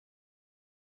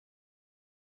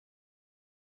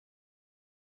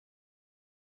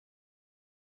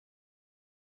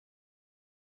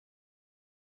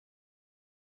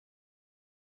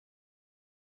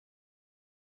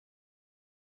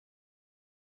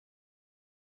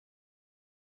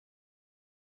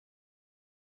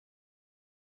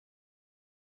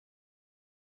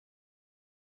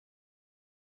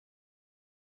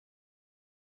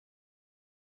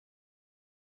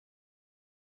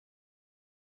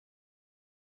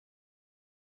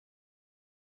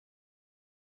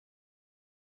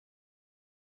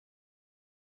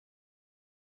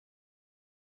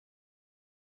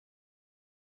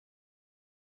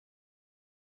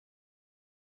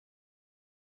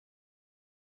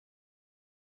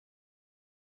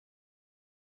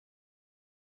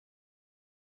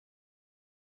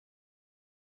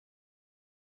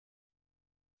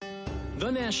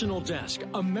The National Desk,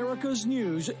 America's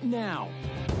News Now.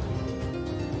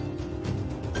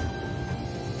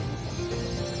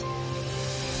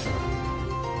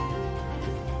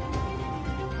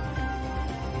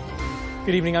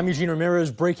 Good evening, I'm Eugene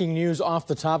Ramirez. Breaking news off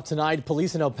the top tonight.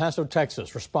 Police in El Paso,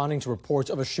 Texas, responding to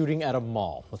reports of a shooting at a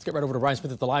mall. Let's get right over to Ryan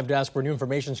Smith at the live desk where new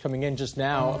information is coming in just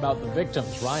now about the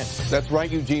victims. Ryan. That's right,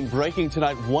 Eugene. Breaking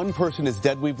tonight, one person is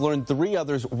dead. We've learned 3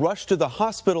 others rushed to the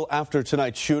hospital after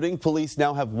tonight's shooting. Police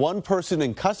now have 1 person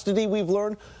in custody, we've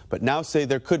learned, but now say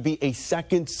there could be a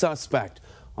second suspect.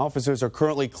 Officers are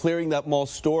currently clearing that mall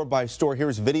store by store.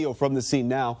 Here's video from the scene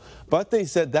now. But they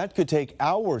said that could take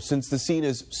hours since the scene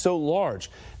is so large.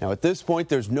 Now, at this point,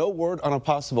 there's no word on a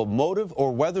possible motive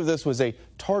or whether this was a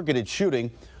targeted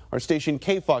shooting. Our station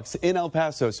KFOX in El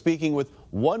Paso speaking with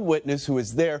one witness who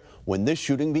was there when this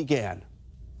shooting began.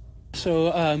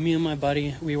 So me and my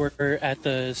buddy, we were at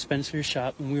the Spencer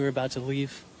shop and we were about to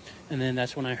leave. And then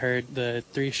that's when I heard the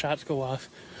 3 shots go off.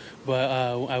 But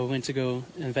I went to go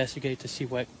investigate to see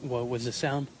what was the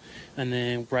sound. And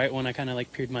then right when I kind of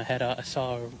like peered my head out, I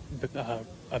saw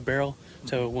a barrel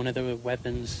to one of the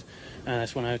weapons.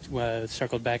 That's when I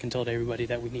circled back and told everybody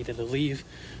that we needed to leave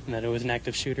and that it was an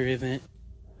active shooter event.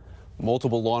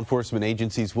 Multiple law enforcement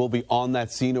agencies will be on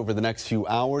that scene over the next few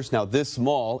hours. Now, this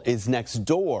mall is next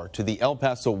door to the El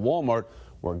Paso Walmart,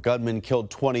 where gunmen killed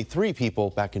 23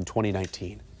 people back in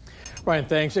 2019. Ryan,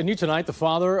 thanks. And new tonight, the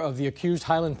father of the accused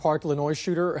Highland Park, Illinois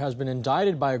shooter has been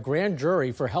indicted by a grand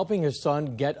jury for helping his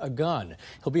son get a gun.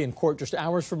 He'll be in court just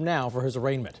hours from now for his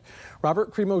arraignment.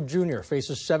 Robert Cremo Jr.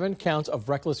 faces 7 counts of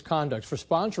reckless conduct for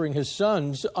sponsoring his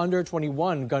son's under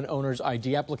 21 gun owner's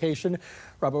ID application.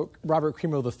 Robert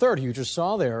Cremo III, who you just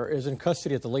saw there, is in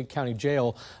custody at the Lake County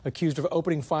Jail, accused of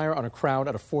opening fire on a crowd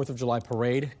at a 4th of July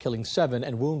parade, killing 7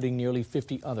 and wounding nearly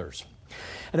 50 others.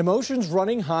 And emotions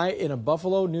running high in a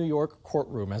Buffalo, New York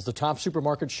courtroom as the top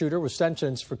supermarket shooter was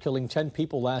sentenced for killing 10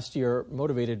 people last year,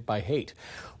 motivated by hate.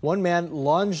 One man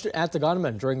lunged at the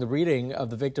gunman during the reading of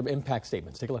the victim impact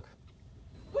statements. Take a look.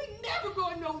 We never go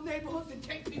in those neighborhoods and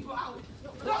take people out.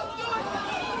 Don't do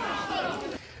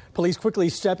it. Police quickly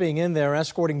stepping in there,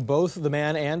 escorting both the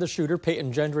man and the shooter,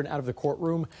 Peyton Gendron, out of the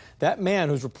courtroom. That man,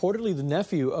 who's reportedly the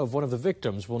nephew of one of the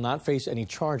victims, will not face any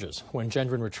charges. When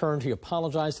Gendron returned, he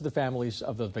apologized to the families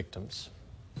of the victims.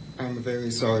 I'm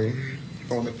very sorry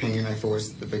for all the pain I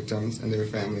forced the victims and their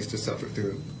families to suffer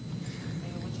through.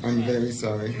 I'm very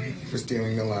sorry for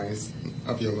stealing the lives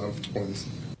of your loved ones.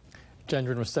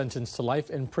 Gendron was sentenced to life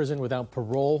in prison without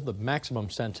parole, the maximum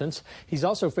sentence. He's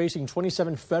also facing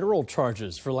 27 federal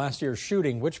charges for last year's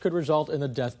shooting, which could result in the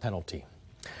death penalty.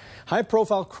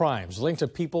 High-profile crimes linked to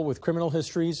people with criminal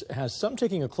histories has some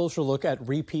taking a closer look at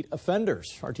repeat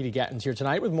offenders. Our Didi Gatton's here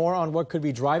tonight with more on what could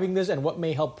be driving this and what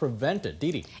may help prevent it.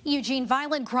 Didi. Eugene,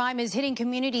 violent crime is hitting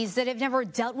communities that have never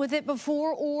dealt with it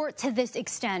before or to this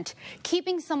extent.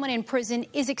 Keeping someone in prison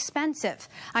is expensive.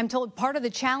 I'm told part of the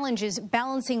challenge is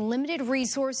balancing limited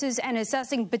resources and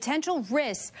assessing potential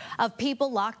risks of people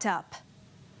locked up.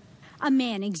 A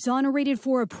man exonerated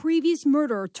for a previous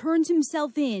murder turns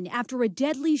himself in after a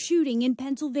deadly shooting in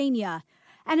Pennsylvania.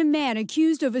 And a man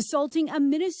accused of assaulting a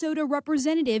Minnesota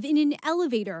representative in an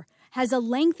elevator has a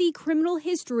lengthy criminal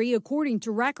history according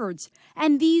to records.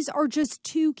 And these are just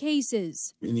 2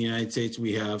 cases. In the United States,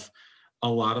 we have a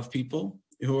lot of people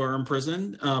who are in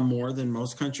prison, more than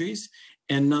most countries.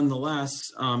 And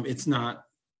nonetheless, it's not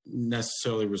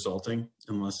necessarily resulting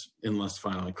in less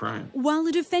violent crime. While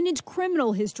a defendant's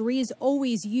criminal history is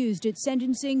always used at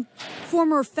sentencing,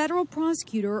 former federal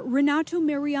prosecutor Renato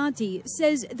Mariotti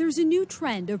says there's a new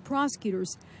trend of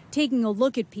prosecutors taking a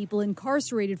look at people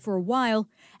incarcerated for a while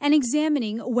and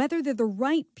examining whether they're the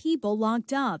right people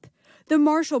locked up. The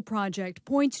Marshall Project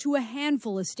points to a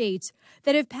handful of states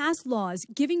that have passed laws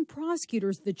giving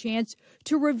prosecutors the chance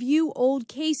to review old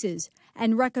cases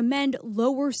and recommend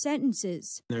lower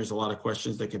sentences. There's a lot of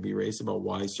questions that can be raised about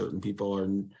why certain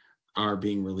people are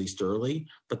being released early,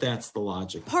 but that's the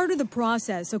logic. Part of the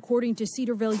process, according to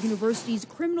Cedarville University's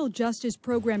Criminal Justice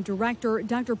Program Director,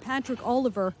 Dr. Patrick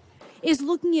Oliver, is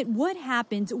looking at what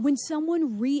happens when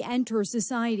someone re-enters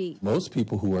society. Most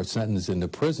people who are sentenced into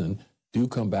prison do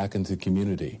come back into the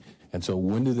community. And so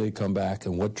when do they come back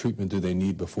and what treatment do they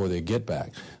need before they get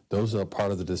back? Those are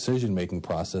part of the decision-making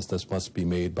process that must be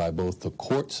made by both the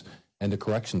courts and the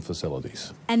correction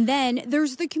facilities. And then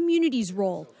there's the community's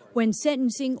role. When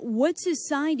sentencing, what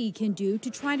society can do to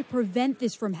try to prevent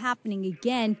this from happening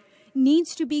again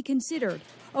needs to be considered,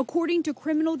 according to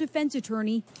criminal defense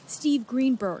attorney Steve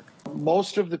Greenberg.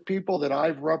 Most of the people that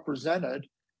I've represented,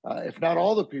 if not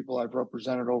all the people I've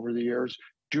represented over the years,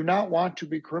 do not want to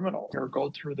be criminal or go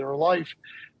through their life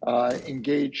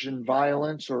engaged in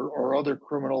violence or other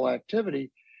criminal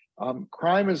activity.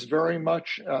 Crime is very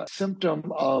much a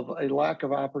symptom of a lack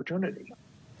of opportunity.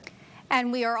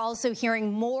 And we are also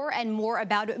hearing more and more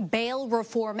about bail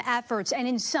reform efforts, and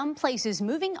in some places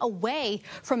moving away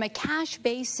from a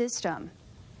cash-based system.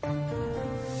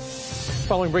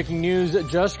 Following breaking news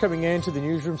just coming into the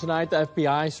newsroom tonight, the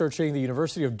FBI searching the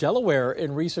University of Delaware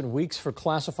in recent weeks for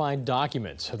classified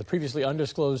documents. The previously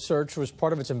undisclosed search was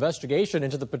part of its investigation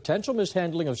into the potential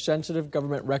mishandling of sensitive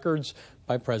government records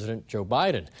by President Joe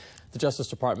Biden. The Justice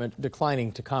Department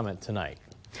declining to comment tonight.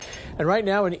 And right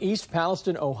now in East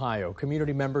Palestine, Ohio,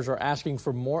 community members are asking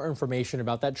for more information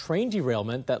about that train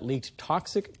derailment that leaked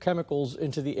toxic chemicals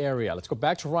into the area. Let's go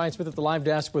back to Ryan Smith at the live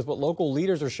desk with what local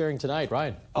leaders are sharing tonight.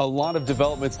 Ryan. A lot of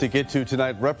developments to get to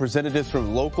tonight. Representatives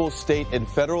from local, state, and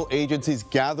federal agencies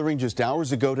gathering just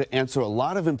hours ago to answer a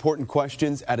lot of important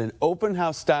questions at an open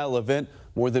house style event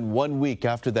more than 1 week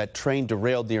after that train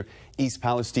derailed near East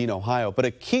Palestine, Ohio. But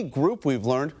a key group we've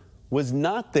learned was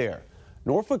not there.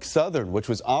 Norfolk Southern, which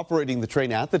was operating the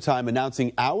train at the time,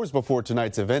 announcing hours before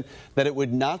tonight's event that it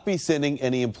would not be sending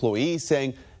any employees,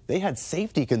 saying they had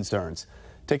safety concerns.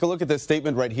 Take a look at this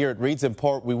statement right here. It reads in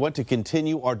part, "We want to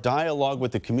continue our dialogue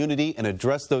with the community and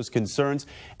address those concerns,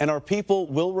 and our people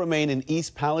will remain in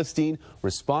East Palestine,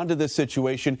 respond to this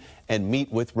situation, and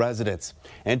meet with residents."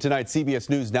 And tonight, CBS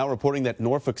News now reporting that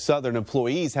Norfolk Southern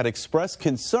employees had expressed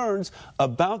concerns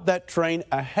about that train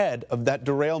ahead of that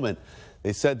derailment.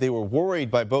 They said they were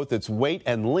worried by both its weight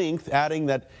and length, adding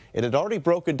that it had already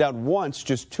broken down once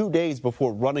just 2 days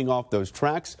before running off those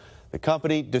tracks. The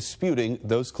company disputing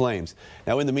those claims.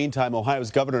 Now, in the meantime,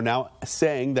 Ohio's governor now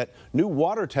saying that new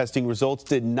water testing results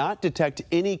did not detect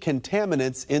any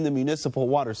contaminants in the municipal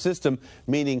water system,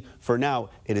 meaning for now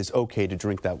it is okay to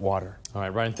drink that water. All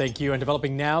right, Ryan, thank you. And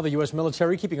developing now, the U.S.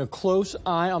 military keeping a close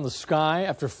eye on the sky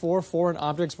after 4 foreign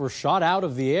objects were shot out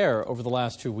of the air over the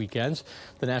last 2 weekends.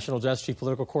 The National Desk chief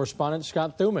political correspondent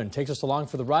Scott Thuman takes us along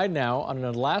for the ride now on an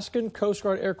Alaskan Coast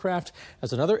Guard aircraft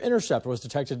as another intercept was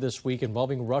detected this week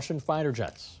involving Russian fighter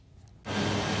jets.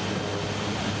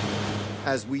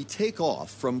 As we take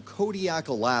off from Kodiak,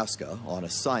 Alaska on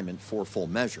assignment for Full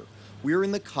Measure, we're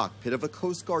in the cockpit of a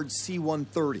Coast Guard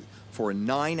C-130 for a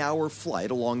 9-hour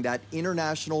flight along that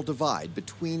international divide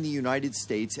between the United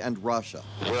States and Russia.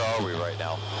 Where are we right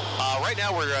now? Right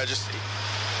now we're just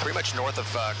pretty much north of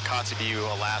Kotzebue,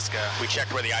 Alaska. We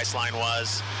checked where the ice line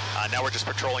was. Now we're just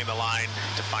patrolling the line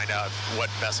to find out what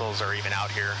vessels are even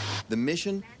out here. The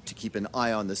mission, to keep an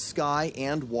eye on the sky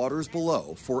and waters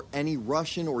below for any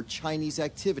Russian or Chinese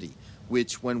activity,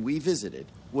 which when we visited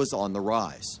was on the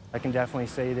rise. I can definitely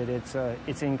say that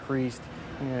it's increased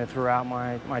throughout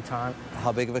my time.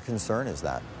 How big of a concern is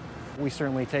that? We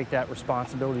certainly take that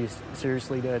responsibility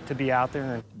seriously to be out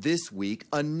there. This week,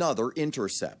 another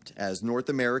intercept as North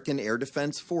American Air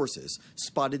Defense Forces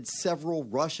spotted several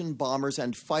Russian bombers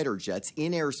and fighter jets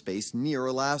in airspace near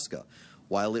Alaska.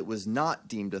 While it was not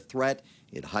deemed a threat,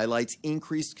 it highlights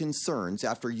increased concerns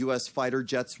after U.S. fighter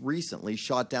jets recently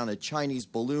shot down a Chinese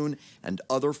balloon and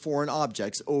other foreign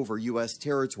objects over U.S.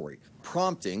 territory,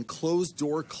 prompting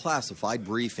closed-door classified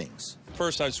briefings.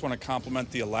 First, I just want to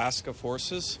compliment the Alaska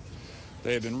forces.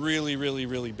 They have been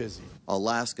really busy.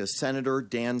 Alaska Senator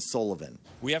Dan Sullivan.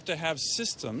 We have to have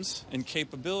systems and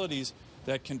capabilities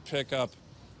that can pick up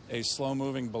a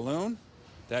slow-moving balloon,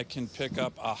 that can pick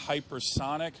up a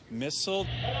hypersonic missile.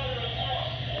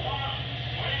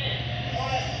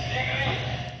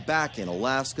 Back in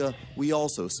Alaska, we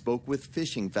also spoke with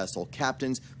fishing vessel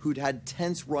captains who'd had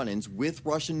tense run-ins with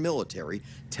Russian military,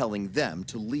 telling them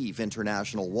to leave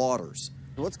international waters.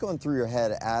 What's going through your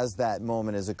head as that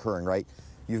moment is occurring, right?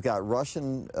 You've got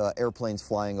Russian airplanes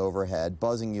flying overhead,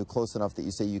 buzzing you close enough that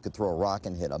you say you could throw a rock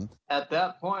and hit them. At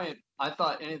that point, I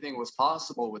thought anything was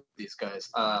possible with these guys.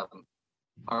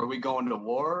 Are we going to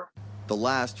war? The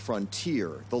last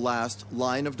frontier, the last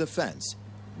line of defense,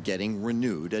 getting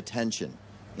renewed attention.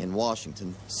 In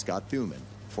Washington, Scott Thuman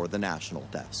for the National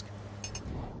Desk.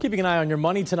 Keeping an eye on your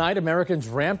money tonight, Americans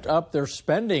ramped up their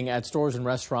spending at stores and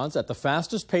restaurants at the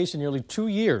fastest pace in nearly 2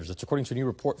 years. That's according to a new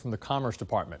report from the Commerce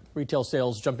Department. Retail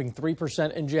sales jumping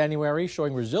 3% in January,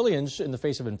 showing resilience in the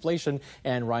face of inflation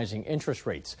and rising interest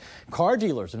rates. Car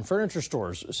dealers and furniture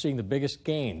stores seeing the biggest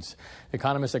gains.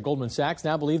 Economists at Goldman Sachs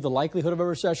now believe the likelihood of a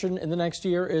recession in the next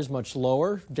year is much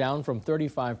lower, down from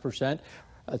 35%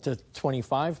 to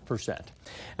 25%.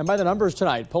 And by the numbers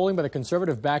tonight, polling by the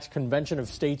conservative-backed Convention of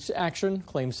States Action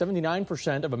claims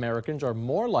 79% of Americans are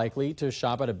more likely to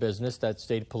shop at a business that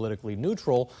stayed politically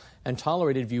neutral and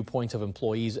tolerated viewpoints of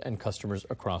employees and customers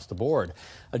across the board.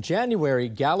 A January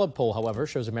Gallup poll, however,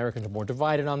 shows Americans are more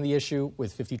divided on the issue,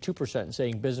 with 52%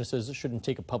 saying businesses shouldn't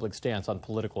take a public stance on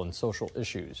political and social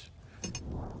issues.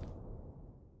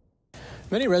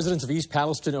 Many residents of East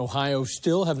Palestine, Ohio,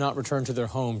 still have not returned to their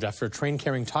homes after a train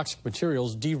carrying toxic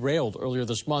materials derailed earlier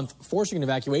this month, forcing an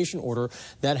evacuation order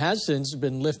that has since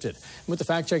been lifted. And with the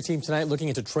Fact Check team tonight looking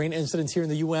into train incidents here in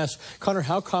the U.S., Connor,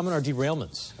 how common are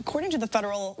derailments? According to the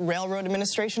Federal Railroad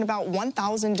Administration, about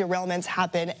 1,000 derailments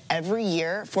happen every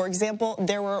year. For example,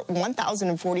 there were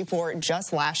 1,044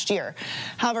 just last year.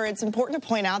 However, it's important to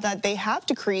point out that they have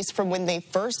decreased from when they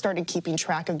first started keeping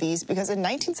track of these, because in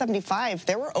 1975,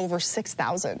 there were over 6,000.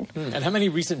 And how many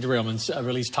recent derailments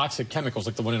released toxic chemicals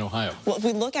like the one in Ohio? Well, if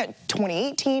we look at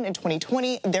 2018 and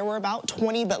 2020, there were about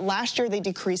 20, but last year they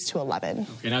decreased to 11.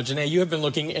 Okay, now, Janae, you have been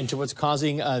looking into what's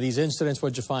causing these incidents.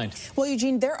 What'd you find? Well,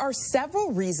 Eugene, there are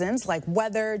several reasons like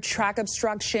weather, track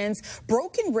obstructions,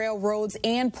 broken railroads,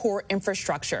 and poor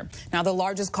infrastructure. Now, the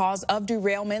largest cause of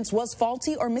derailments was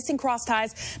faulty or missing cross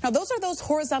ties. Now, those are those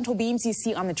horizontal beams you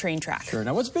see on the train track. Sure.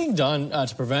 Now, what's being done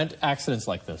to prevent accidents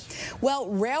like this? Well,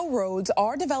 railroads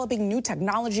are developing new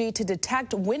technology to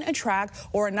detect when a track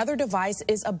or another device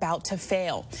is about to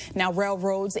fail. Now,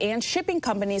 railroads and shipping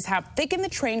companies have thickened the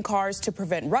train cars to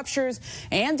prevent ruptures,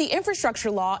 and the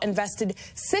infrastructure law invested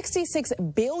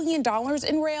 $66 billion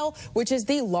in rail, which is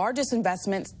the largest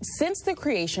investment since the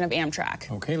creation of Amtrak.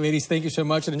 Okay, ladies, thank you so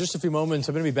much. And in just a few moments,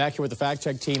 I'm going to be back here with the Fact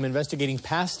Check team investigating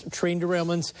past train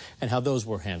derailments and how those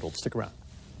were handled. Stick around.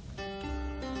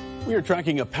 We are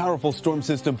tracking a powerful storm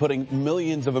system putting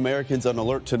millions of Americans on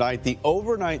alert tonight. The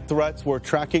overnight threats we're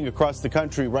tracking across the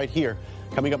country right here.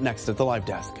 Coming up next at the Live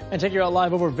Desk. And taking you out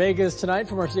live over Vegas tonight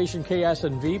from our station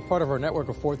KSNV, part of our network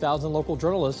of 4,000 local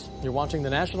journalists. You're watching the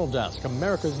National Desk,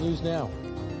 America's News Now.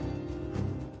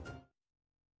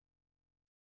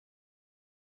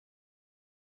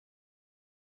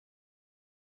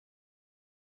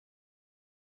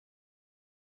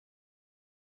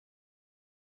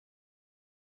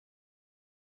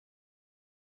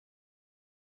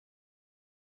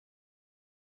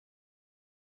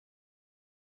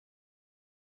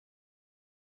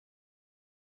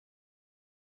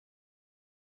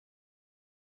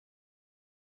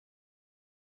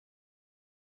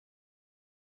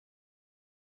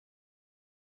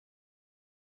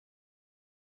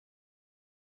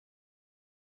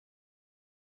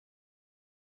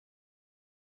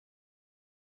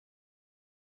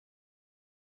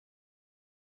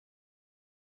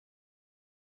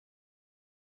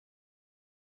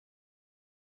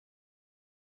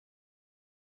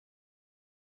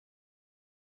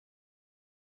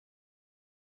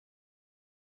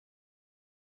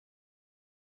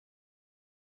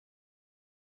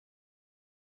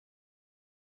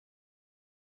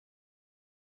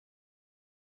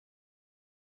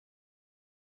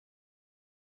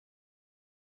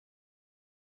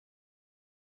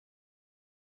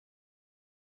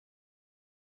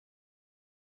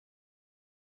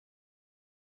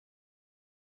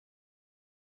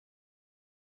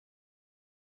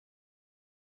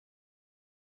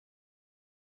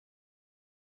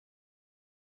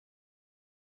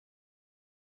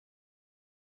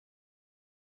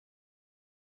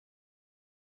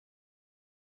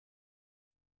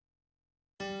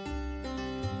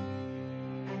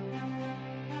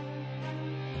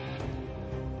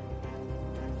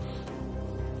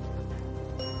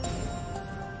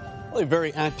 Well, a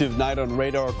very active night on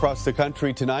radar across the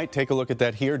country tonight. Take a look at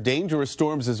that here. Dangerous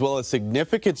storms as well as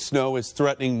significant snow is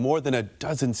threatening more than a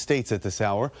dozen states at this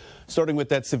hour. Starting with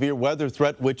that severe weather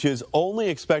threat, which is only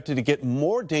expected to get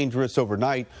more dangerous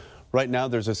overnight. Right now,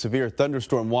 there's a severe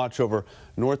thunderstorm watch over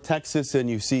North Texas, and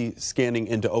you see scanning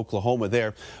into Oklahoma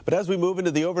there. But as we move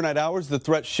into the overnight hours, the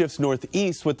threat shifts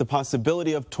northeast with the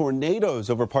possibility of tornadoes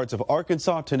over parts of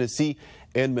Arkansas, Tennessee,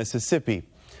 and Mississippi.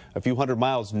 A few hundred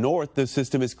miles north, the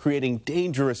system is creating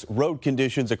dangerous road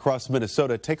conditions across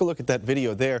Minnesota. Take a look at that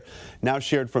video there, now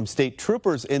shared from state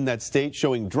troopers in that state,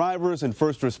 showing drivers and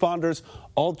first responders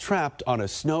all trapped on a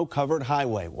snow-covered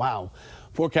highway. Wow.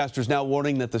 Forecasters now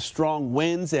warning that the strong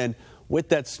winds and with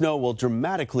that snow will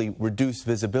dramatically reduce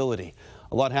visibility.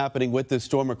 A lot happening with this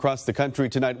storm across the country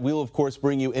tonight. We'll, of course,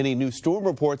 bring you any new storm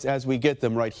reports as we get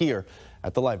them right here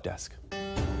at the Live Desk.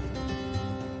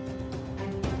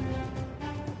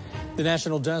 The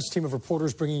National Desk team of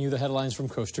reporters bringing you the headlines from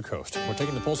coast to coast. We're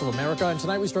taking the pulse of America, and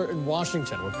tonight we start in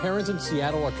Washington, where parents in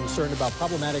Seattle are concerned about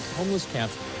problematic homeless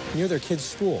camps near their kids'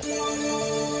 school.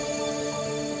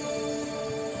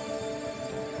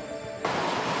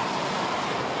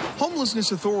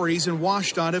 Homelessness authorities in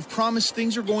WashDOT have promised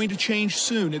things are going to change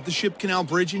soon at the Ship Canal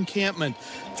Bridge encampment.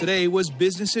 Today was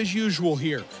business as usual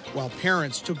here, while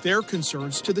parents took their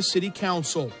concerns to the city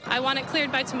council. I want it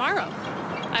cleared by tomorrow.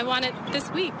 I want it this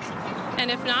week. And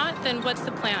if not, then what's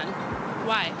the plan?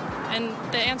 Why? And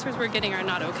the answers we're getting are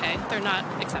not okay. They're not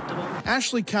acceptable.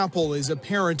 Ashley Koppel is a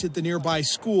parent at the nearby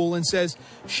school and says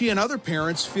she and other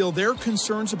parents feel their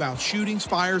concerns about shootings,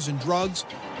 fires, and drugs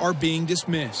are being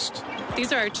dismissed.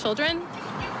 These are our children.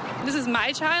 This is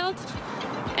my child.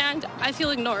 And I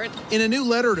feel ignored. In a new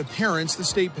letter to parents, the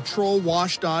State Patrol,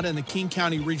 WashDOT, and the King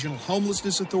County Regional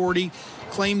Homelessness Authority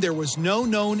claimed there was no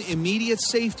known immediate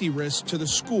safety risk to the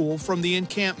school from the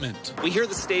encampment. We hear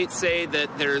the state say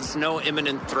that there's no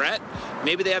imminent threat.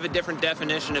 Maybe they have a different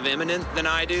definition of imminent than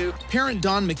I do. Parent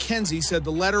Don McKenzie said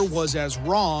the letter was as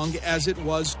wrong as it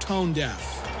was tone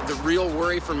deaf. The real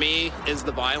worry for me is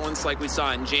the violence like we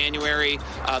saw in January,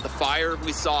 the fire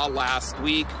we saw last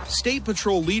week. State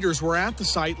Patrol leaders were at the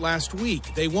site last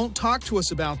week. They won't talk to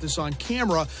us about this on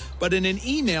camera, but in an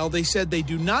email they said they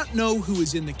do not know who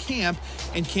is in the camp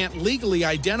and can't legally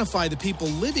identify the people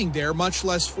living there, much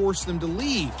less force them to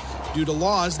leave, due to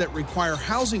laws that require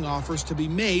housing offers to be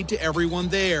made to everyone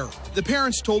there. The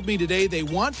parents told me today they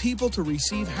want people to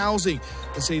receive housing.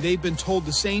 They say they've been told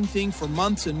the same thing for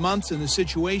months and months, and the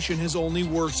situation has only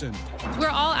worsened. We're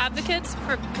all advocates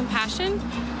for compassion,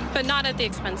 but not at the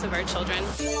expense of our children.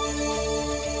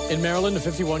 In Maryland, a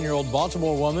 51-year-old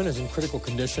Baltimore woman is in critical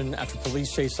condition after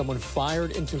police say someone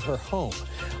fired into her home.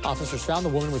 Officers found the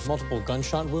woman with multiple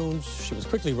gunshot wounds. She was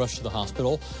quickly rushed to the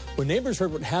hospital. When neighbors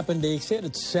heard what happened, they said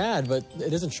it's sad, but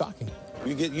it isn't shocking.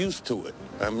 You get used to it.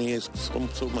 I mean, it's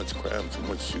so much crime, so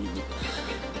much shooting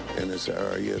in this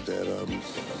area that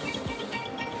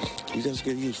you just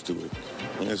get used to it.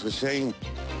 And it's a shame.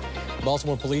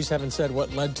 Baltimore police haven't said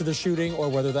what led to the shooting or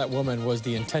whether that woman was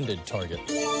the intended target.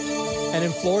 And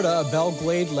in Florida, a Belle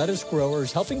Glade lettuce grower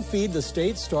is helping feed the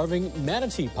state's starving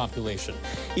manatee population.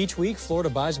 Each week, Florida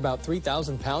buys about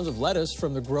 3,000 pounds of lettuce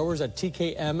from the growers at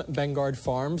TKM Bengard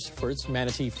Farms for its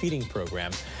manatee feeding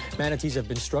program. Manatees have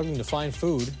been struggling to find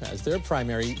food as their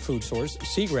primary food source,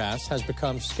 seagrass, has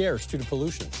become scarce due to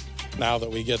pollution. Now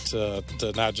that we get to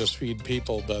not just feed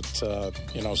people, but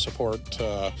support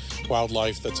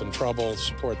wildlife that's in trouble,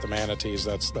 support the manatees,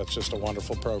 that's just a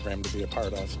wonderful program to be a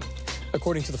part of.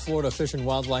 According to the Florida Fish and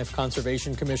Wildlife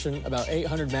Conservation Commission, about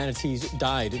 800 manatees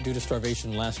died due to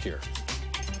starvation last year.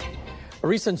 A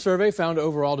recent survey found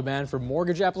overall demand for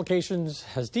mortgage applications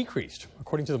has decreased.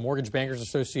 According to the Mortgage Bankers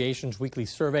Association's weekly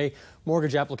survey,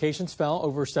 mortgage applications fell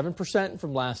over 7%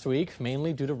 from last week,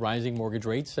 mainly due to rising mortgage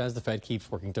rates as the Fed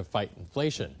keeps working to fight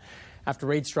inflation. After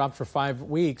rates dropped for 5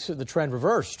 weeks, the trend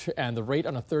reversed, and the rate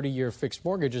on a 30-year fixed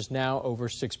mortgage is now over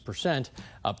 6%,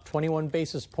 up 21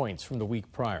 basis points from the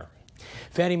week prior.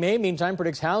 Fannie Mae, meantime,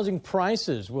 predicts housing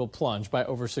prices will plunge by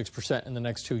over 6% in the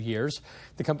next 2 years.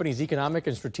 The company's Economic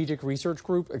and Strategic Research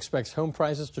Group expects home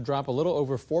prices to drop a little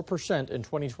over 4% in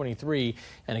 2023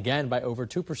 and again by over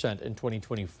 2% in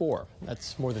 2024.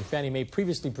 That's more than Fannie Mae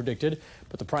previously predicted,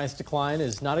 but the price decline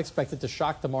is not expected to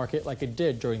shock the market like it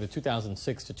did during the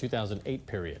 2006 to 2008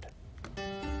 period.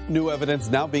 New evidence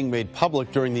now being made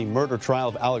public during the murder trial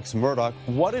of Alex Murdaugh.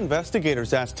 What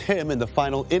investigators asked him in the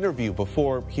final interview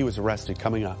before he was arrested,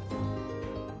 coming up.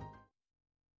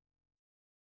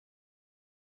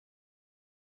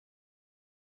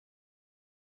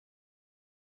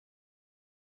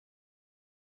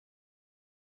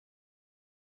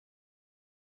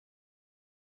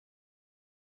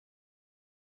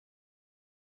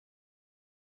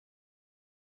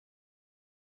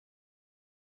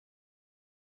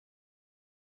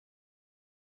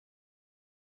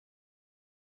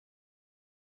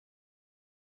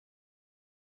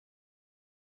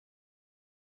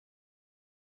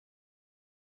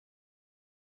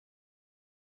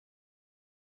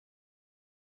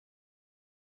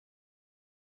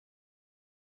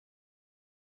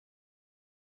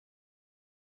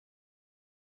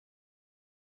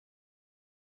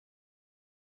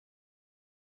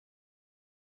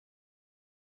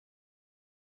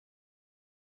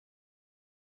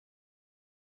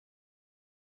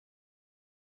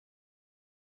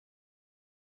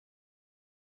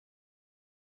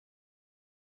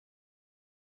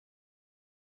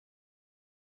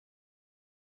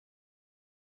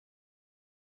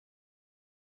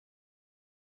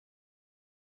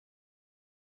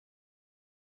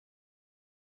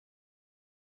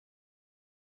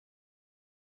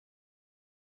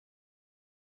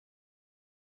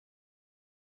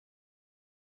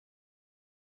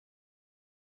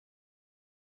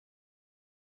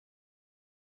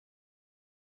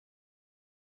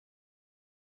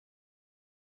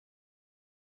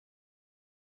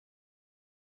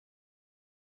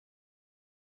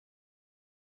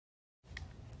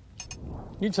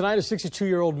 New tonight, a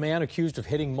 62-year-old man accused of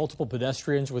hitting multiple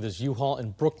pedestrians with his U-Haul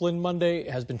in Brooklyn Monday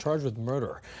has been charged with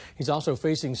murder. He's also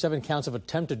facing 7 counts of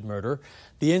attempted murder.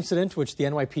 The incident, which the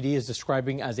NYPD is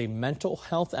describing as a mental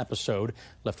health episode,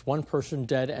 left 1 person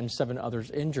dead and 7 others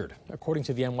injured. According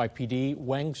to the NYPD,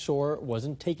 Wang Sor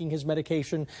wasn't taking his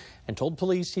medication and told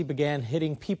police he began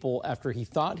hitting people after he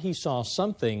thought he saw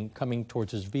something coming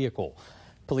towards his vehicle.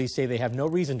 Police say they have no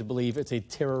reason to believe it's a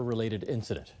terror-related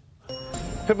incident.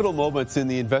 Pivotal moments in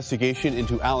the investigation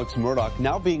into Alex Murdaugh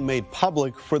now being made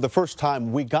public for the first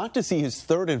time. We got to see his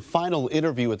 3rd and final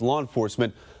interview with law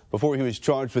enforcement before he was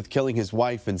charged with killing his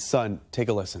wife and son. Take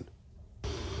a listen.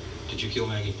 Did you kill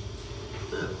Maggie?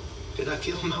 No. Did I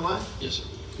kill my wife? Yes, sir.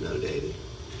 No, David.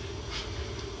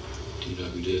 Do you know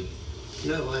who did?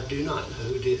 No, I do not know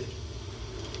who did.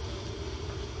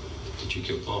 Did you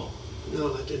kill Paul?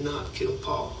 No, I did not kill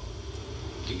Paul.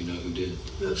 Do you know who did?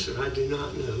 No, sir, I do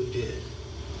not know who did.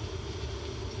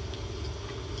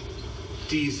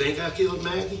 Do you think I killed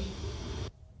Maggie?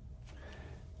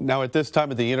 Now, at this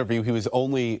time of the interview, he was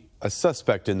only a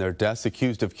suspect in their deaths,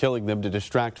 accused of killing them to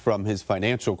distract from his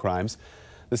financial crimes.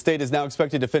 The state is now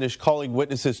expected to finish calling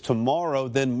witnesses tomorrow.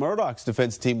 Then Murdaugh's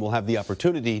defense team will have the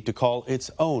opportunity to call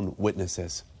its own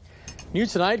witnesses. New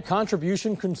tonight,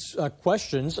 contribution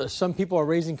questions. Some people are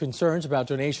raising concerns about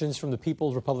donations from the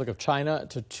People's Republic of China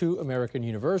to 2 American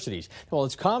universities. While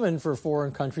it's common for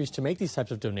foreign countries to make these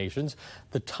types of donations,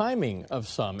 the timing of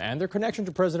some and their connection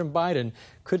to President Biden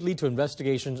could lead to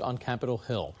investigations on Capitol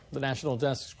Hill. The National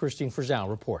Desk's Christine Frizzell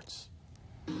reports.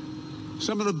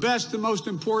 Some of the best and most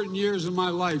important years of my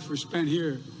life were spent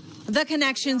here. The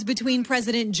connections between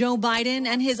President Joe Biden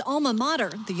and his alma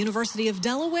mater, the University of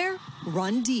Delaware,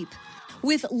 run deep.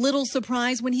 With little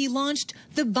surprise when he launched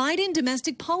the Biden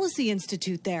Domestic Policy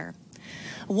Institute there.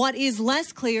 What is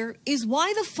less clear is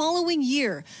why the following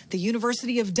year, the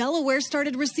University of Delaware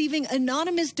started receiving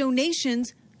anonymous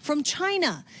donations from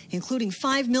China, including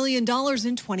 $5 million in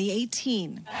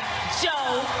 2018. Joe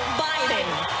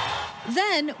Biden.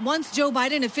 Then, once Joe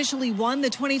Biden officially won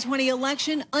the 2020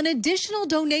 election, an additional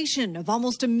donation of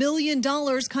almost $1 million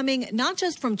coming not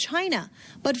just from China,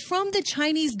 but from the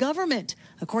Chinese government,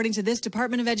 according to this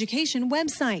Department of Education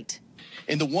website.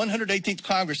 In the 118th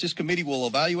Congress, this committee will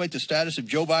evaluate the status of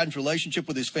Joe Biden's relationship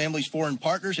with his family's foreign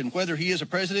partners and whether he is a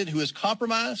president who is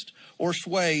compromised or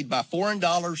swayed by foreign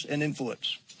dollars and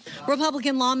influence.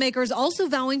 Republican lawmakers also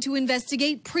vowing to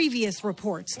investigate previous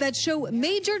reports that show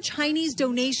major Chinese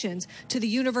donations to the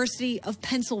University of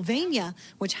Pennsylvania,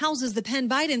 which houses the Penn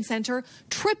Biden Center,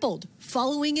 tripled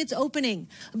following its opening.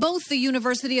 Both the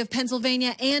University of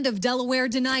Pennsylvania and of Delaware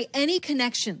deny any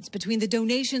connections between the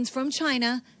donations from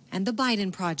China and the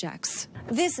Biden projects.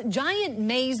 This giant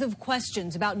maze of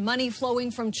questions about money flowing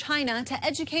from China to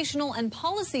educational and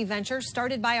policy ventures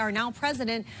started by our now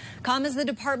president come as the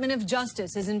Department of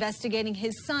Justice is investigating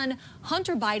his son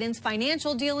Hunter Biden's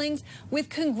financial dealings, with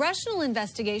congressional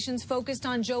investigations focused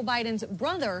on Joe Biden's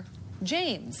brother,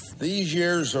 James. These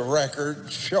years of record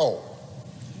show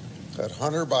that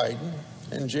Hunter Biden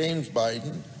and James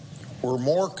Biden were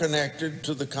more connected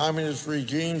to the communist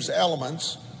regime's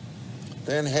elements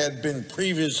than had been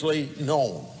previously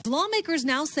known. Lawmakers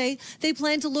now say they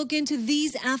plan to look into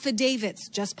these affidavits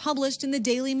just published in the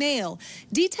Daily Mail,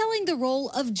 detailing the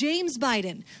role of James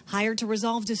Biden, hired to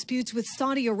resolve disputes with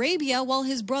Saudi Arabia while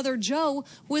his brother Joe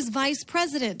was vice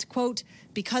president, quote,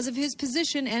 because of his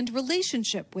position and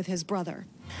relationship with his brother.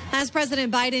 As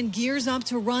President Biden gears up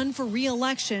to run for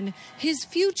re-election, his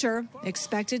future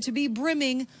expected to be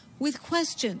brimming with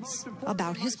questions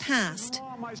about his past.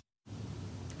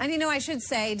 And, you know, I should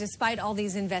say, despite all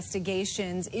these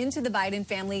investigations into the Biden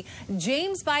family,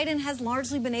 James Biden has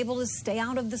largely been able to stay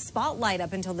out of the spotlight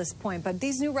up until this point. But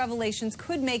these new revelations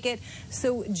could make it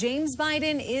so James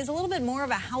Biden is a little bit more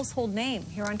of a household name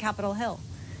here on Capitol Hill.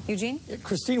 Eugene?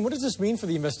 Christine, what does this mean for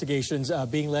the investigations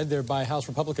being led there by House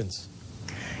Republicans?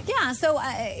 Yeah, so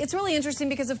it's really interesting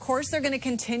because, of course, they're going to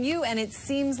continue. And it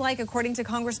seems like, according to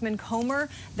Congressman Comer,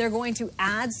 they're going to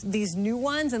add these new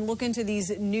ones and look into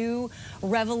these new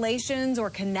revelations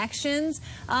or connections.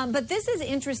 But this is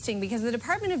interesting because the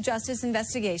Department of Justice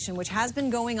investigation, which has been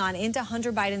going on into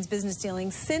Hunter Biden's business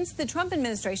dealings since the Trump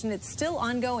administration, it's still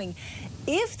ongoing.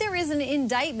 If there is an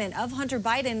indictment of Hunter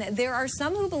Biden, there are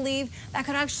some who believe that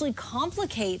could actually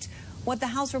complicate what the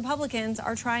House Republicans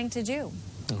are trying to do.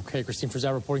 Okay, Christine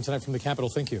Frizzell reporting tonight from the Capitol.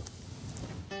 Thank you.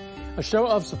 A show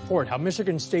of support, how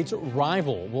Michigan State's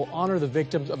rival will honor the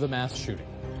victims of the mass shooting.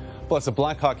 Plus, a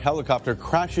Black Hawk helicopter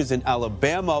crashes in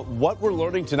Alabama. What we're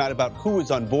learning tonight about who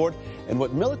is on board and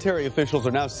what military officials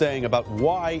are now saying about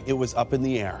why it was up in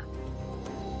the air.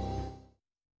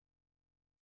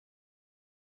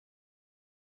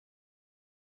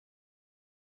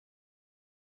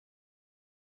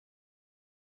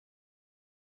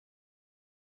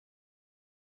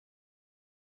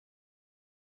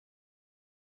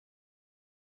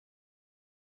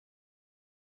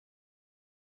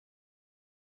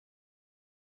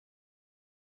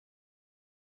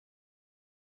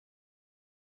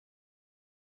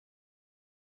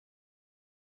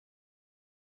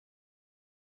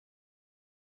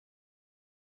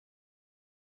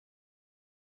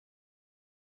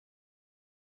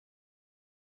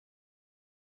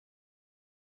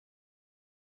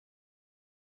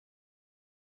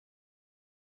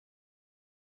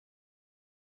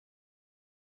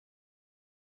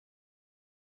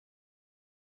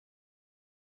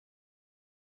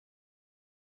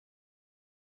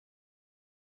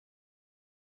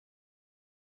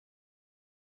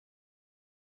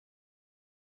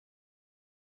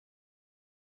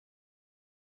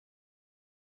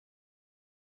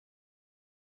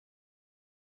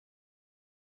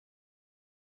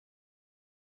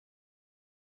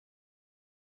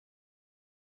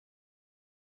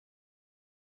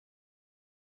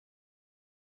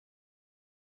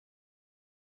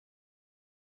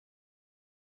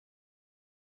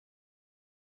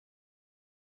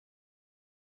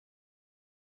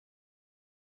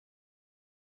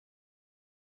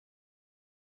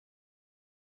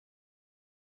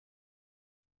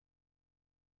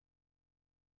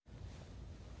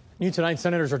 New tonight,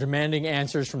 senators are demanding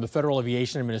answers from the Federal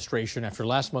Aviation Administration after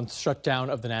last month's shutdown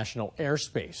of the national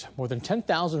airspace. More than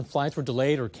 10,000 flights were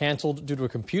delayed or canceled due to a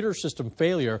computer system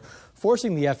failure,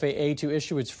 forcing the FAA to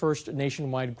issue its first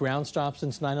nationwide ground stop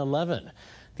since 9/11.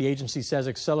 The agency says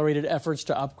accelerated efforts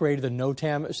to upgrade the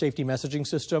NOTAM safety messaging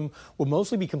system will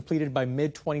mostly be completed by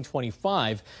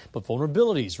mid-2025, but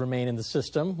vulnerabilities remain in the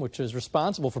system, which is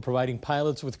responsible for providing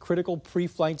pilots with critical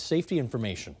pre-flight safety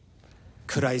information.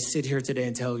 Could I sit here today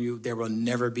and tell you there will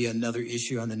never be another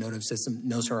issue on the NOTAM system?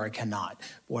 No, sir, I cannot.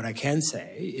 What I can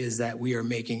say is that we are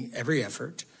making every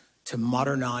effort to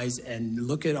modernize and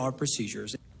look at our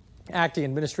procedures. Acting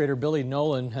Administrator Billy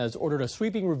Nolan has ordered a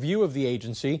sweeping review of the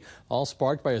agency, all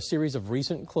sparked by a series of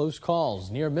recent close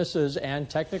calls, near misses, and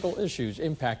technical issues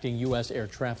impacting U.S. air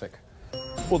traffic.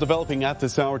 Well, developing at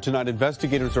this hour tonight,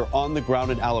 investigators are on the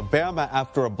ground in Alabama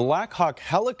after a Black Hawk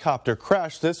helicopter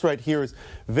crash. This right here is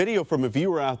video from a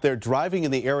viewer out there driving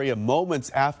in the area moments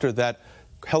after that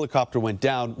helicopter went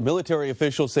down. Military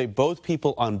officials say both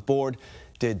people on board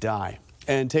did die.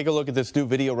 And take a look at this new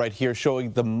video right here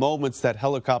showing the moments that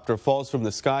helicopter falls from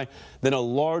the sky. Then a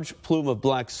large plume of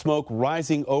black smoke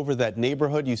rising over that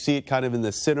neighborhood. You see it kind of in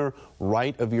the center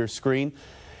right of your screen.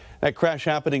 That crash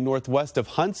happening northwest of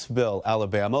Huntsville,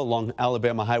 Alabama, along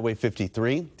Alabama Highway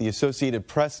 53. The Associated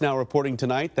Press now reporting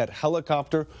tonight that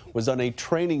helicopter was on a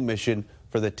training mission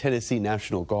for the Tennessee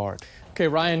National Guard. Okay,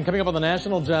 Ryan, coming up on the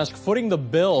national desk, footing the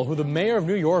bill, who the mayor of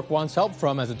New York wants help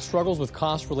from as it struggles with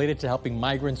costs related to helping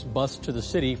migrants bust to the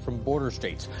city from border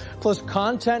states. Plus,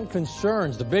 content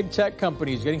concerns, the big tech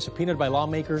companies getting subpoenaed by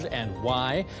lawmakers and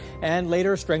why. And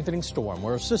later, strengthening storm,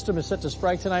 where a system is set to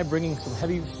strike tonight, bringing some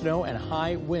heavy snow and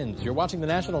high winds. You're watching the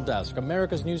national desk,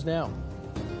 America's News Now.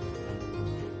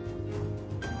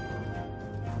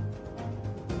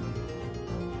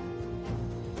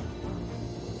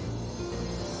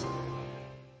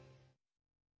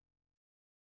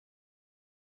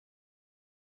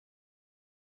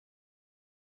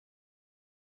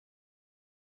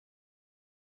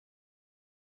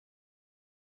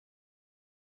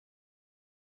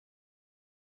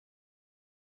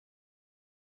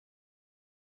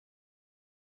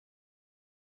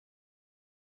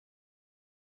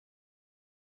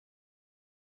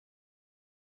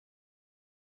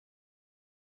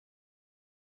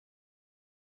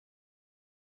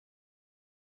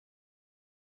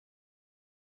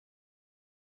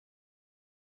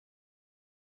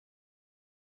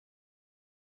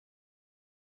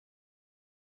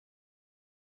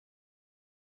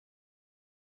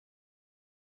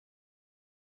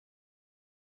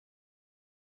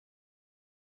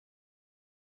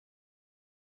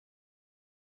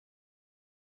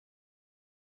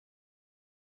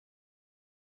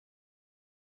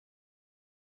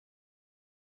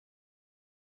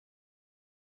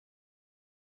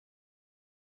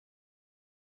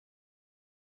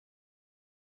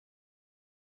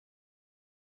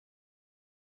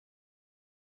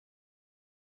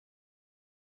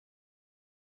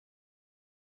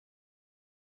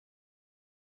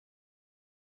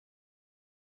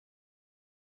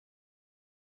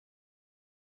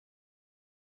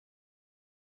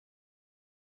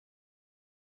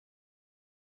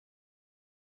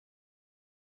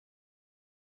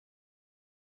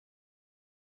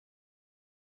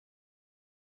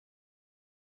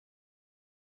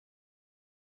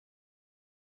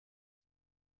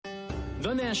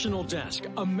 The National Desk,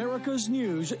 America's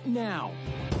News Now.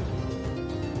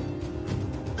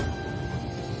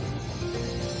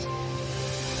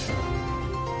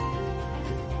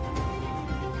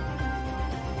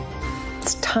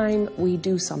 It's time we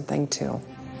do something too.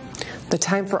 The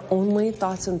time for only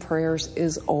thoughts and prayers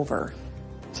is over.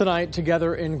 Tonight,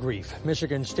 together in grief,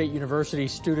 Michigan State University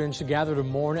students gather to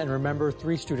mourn and remember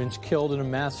 3 students killed in a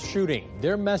mass shooting.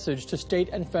 Their message to state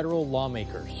and federal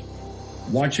lawmakers.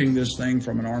 Watching this thing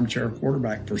from an armchair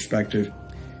quarterback perspective.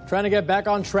 Trying to get back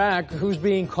on track, who's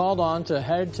being called on to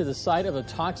head to the site of a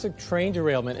toxic train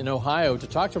derailment in Ohio to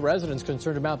talk to residents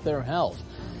concerned about their health.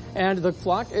 And the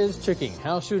clock is ticking.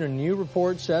 How soon a new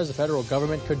report says the federal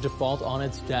government could default on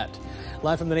its debt.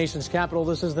 Live from the nation's capital,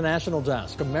 this is the National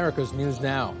Desk, America's News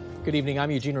Now. Good evening, I'm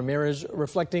Eugene Ramirez,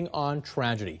 reflecting on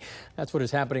tragedy. That's what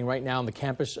is happening right now on the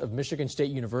campus of Michigan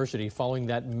State University following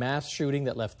that mass shooting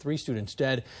that left 3 students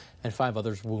dead and 5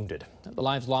 others wounded. The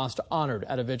lives lost honored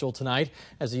at a vigil tonight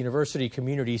as the university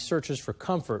community searches for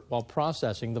comfort while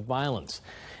processing the violence.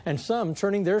 And some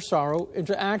turning their sorrow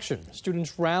into action.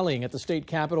 Students rallying at the state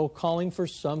capitol calling for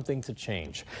something to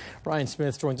change. Ryan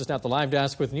Smith joins us now at the live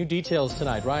desk with new details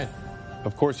tonight. Ryan.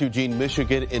 Of course, Eugene,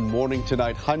 Michigan in mourning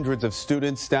tonight. Hundreds of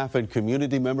students, staff, and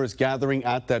community members gathering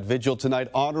at that vigil tonight,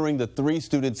 honoring the 3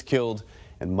 students killed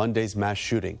in Monday's mass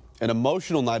shooting. An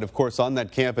emotional night, of course, on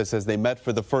that campus as they met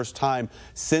for the first time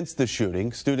since the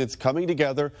shooting. Students coming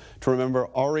together to remember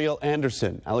Ariel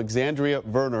Anderson, Alexandria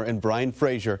Werner, and Brian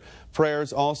Frazier.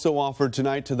 Prayers also offered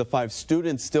tonight to the 5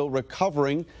 students still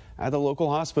recovering at the local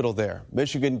hospital there.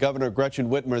 Michigan Governor Gretchen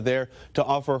Whitmer there to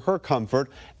offer her comfort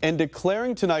and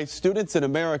declaring tonight students in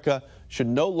America should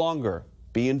no longer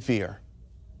be in fear.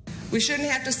 We shouldn't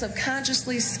have to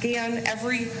subconsciously scan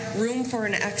every room for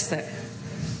an exit.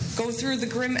 Go through the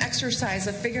grim exercise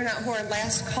of figuring out who our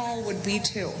last call would be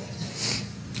to.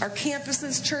 Our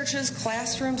campuses, churches,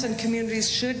 classrooms, and communities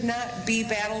should not be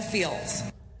battlefields.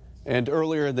 And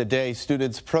earlier in the day,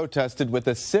 students protested with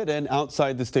a sit-in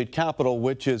outside the state capitol,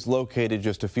 which is located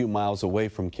just a few miles away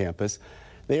from campus.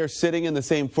 They are sitting in the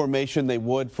same formation they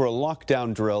would for a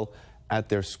lockdown drill at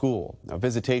their school. Now,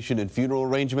 visitation and funeral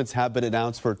arrangements have been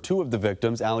announced for 2 of the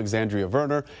victims, Alexandria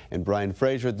Werner and Brian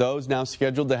Frazier. Those now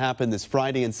scheduled to happen this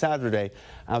Friday and Saturday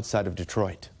outside of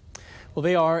Detroit. Well,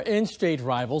 they are in-state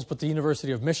rivals, but the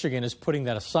University of Michigan is putting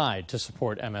that aside to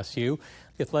support MSU.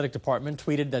 The athletic department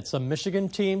tweeted that some Michigan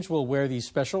teams will wear these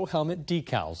special helmet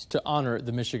decals to honor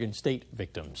the Michigan State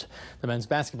victims. The men's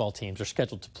basketball teams are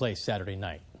scheduled to play Saturday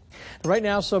night. Right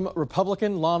now, some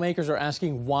Republican lawmakers are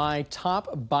asking why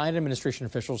top Biden administration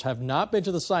officials have not been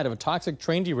to the site of a toxic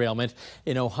train derailment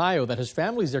in Ohio that has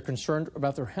families there concerned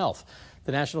about their health.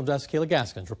 The National Desk, Kayla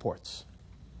Gaskins reports.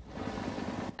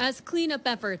 As cleanup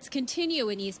efforts continue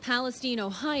in East Palestine,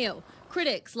 Ohio,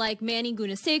 critics like Manny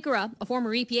Gunasekara, a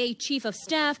former EPA chief of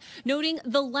staff, noting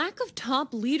the lack of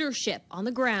top leadership on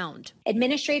the ground.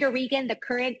 Administrator Regan, the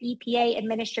current EPA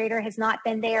administrator, has not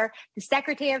been there. The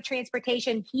Secretary of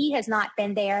Transportation, he has not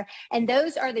been there. And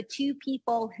those are the 2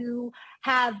 people who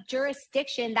have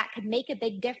jurisdiction that could make a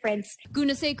big difference.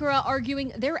 Gunasekara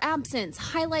arguing their absence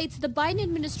highlights the Biden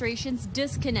administration's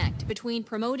disconnect between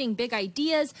promoting big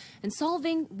ideas and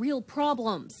solving real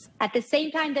problems. At the same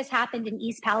time this happened in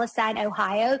East Palestine,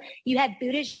 Ohio, you had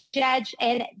Buttigieg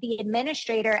and the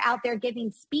administrator out there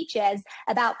giving speeches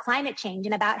about climate change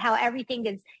and about how everything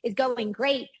is going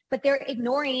great, but they're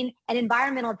ignoring an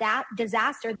environmental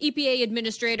disaster. EPA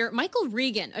Administrator Michael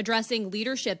Regan addressing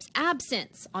leadership's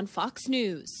absence on Fox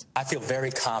News. I feel very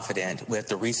confident with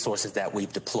the resources that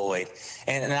we've deployed,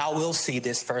 and I will see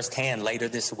this firsthand later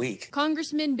this week.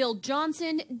 Congressman Bill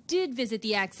Johnson did visit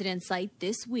the accident site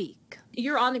this week.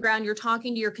 You're on the ground, you're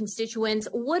talking to your constituents.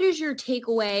 What is your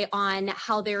takeaway on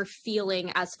how they're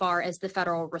feeling as far as the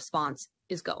federal response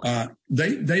is going?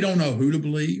 They don't know who to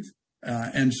believe.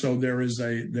 And so there is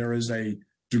a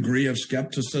degree of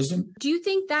skepticism. Do you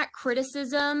think that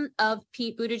criticism of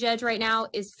Pete Buttigieg right now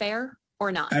is fair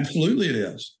or not? Absolutely it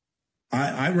is.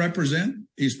 I represent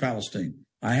East Palestine.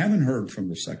 I haven't heard from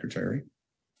the secretary.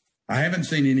 I haven't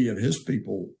seen any of his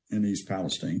people in East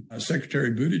Palestine. Secretary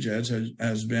Buttigieg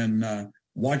has been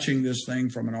watching this thing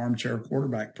from an armchair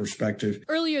quarterback perspective.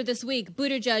 Earlier this week,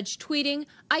 Buttigieg tweeting,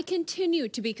 "I continue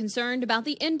to be concerned about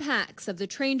the impacts of the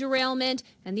train derailment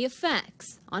and the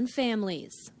effects on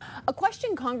families." A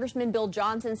question Congressman Bill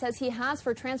Johnson says he has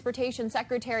for Transportation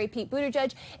Secretary Pete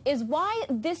Buttigieg is why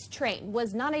this train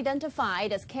was not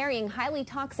identified as carrying highly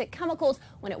toxic chemicals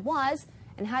when it was,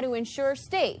 and how to ensure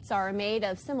states are made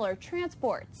of similar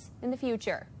transports in the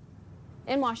future.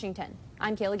 In Washington,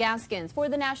 I'm Kayla Gaskins for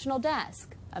the National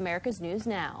Desk, America's News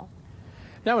Now.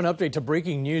 Now an update to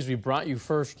breaking news we brought you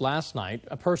first last night.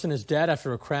 A person is dead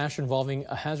after a crash involving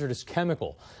a hazardous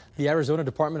chemical. The Arizona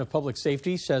Department of Public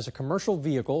Safety says a commercial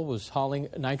vehicle was hauling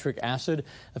nitric acid.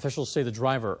 Officials say the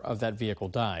driver of that vehicle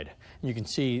died. And you can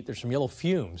see there's some yellow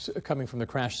fumes coming from the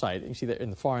crash site. You see that in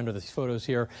the far end of these photos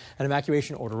here. An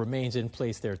evacuation order remains in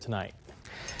place there tonight.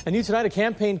 And new tonight, a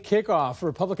campaign kickoff.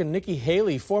 Republican Nikki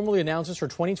Haley formally announces her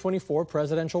 2024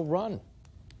 presidential run.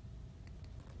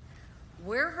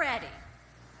 We're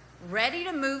ready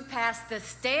to move past the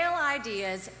stale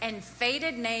ideas and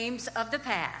faded names of the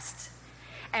past.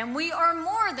 And we are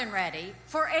more than ready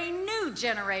for a new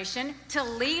generation to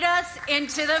lead us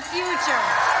into the future.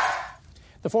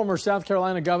 The former South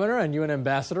Carolina governor and UN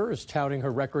ambassador is touting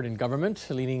her record in government,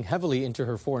 leaning heavily into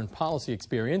her foreign policy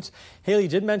experience. Haley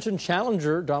did mention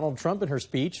challenger Donald Trump in her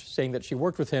speech, saying that she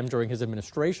worked with him during his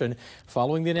administration.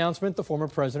 Following the announcement, the former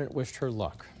president wished her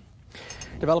luck.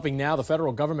 Developing now, the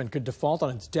federal government could default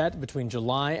on its debt between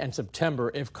July and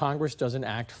September if Congress doesn't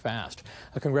act fast.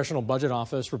 A Congressional Budget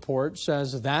Office report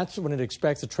says that's when it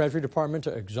expects the Treasury Department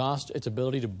to exhaust its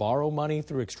ability to borrow money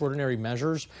through extraordinary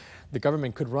measures. The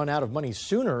government could run out of money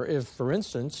sooner if, for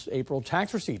instance, April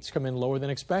tax receipts come in lower than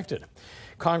expected.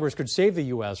 Congress could save the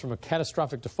U.S. from a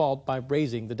catastrophic default by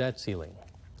raising the debt ceiling.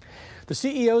 The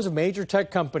CEOs of major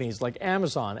tech companies like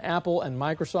Amazon, Apple, and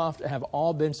Microsoft have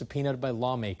all been subpoenaed by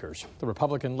lawmakers. The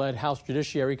Republican-led House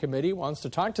Judiciary Committee wants to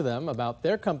talk to them about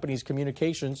their company's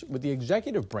communications with the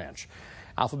executive branch.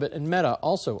 Alphabet and Meta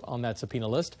also on that subpoena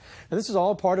list. And this is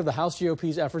all part of the House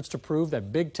GOP's efforts to prove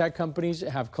that big tech companies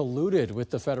have colluded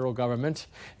with the federal government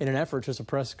in an effort to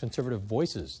suppress conservative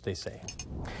voices, they say.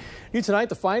 New tonight,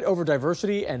 the fight over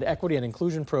diversity and equity and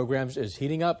inclusion programs is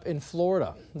heating up in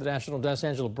Florida. The National Desk's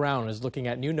Angela Brown is looking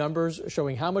at new numbers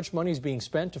showing how much money is being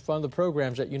spent to fund the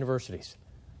programs at universities.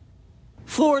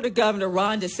 Florida Governor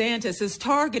Ron DeSantis is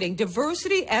targeting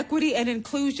diversity, equity, and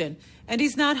inclusion, and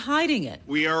he's not hiding it.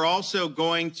 We are also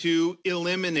going to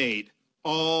eliminate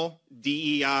all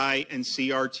DEI and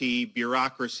CRT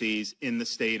bureaucracies in the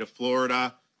state of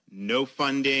Florida. No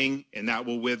funding, and that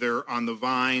will wither on the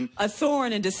vine. A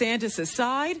thorn in DeSantis'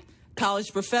 side,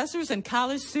 college professors and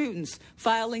college students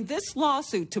filing this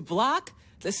lawsuit to block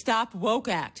the Stop Woke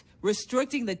Act,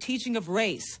 restricting the teaching of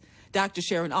race. Dr.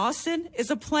 Sharon Austin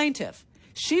is a plaintiff.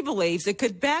 She believes it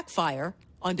could backfire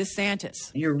on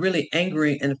DeSantis. You're really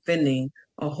angering and offending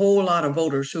a whole lot of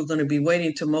voters who are going to be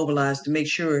waiting to mobilize to make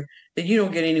sure that you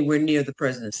don't get anywhere near the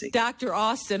presidency. Dr.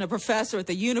 Austin, a professor at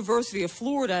the University of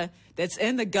Florida that's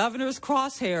in the governor's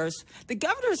crosshairs, the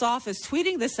governor's office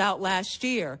tweeting this out last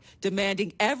year,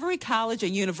 demanding every college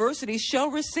and university show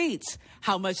receipts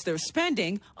how much they're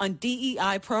spending on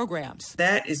DEI programs.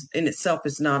 That is in itself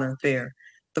is not unfair.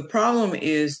 The problem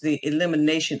is the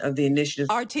elimination of the initiative.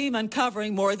 Our team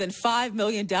uncovering more than $5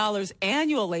 million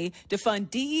annually to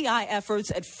fund DEI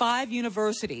efforts at 5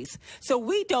 universities. So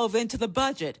we dove into the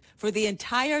budget for the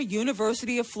entire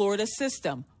University of Florida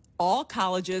system, all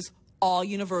colleges, all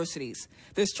universities.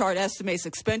 This chart estimates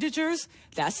expenditures.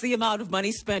 That's the amount of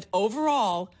money spent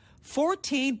overall,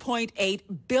 $14.8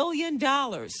 billion.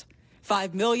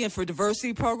 $5 million for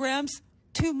diversity programs,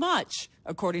 too much,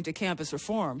 according to Campus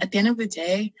Reform. At the end of the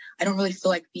day, I don't really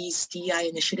feel like these DEI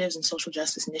initiatives and social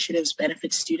justice initiatives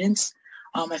benefit students.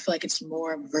 I feel like it's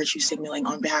more virtue signaling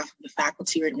on behalf of the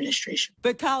faculty or administration.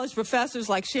 But college professors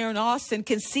like Sharon Austin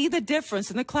can see the difference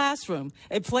in the classroom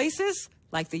at places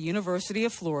like the University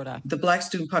of Florida. The Black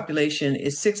student population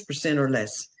is 6% or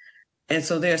less. And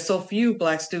so there are so few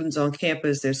Black students on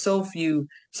campus. There's so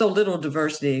little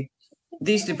diversity.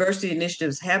 These diversity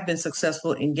initiatives have been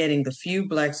successful in getting the few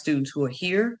Black students who are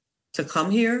here to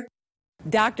come here.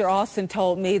 Dr. Austin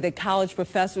told me that college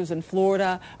professors in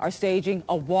Florida are staging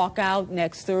a walkout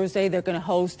next Thursday. They're going to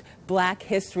host Black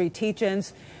History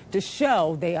teach-ins to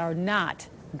show they are not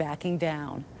backing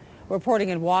down. Reporting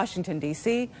in Washington,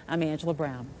 D.C., I'm Angela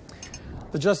Brown.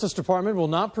 The Justice Department will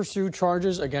not pursue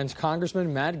charges against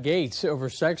Congressman Matt Gaetz over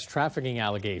sex trafficking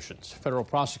allegations. Federal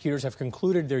prosecutors have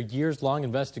concluded their years-long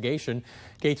investigation.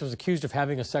 Gaetz was accused of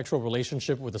having a sexual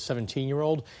relationship with a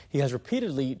 17-year-old. He has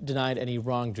repeatedly denied any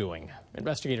wrongdoing.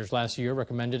 Investigators last year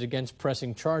recommended against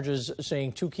pressing charges,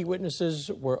 saying 2 key witnesses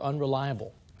were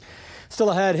unreliable.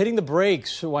 Still ahead, hitting the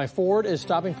brakes, why Ford is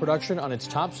stopping production on its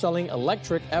top-selling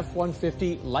electric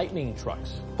F-150 Lightning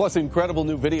trucks. Plus, incredible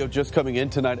new video just coming in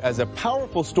tonight as a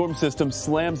powerful storm system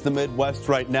slams the Midwest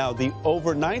right now. The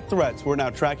overnight threats we're now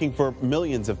tracking for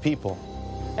millions of people.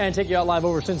 And take you out live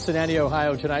over Cincinnati,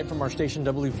 Ohio tonight from our station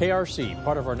WKRC,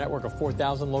 part of our network of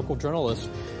 4,000 local journalists.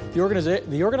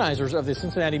 The organizers of the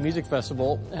Cincinnati Music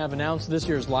Festival have announced this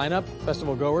year's lineup.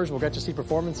 Festival goers will get to see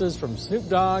performances from Snoop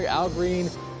Dogg, Al Green,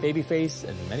 Babyface,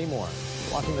 and many more.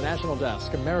 Watching the National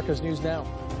Desk, America's News Now.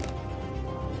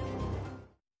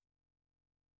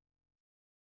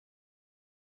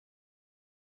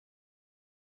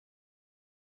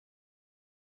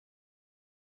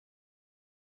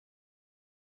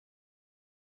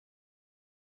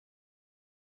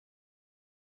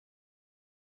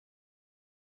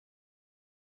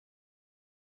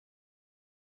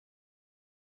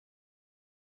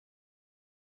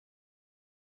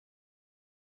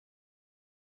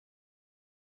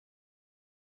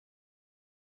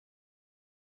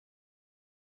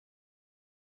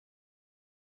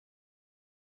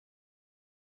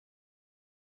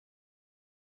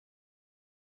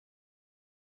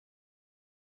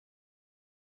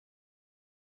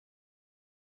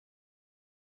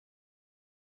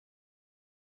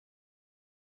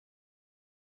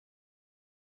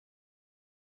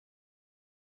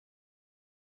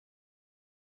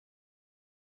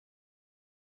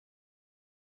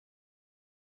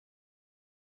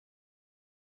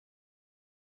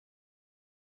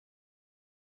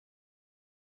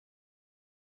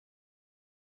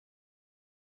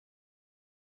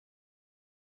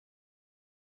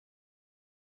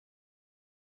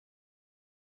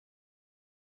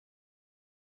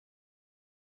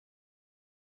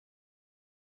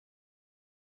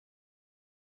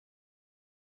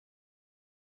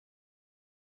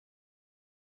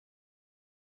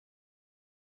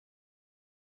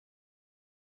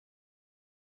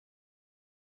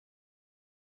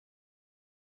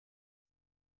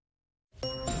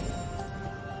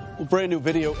 Brand new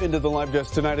video into the live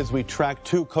desk tonight as we track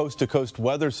two coast-to-coast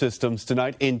weather systems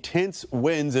tonight. Intense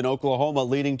winds in Oklahoma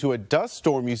leading to a dust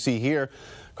storm you see here,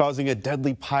 causing a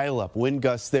deadly pileup. Wind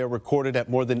gusts there recorded at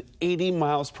more than 80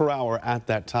 miles per hour at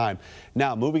that time.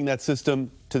 Now moving that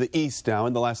system to the east now.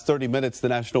 In the last 30 minutes, the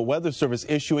National Weather Service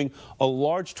issuing a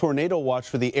large tornado watch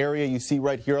for the area you see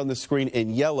right here on the screen in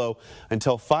yellow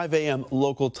until 5 a.m.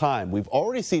 local time. We've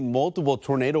already seen multiple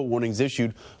tornado warnings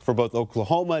issued for both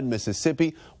Oklahoma and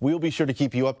Mississippi. We'll be sure to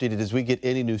keep you updated as we get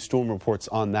any new storm reports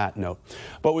on that note.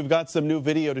 But we've got some new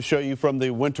video to show you from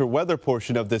the winter weather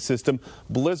portion of this system.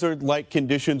 Blizzard-like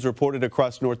conditions reported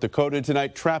across North Dakota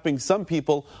tonight, trapping some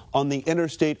people on the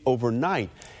interstate overnight.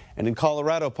 And in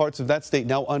Colorado, parts of that state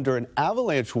now under an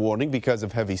avalanche warning because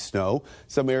of heavy snow.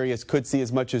 Some areas could see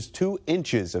as much as 2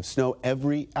 inches of snow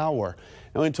every hour.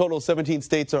 Now, in total, 17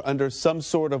 states are under some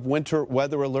sort of winter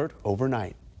weather alert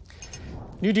overnight.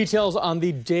 New details on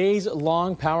the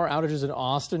days-long power outages in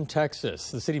Austin,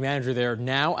 Texas. The city manager there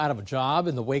now out of a job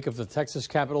in the wake of the Texas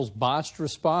Capitol's botched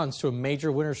response to a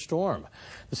major winter storm.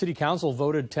 The city council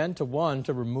voted 10-1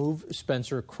 to remove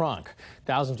Spencer Cronk.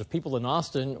 Thousands of people in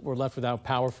Austin were left without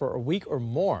power for a week or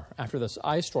more after this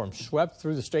ice storm swept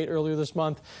through the state earlier this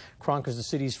month. Cronk is the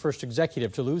city's first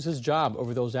executive to lose his job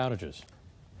over those outages.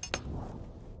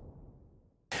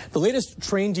 The latest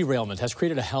train derailment has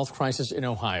created a health crisis in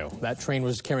Ohio. That train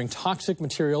was carrying toxic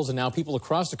materials, and now people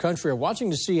across the country are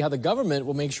watching to see how the government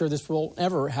will make sure this will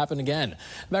never happen again.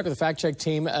 Back with the fact-check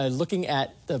team looking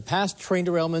at the past train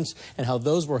derailments and how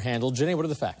those were handled. Jenny, what are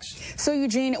the facts? So,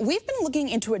 Eugene, we've been looking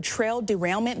into a trail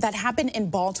derailment that happened in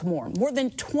Baltimore more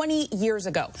than 20 years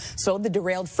ago. So the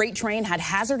derailed freight train had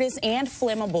hazardous and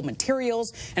flammable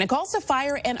materials, and it caused a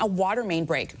fire and a water main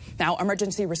break. Now,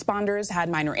 emergency responders had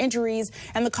minor injuries,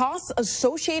 and the costs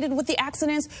associated with the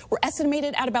accidents were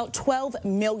estimated at about $12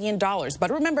 million.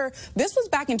 But remember, this was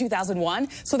back in 2001,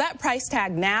 so that price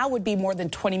tag now would be more than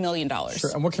 $20 million.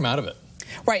 Sure. And what came out of it?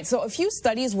 Right. So a few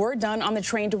studies were done on the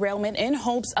train derailment in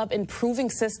hopes of improving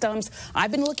systems. I've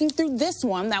been looking through this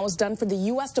one that was done for the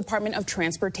U.S. Department of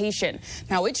Transportation.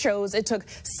 Now, it shows it took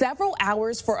several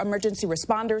hours for emergency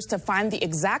responders to find the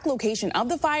exact location of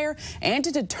the fire and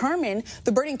to determine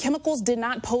the burning chemicals did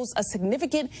not pose a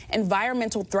significant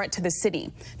environmental threat to the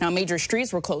city. Now, major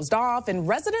streets were closed off and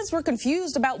residents were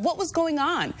confused about what was going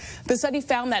on. The study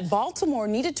found that Baltimore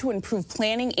needed to improve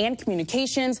planning and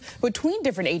communications between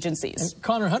different agencies.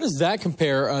 Connor, how does that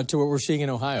compare to what we're seeing in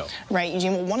Ohio? Right,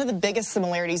 Eugene. Well, one of the biggest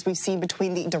similarities we've seen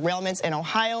between the derailments in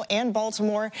Ohio and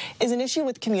Baltimore is an issue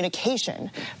with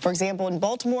communication. For example, in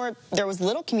Baltimore, there was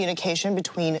little communication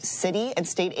between city and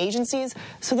state agencies,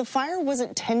 so the fire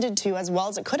wasn't tended to as well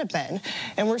as it could have been.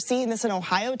 And we're seeing this in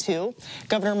Ohio, too.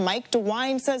 Governor Mike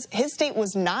DeWine says his state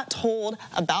was not told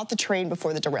about the train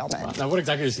before the derailment. Now, what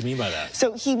exactly does he mean by that?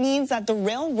 So he means that the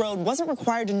railroad wasn't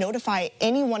required to notify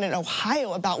anyone in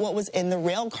Ohio about what was in the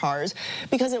rail cars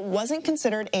because it wasn't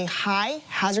considered a high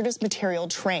hazardous material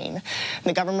train.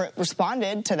 The government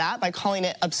responded to that by calling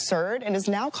it absurd and is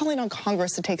now calling on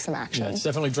Congress to take some action. Yeah, it's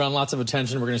definitely drawn lots of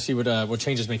attention. We're going to see what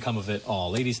changes may come of it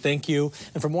all. Ladies, thank you.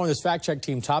 And for more on this fact-check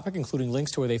team topic, including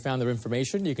links to where they found their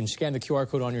information, you can scan the QR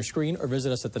code on your screen or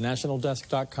visit us at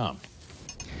thenationaldesk.com.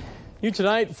 New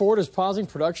tonight, Ford is pausing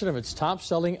production of its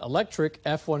top-selling electric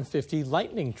F-150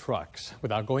 Lightning trucks.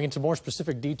 Without going into more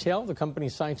specific detail, the company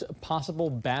cites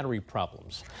possible battery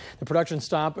problems. The production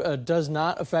stop does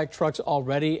not affect trucks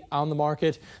already on the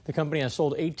market. The company has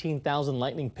sold 18,000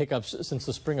 Lightning pickups since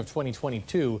the spring of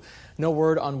 2022. No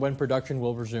word on when production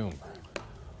will resume.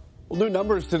 Well, new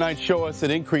numbers tonight show us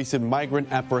an increase in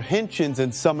migrant apprehensions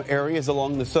in some areas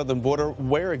along the southern border.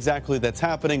 Where exactly that's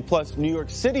happening, plus New York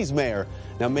City's mayor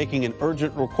now making an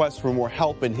urgent request for more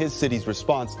help in his city's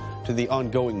response to the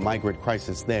ongoing migrant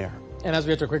crisis there. And as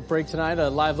we enter a quick break tonight, a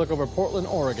live look over Portland,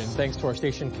 Oregon, thanks to our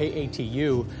station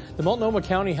KATU. The Multnomah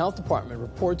County Health Department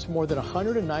reports more than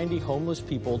 190 homeless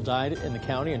people died in the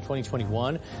county in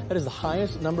 2021. That is the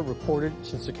highest number reported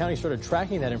since the county started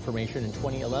tracking that information in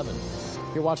 2011.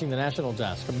 You're watching the National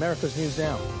Desk, America's News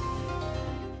Now.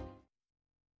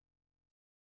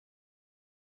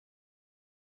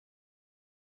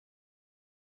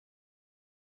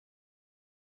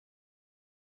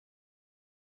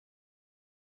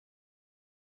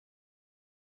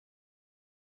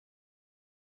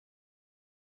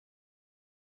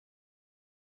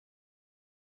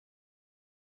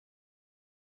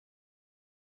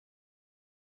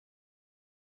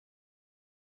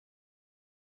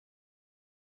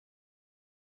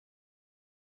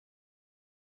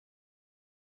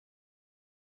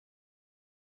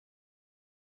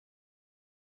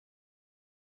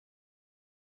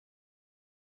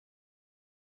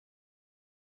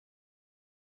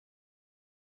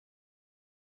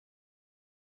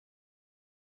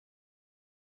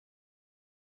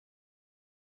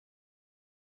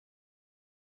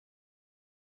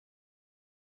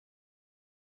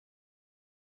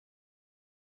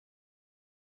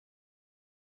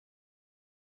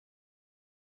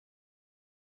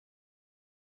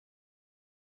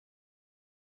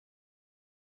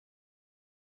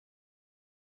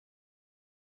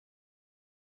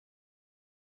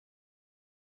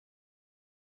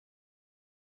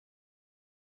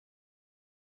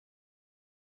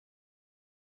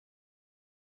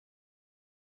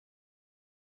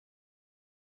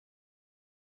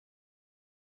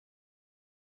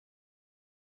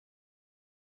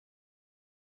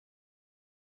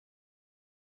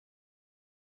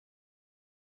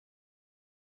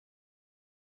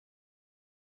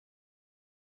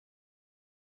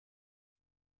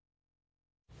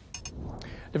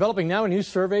 Developing now, a new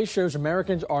survey shows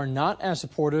Americans are not as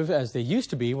supportive as they used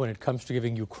to be when it comes to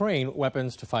giving Ukraine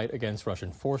weapons to fight against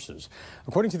Russian forces.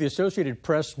 According to the Associated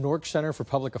Press Nork Center for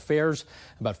Public Affairs,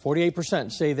 about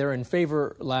 48% say they're in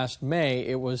favor. Last May,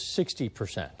 it was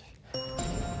 60%.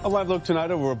 A live look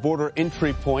tonight over a border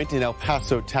entry point in El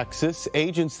Paso, Texas.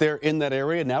 Agents there in that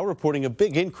area now reporting a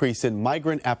big increase in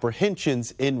migrant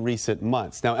apprehensions in recent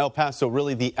months. Now, El Paso,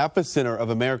 really the epicenter of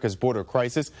America's border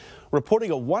crisis,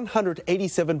 reporting a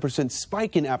 187%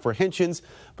 spike in apprehensions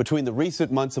between the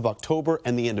recent months of October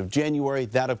and the end of January.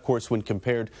 That, of course, when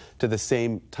compared to the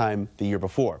same time the year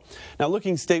before. Now,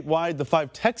 looking statewide, the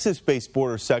 5 Texas-based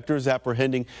border sectors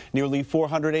apprehending nearly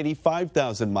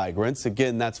 485,000 migrants.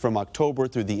 Again, that's from October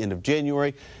through the end of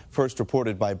January, first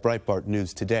reported by Breitbart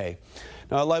News Today.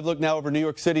 Now, a live look now over New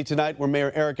York City tonight, where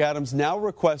Mayor Eric Adams now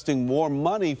requesting more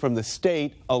money from the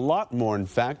state, a lot more, in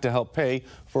fact, to help pay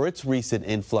for its recent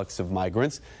influx of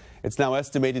migrants. It's now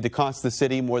estimated to cost the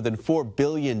city more than $4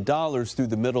 billion through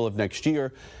the middle of next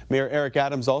year. Mayor Eric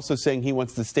Adams also saying he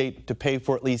wants the state to pay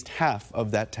for at least half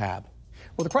of that tab.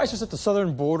 Well, the crisis at the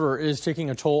southern border is taking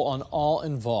a toll on all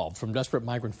involved, from desperate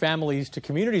migrant families to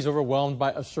communities overwhelmed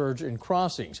by a surge in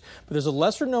crossings. But there's a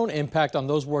lesser-known impact on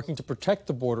those working to protect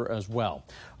the border as well.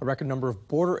 A record number of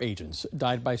border agents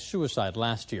died by suicide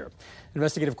last year.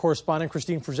 Investigative correspondent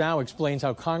Christine Frizzau explains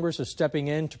how Congress is stepping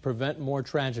in to prevent more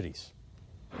tragedies.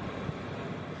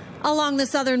 Along the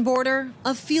southern border,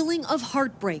 a feeling of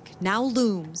heartbreak now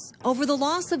looms over the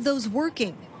loss of those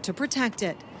working to protect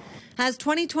it. As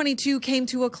 2022 came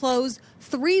to a close,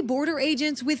 3 border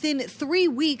agents within 3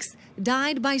 weeks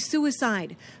died by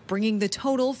suicide, bringing the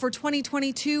total for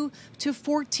 2022 to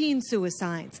 14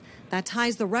 suicides. That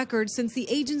ties the record since the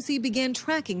agency began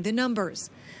tracking the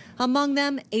numbers. Among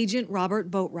them, Agent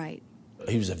Robert Boatwright.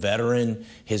 He was a veteran.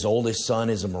 His oldest son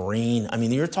is a Marine. I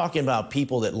mean, you're talking about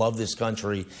people that love this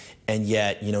country, and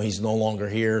yet, he's no longer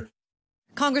here.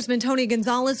 Congressman Tony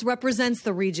Gonzalez represents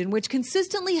the region, which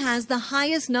consistently has the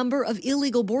highest number of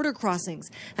illegal border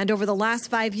crossings, and over the last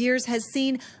 5 years has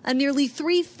seen a nearly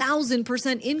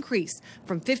 3,000% increase,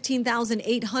 from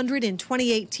 15,800 in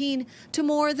 2018 to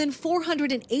more than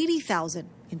 480,000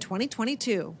 in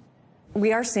 2022.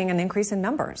 We are seeing an increase in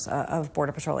numbers of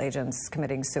Border Patrol agents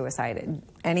committing suicide.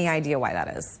 Any idea why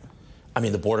that is? I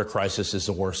mean, the border crisis is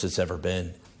the worst it's ever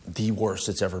been. The worst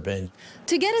it's ever been.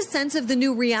 To get a sense of the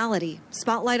new reality,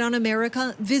 Spotlight on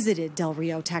America visited Del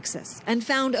Rio, Texas, and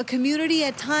found a community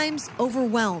at times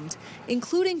overwhelmed,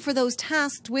 including for those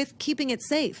tasked with keeping it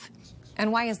safe.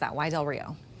 And why is that? Why Del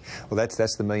Rio? Well,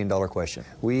 that's the million-dollar question.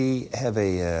 We have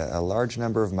a large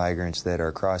number of migrants that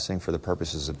are crossing for the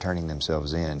purposes of turning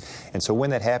themselves in. And so when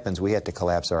that happens, we have to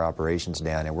collapse our operations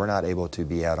down, and we're not able to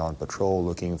be out on patrol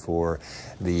looking for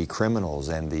the criminals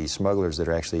and the smugglers that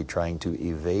are actually trying to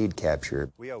evade capture.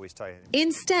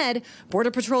 Instead,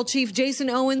 Border Patrol Chief Jason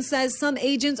Owens says some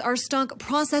agents are stuck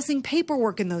processing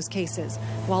paperwork in those cases,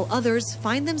 while others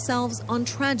find themselves on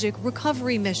tragic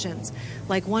recovery missions,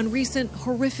 like one recent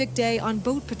horrific day on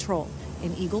boat patrol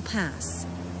in Eagle Pass.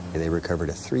 They recovered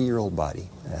a 3-year-old body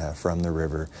from the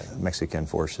river. Mexican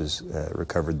forces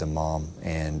recovered the mom,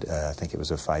 and I think it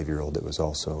was a 5-year-old that was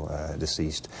also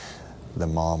deceased. The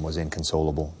mom was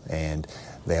inconsolable, and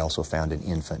they also found an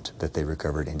infant that they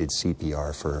recovered and did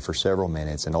CPR for several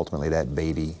minutes, and ultimately that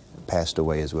baby passed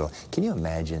away as well. Can you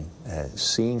imagine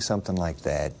seeing something like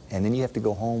that, and then you have to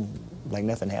go home like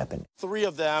nothing happened? 3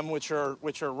 of them, which are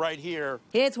right here.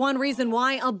 It's one reason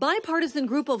why a bipartisan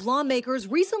group of lawmakers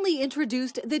recently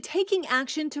introduced the Taking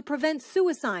Action to Prevent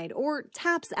Suicide, or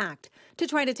TAPS Act, to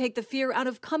try to take the fear out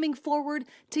of coming forward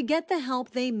to get the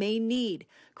help they may need,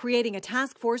 creating a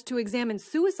task force to examine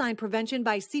suicide prevention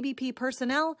by CBP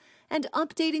personnel and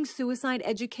updating suicide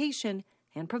education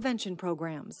and prevention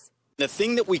programs. The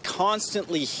thing that we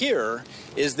constantly hear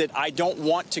is that I don't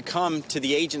want to come to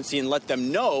the agency and let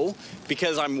them know,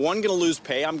 because I'm, one, going to lose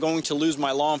pay, I'm going to lose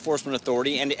my law enforcement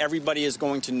authority, and everybody is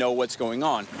going to know what's going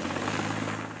on.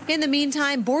 In the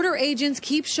meantime, border agents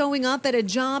keep showing up at a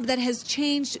job that has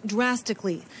changed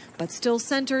drastically, but still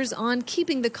centers on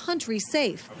keeping the country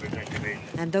safe.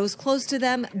 And those close to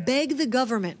them beg the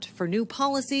government for new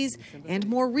policies and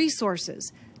more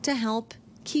resources to help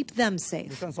keep them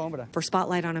safe. For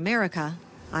Spotlight on America,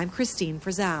 I'm Christine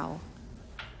Frizzau.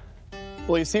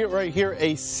 Well, you see it right here,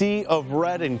 a sea of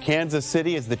red in Kansas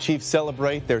City as the Chiefs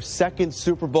celebrate their 2nd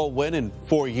Super Bowl win in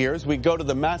 4 years. We go to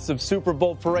the massive Super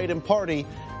Bowl parade and party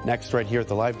next right here at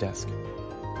the Live Desk.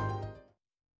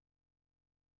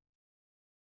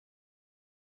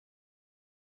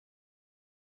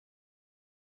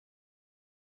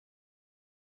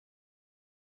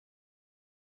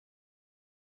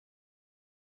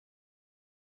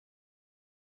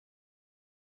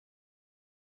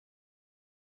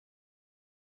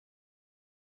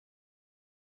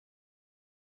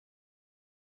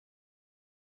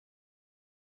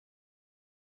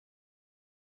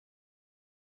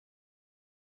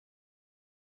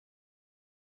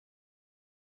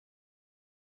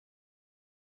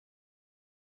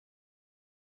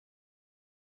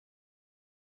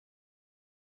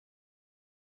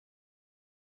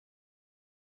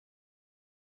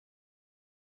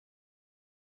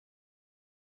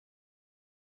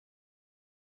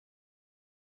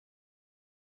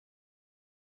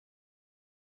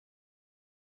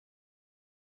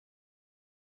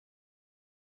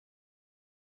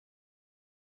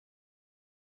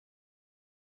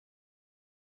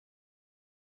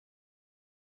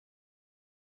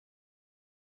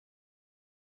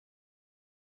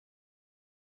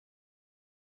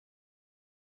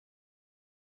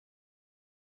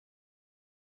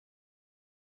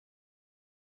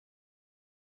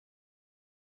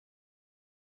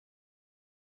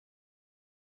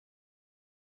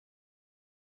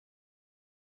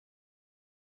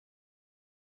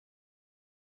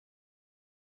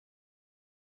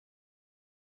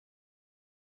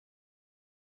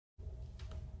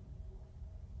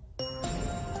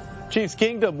 Chiefs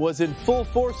Kingdom was in full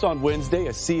force on Wednesday.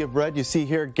 A sea of red you see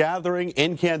here gathering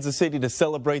in Kansas City to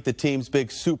celebrate the team's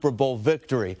big Super Bowl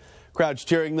victory. Crowds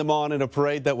cheering them on in a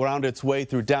parade that wound its way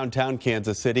through downtown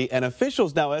Kansas City, and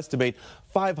officials now estimate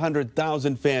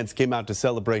 500,000 fans came out to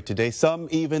celebrate today, some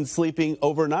even sleeping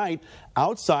overnight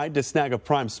outside to snag a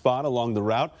prime spot along the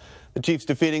route. The Chiefs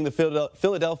defeating the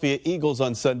Philadelphia Eagles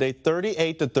on Sunday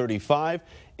 38-35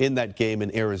 in that game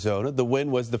in Arizona. The win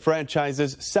was the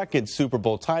franchise's second Super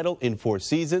Bowl title in 4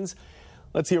 seasons.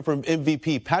 Let's hear from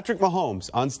MVP Patrick Mahomes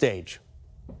on stage.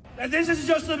 This is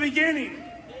just the beginning.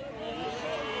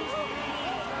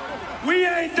 We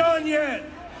ain't done yet.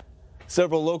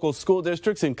 Several local school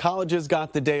districts and colleges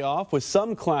got the day off, with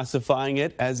some classifying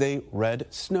it as a red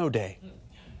snow day.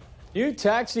 New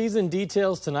tax season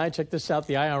details tonight. Check this out.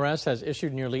 The IRS has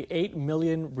issued nearly 8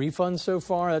 million refunds so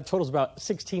far. That totals about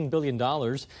 $16 billion.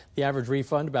 The average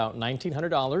refund about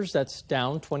 $1,900. That's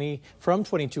down from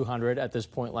 $2,200 at this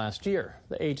point last year.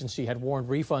 The agency had warned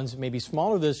refunds may be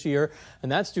smaller this year,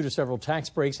 and that's due to several tax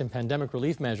breaks and pandemic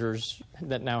relief measures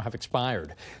that now have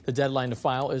expired. The deadline to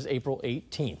file is April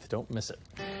 18th. Don't miss it.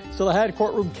 Still ahead,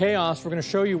 courtroom chaos. We're going to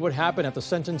show you what happened at the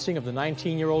sentencing of the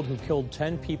 19-year-old who killed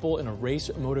 10 people in a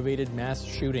race-motivated mass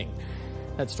shooting.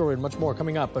 That story and much more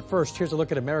coming up. But first, here's a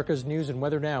look at America's news and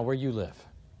weather now where you live.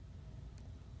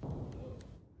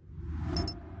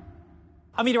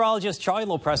 I'm meteorologist Charlie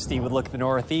Lopresti with a look at the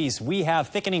Northeast. We have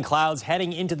thickening clouds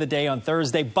heading into the day on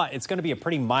Thursday, but it's going to be a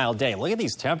pretty mild day. Look at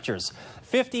these temperatures.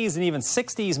 50s and even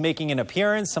 60s making an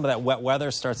appearance. Some of that wet weather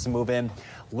starts to move in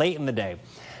late in the day.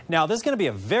 Now, there's going to be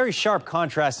a very sharp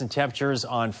contrast in temperatures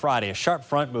on Friday. A sharp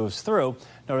front moves through.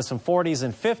 Notice some 40s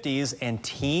and 50s and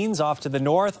teens off to the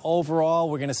north. Overall,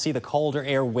 we're going to see the colder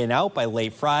air win out by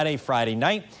late Friday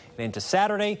night. And into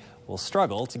Saturday, we'll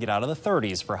struggle to get out of the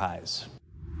 30s for highs.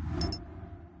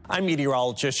 I'm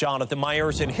meteorologist Jonathan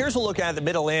Myers, and here's a look at the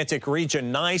Mid-Atlantic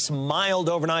region. Nice, mild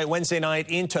overnight Wednesday night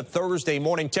into Thursday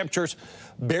morning. Temperatures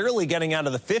barely getting out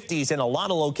of the 50s in a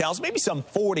lot of locales, maybe some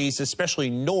 40s, especially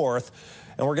north.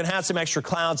 And we're going to have some extra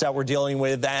clouds that we're dealing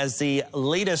with as the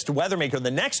latest weather maker,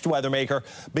 the next weather maker,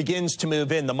 begins to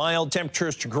move in. The mild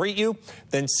temperatures to greet you,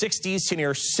 then 60s to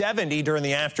near 70 during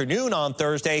the afternoon on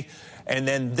Thursday. And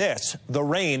then the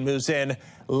rain moves in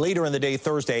later in the day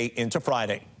Thursday into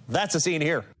Friday. That's the scene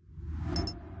here.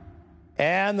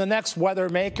 And the next weather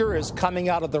maker is coming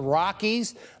out of the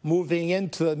Rockies, moving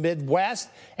into the Midwest,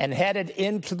 and headed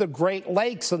into the Great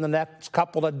Lakes in the next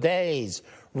couple of days.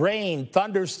 Rain,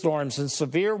 thunderstorms, and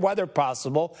severe weather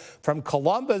possible from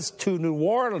Columbus to New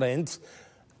Orleans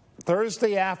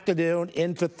Thursday afternoon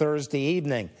into Thursday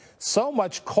evening. So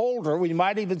much colder, we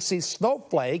might even see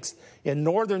snowflakes in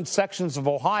northern sections of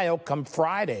Ohio come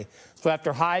Friday. So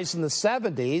after highs in the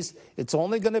 70s, it's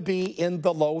only going to be in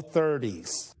the low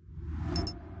 30s.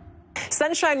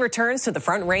 Sunshine returns to the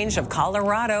Front Range of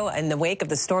Colorado in the wake of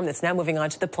the storm that's now moving on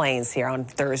to the plains here on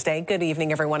Thursday. Good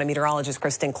evening, everyone. I'm meteorologist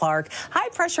Kristen Clark. High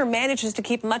pressure manages to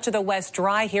keep much of the west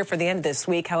dry here for the end of this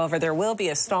week. However, there will be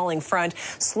a stalling front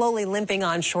slowly limping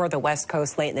onshore the west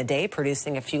coast late in the day,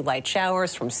 producing a few light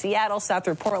showers from Seattle south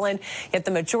through Portland. Yet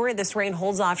the majority of this rain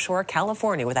holds offshore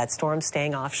California, with that storm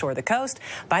staying offshore the coast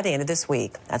by the end of this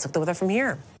week. That's the weather from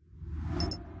here.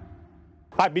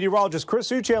 Hi, meteorologist Chris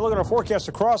Uche. Looking at our forecast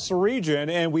across the region,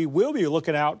 and we will be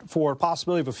looking out for a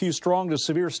possibility of a few strong to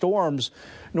severe storms.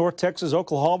 North Texas,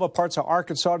 Oklahoma, parts of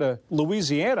Arkansas to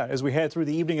Louisiana as we head through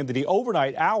the evening into the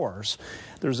overnight hours.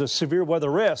 There's a severe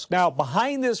weather risk. Now,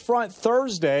 behind this front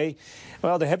Thursday,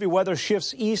 well, the heavy weather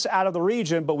shifts east out of the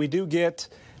region, but we do get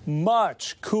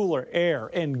much cooler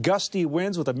air and gusty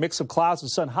winds with a mix of clouds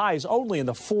and sun, highs only in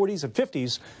the 40s and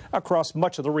 50s across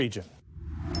much of the region.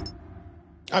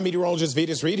 I'm meteorologist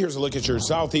Vetus Reed. Here's a look at your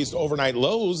southeast overnight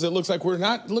lows. It looks like we're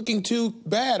not looking too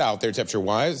bad out there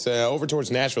temperature-wise. Over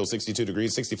towards Nashville, 62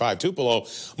 degrees, 65 Tupelo.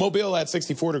 Mobile at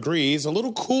 64 degrees. A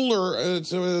little cooler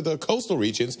to the coastal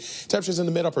regions. Temperatures in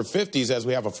the mid-upper 50s as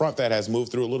we have a front that has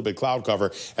moved through a little bit cloud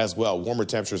cover as well. Warmer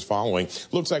temperatures following.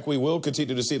 Looks like we will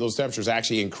continue to see those temperatures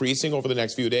actually increasing over the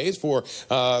next few days. For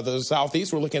the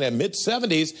southeast, we're looking at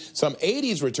mid-70s, some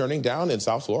 80s returning down in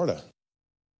South Florida.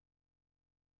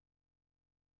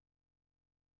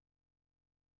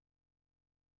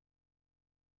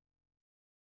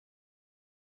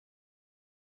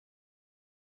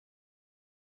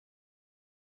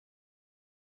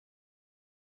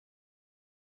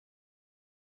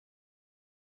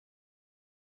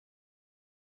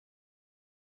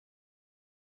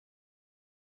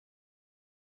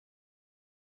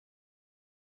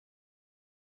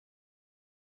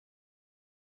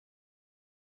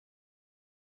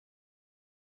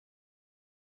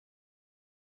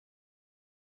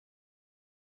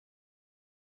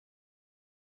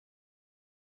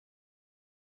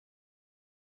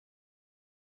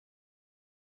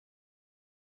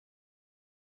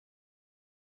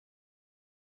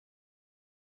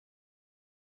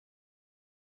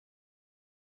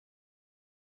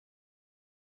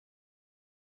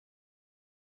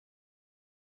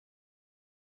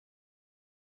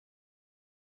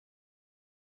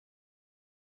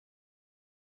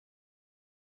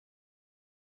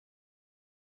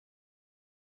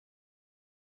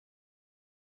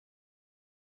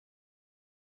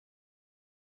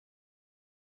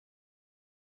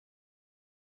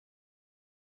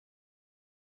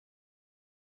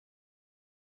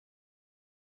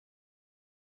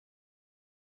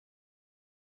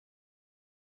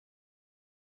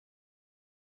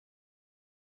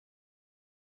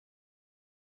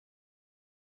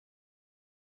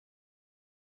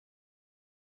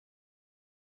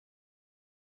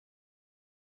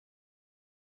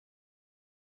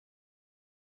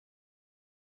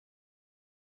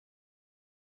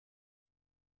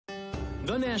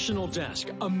 The National Desk,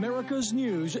 America's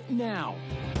News Now.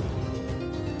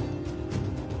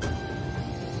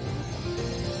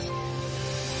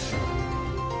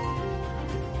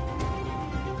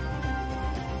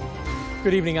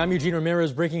 Good evening. I'm Eugene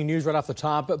Ramirez. Breaking news right off the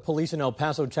top. Police in El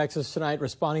Paso, Texas tonight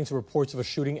responding to reports of a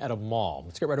shooting at a mall.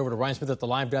 Let's get right over to Ryan Smith at the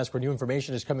live desk where new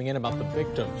information is coming in about the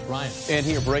victims. Ryan. And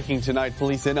here breaking tonight,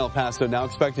 police in El Paso now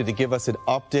expected to give us an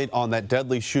update on that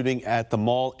deadly shooting at the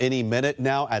mall any minute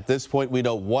now. At this point, we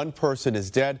know one person is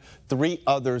dead. 3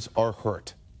 others are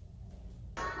hurt.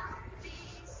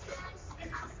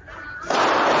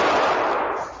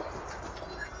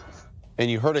 And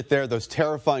you heard it there, those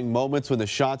terrifying moments when the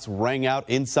shots rang out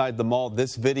inside the mall.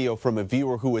 This video from a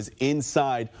viewer who was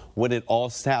inside when it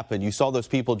all happened. You saw those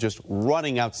people just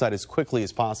running outside as quickly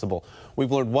as possible.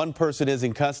 We've learned one person is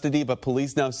in custody, but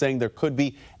police now saying there could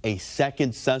be a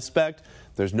second suspect.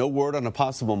 There's no word on a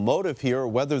possible motive here or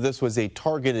whether this was a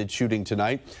targeted shooting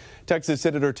tonight. Texas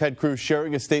Senator Ted Cruz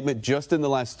sharing a statement just in the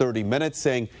last 30 minutes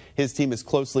saying his team is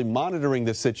closely monitoring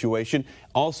the situation,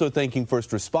 also thanking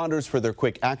first responders for their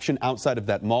quick action outside of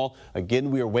that mall. Again,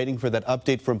 we are waiting for that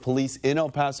update from police in El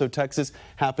Paso, Texas,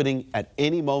 happening at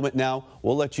any moment now.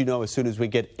 We'll let you know as soon as we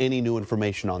get any new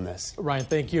information on this. Ryan,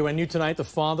 thank you. And new tonight, the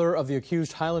father of the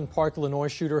accused Highland Park, Illinois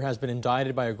shooter has been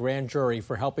indicted by a grand jury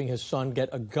for helping his son get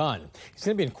a gun. He's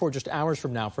going to be in court just hours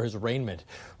from now for his arraignment.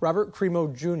 Robert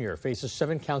Cremo Jr. faces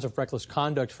 7 counts of reckless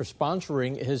conduct for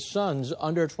sponsoring his son's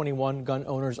under 21 gun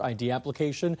owner's ID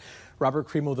application. Robert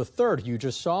Cremo III, you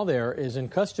just saw there, is in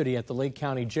custody at the Lake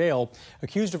County Jail,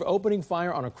 accused of opening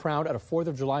fire on a crowd at a 4th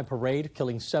of July parade,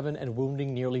 killing 7 and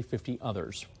wounding nearly 50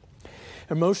 others.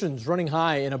 Emotions running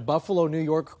high in a Buffalo, New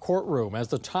York courtroom as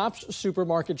the Tops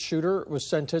supermarket shooter was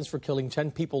sentenced for killing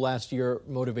 10 people last year,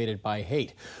 motivated by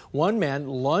hate. One man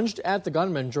lunged at the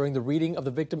gunman during the reading of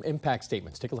the victim impact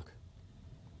statements. Take a look.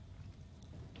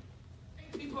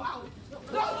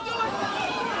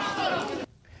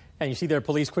 And you see there,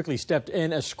 police quickly stepped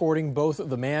in, escorting both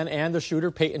the man and the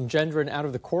shooter, Peyton Gendron, out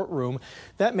of the courtroom.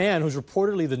 That man, who's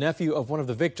reportedly the nephew of one of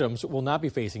the victims, will not be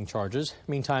facing charges.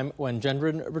 Meantime, when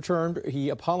Gendron returned, he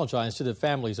apologized to the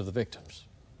families of the victims.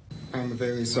 I'm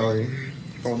very sorry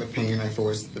for all the pain I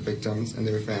forced the victims and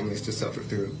their families to suffer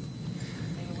through.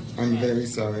 I'm very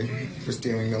sorry for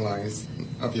stealing the lives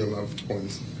of your loved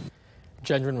ones.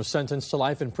 Gendron was sentenced to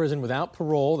life in prison without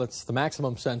parole. That's the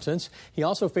maximum sentence. He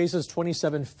also faces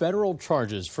 27 federal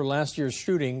charges for last year's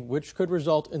shooting, which could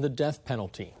result in the death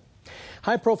penalty.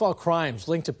 High-profile crimes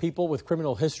linked to people with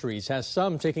criminal histories has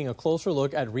some taking a closer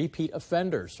look at repeat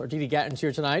offenders. Our Didi Gatton's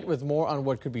here tonight with more on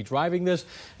what could be driving this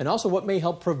and also what may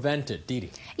help prevent it.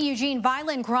 Didi. Eugene,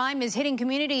 violent crime is hitting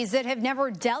communities that have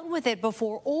never dealt with it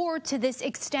before or to this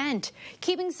extent.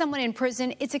 Keeping someone in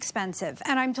prison, it's expensive.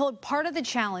 And I'm told part of the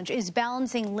challenge is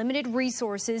balancing limited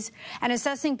resources and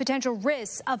assessing potential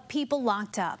risks of people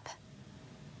locked up.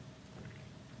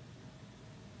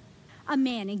 A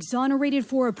man exonerated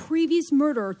for a previous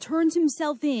murder turns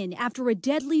himself in after a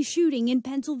deadly shooting in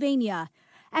Pennsylvania.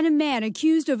 And a man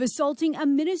accused of assaulting a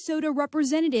Minnesota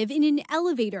representative in an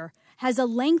elevator has a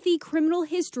lengthy criminal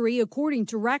history according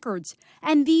to records.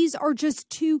 And these are just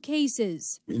 2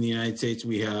 cases. In the United States,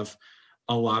 we have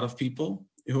a lot of people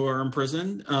who are in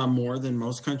prison, more than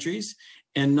most countries.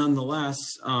 And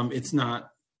nonetheless, it's not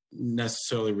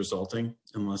necessarily resulting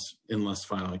in less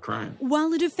violent crime.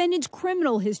 While a defendant's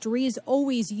criminal history is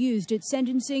always used at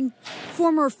sentencing,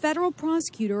 former federal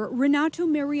prosecutor Renato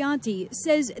Mariotti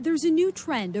says there's a new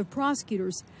trend of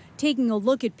prosecutors taking a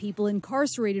look at people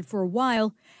incarcerated for a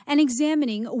while and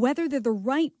examining whether they're the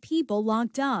right people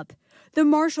locked up. The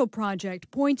Marshall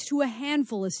Project points to a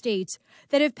handful of states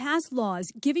that have passed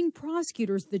laws giving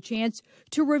prosecutors the chance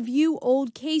to review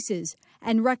old cases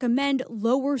and recommend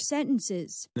lower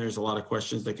sentences. There's a lot of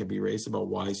questions that can be raised about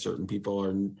why certain people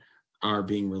are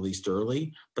being released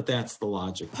early, but that's the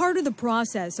logic. Part of the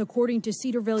process, according to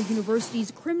Cedarville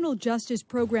University's Criminal Justice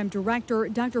Program Director,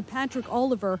 Dr. Patrick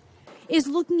Oliver, is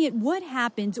looking at what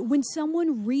happens when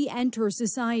someone re-enters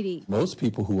society. Most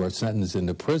people who are sentenced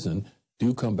into prison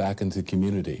do come back into the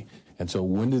community. And so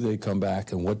when do they come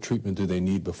back and what treatment do they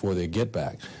need before they get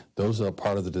back? Those are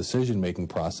part of the decision-making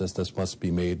process that must be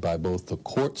made by both the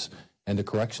courts and the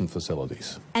correction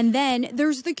facilities. And then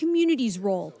there's the community's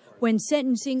role. When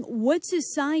sentencing, what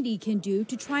society can do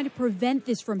to try to prevent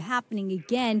this from happening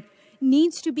again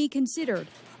needs to be considered,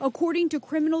 according to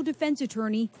criminal defense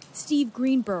attorney Steve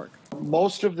Greenberg.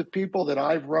 Most of the people that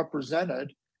I've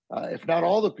represented, if not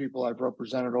all the people I've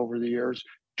represented over the years,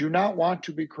 do not want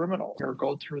to be criminal or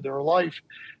go through their life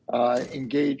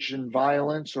engaged in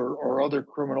violence or other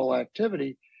criminal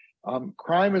activity.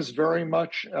 Crime is very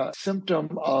much a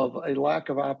symptom of a lack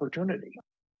of opportunity.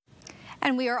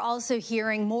 And we are also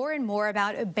hearing more and more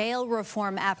about bail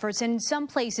reform efforts in some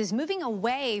places moving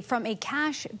away from a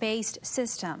cash-based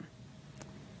system.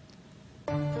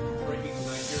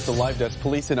 The Live Desk.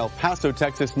 Police in El Paso,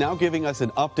 Texas, now giving us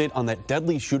an update on that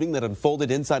deadly shooting that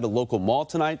unfolded inside a local mall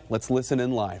tonight. Let's listen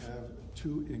in live. We have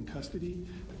 2 in custody.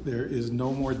 There is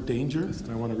no more danger.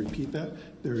 I want to repeat that.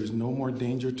 There is no more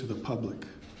danger to the public.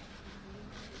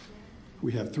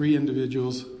 We have 3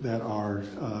 individuals that are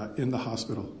in the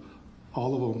hospital.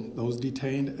 All of them, those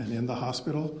detained and in the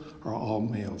hospital, are all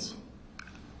males.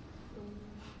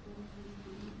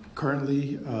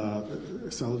 Currently,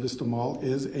 Sala Vista Mall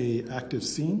is an active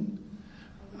scene.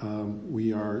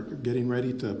 We are getting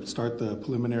ready to start the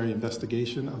preliminary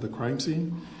investigation of the crime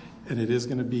scene, and it is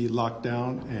going to be locked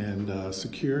down and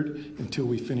secured until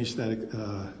we finish that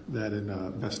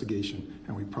investigation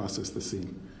and we process the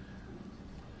scene.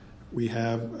 We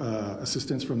have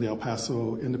assistance from the El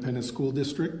Paso Independent School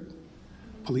District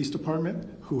Police Department,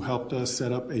 who helped us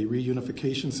set up a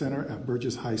reunification center at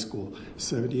Burgess High School,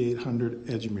 7800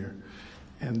 Edgemere.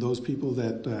 And those people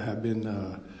that have been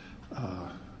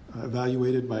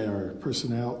evaluated by our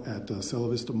personnel at Sala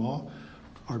Vista Mall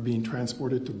are being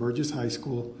transported to Burgess High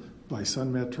School by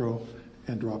Sun Metro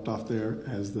and dropped off there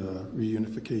as the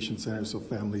reunification center so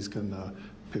families can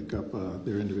pick up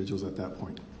their individuals at that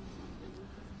point.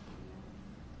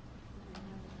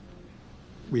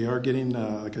 We are getting,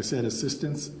 like I said,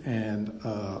 assistance, and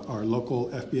our local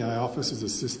FBI office is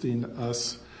assisting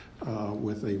us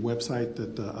with a website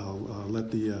that I'll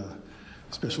let the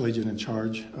special agent in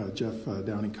charge, Jeff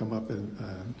Downing, come up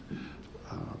and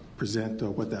present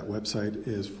what that website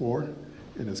is for.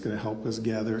 And it's going to help us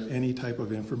gather any type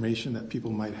of information that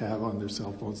people might have on their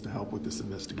cell phones to help with this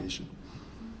investigation.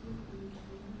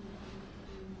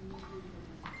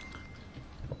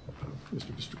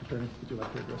 Mr. District Attorney, would you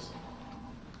like to address?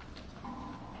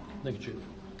 Thank you,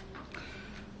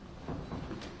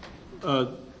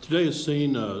 Chief. Today has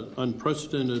seen an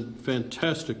unprecedented,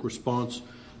 fantastic response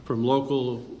from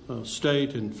local,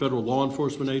 state, and federal law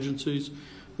enforcement agencies.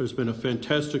 There's been a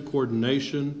fantastic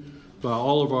coordination by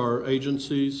all of our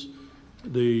agencies.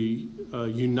 The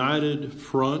united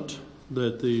front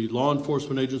that the law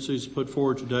enforcement agencies put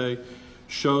forward today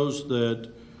shows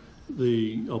that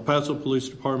the El Paso Police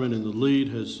Department in the lead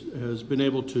has been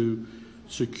able to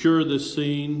secure this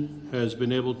scene, has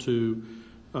been able to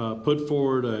put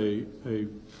forward a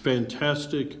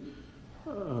fantastic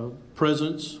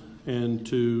presence and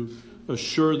to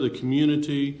assure the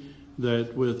community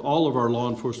that with all of our law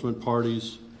enforcement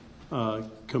parties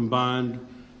combined,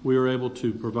 we are able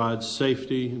to provide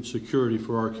safety and security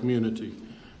for our community.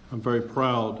 I'm very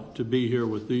proud to be here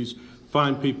with these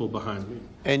fine people behind me.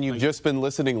 And you've just been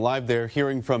listening live there,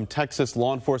 hearing from Texas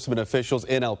law enforcement officials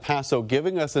in El Paso,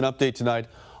 giving us an update tonight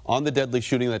on the deadly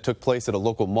shooting that took place at a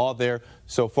local mall there.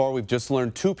 So far, we've just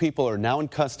learned 2 people are now in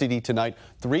custody tonight.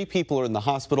 3 people are in the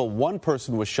hospital. 1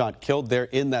 person was shot, killed there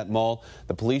in that mall.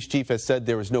 The police chief has said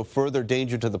there is no further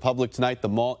danger to the public tonight. The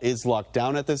mall is locked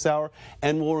down at this hour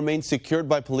and will remain secured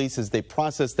by police as they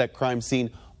process that crime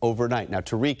scene overnight. Now,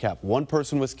 to recap, 1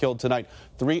 person was killed tonight.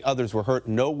 3 others were hurt.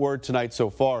 No word tonight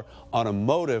so far on a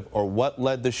motive or what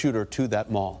led the shooter to that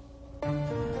mall.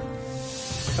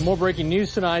 And more breaking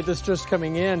news tonight. This just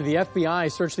coming in. The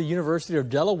FBI searched the University of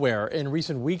Delaware in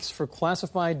recent weeks for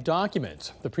classified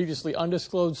documents. The previously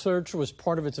undisclosed search was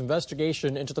part of its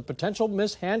investigation into the potential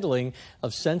mishandling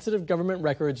of sensitive government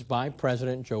records by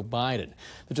President Joe Biden.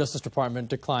 The Justice Department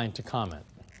declined to comment.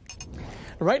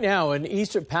 Right now, in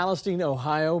East Palestine,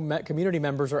 Ohio, community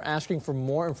members are asking for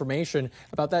more information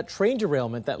about that train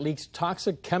derailment that leaked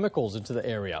toxic chemicals into the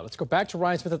area. Let's go back to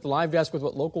Ryan Smith at the live desk with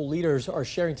what local leaders are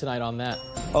sharing tonight on that.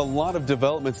 A lot of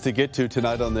developments to get to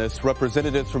tonight on this.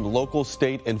 Representatives from local,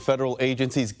 state, and federal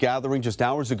agencies gathering just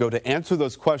hours ago to answer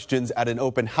those questions at an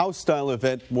open house-style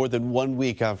event more than 1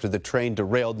 week after the train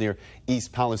derailed near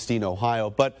East Palestine, Ohio.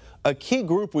 But a key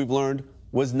group we've learned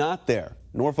was not there.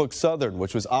 Norfolk Southern,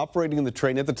 which was operating the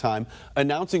train at the time,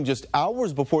 announcing just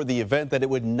hours before the event that it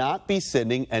would not be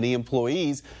sending any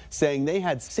employees, saying they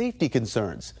had safety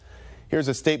concerns. Here's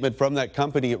a statement from that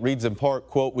company. It reads in part,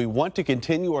 quote, "We want to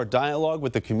continue our dialogue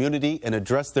with the community and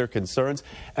address their concerns,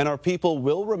 and our people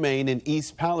will remain in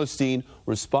East Palestine,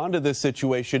 respond to this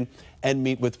situation, and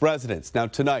meet with residents." Now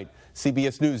tonight,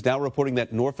 CBS News now reporting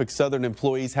that Norfolk Southern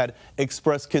employees had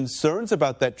expressed concerns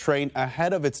about that train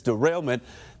ahead of its derailment.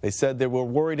 They said they were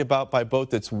worried about by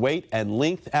both its weight and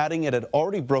length, adding it had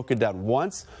already broken down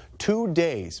once, 2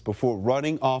 days before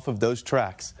running off of those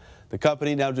tracks. The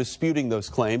company now disputing those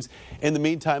claims. In the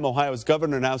meantime, Ohio's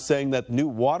governor now saying that new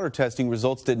water testing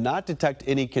results did not detect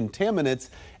any contaminants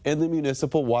in the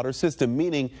municipal water system,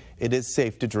 meaning it is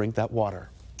safe to drink that water.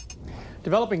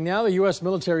 Developing now, the U.S.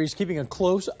 military is keeping a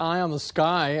close eye on the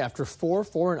sky after 4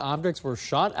 foreign objects were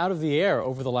shot out of the air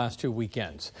over the last 2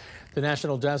 weekends. The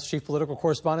National Desk chief political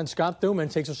correspondent Scott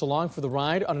Thuman takes us along for the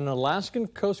ride on an Alaskan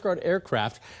Coast Guard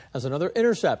aircraft as another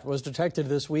intercept was detected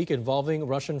this week involving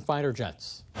Russian fighter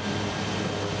jets.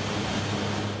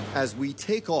 As we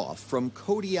take off from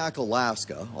Kodiak,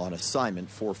 Alaska, on assignment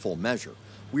for full measure,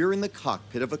 we're in the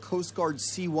cockpit of a Coast Guard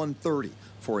C-130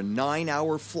 for a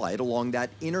 9-hour flight along that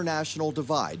international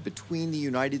divide between the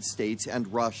United States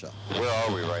and Russia. Where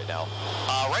are we right now?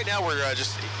 Right now we're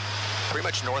just pretty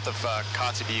much north of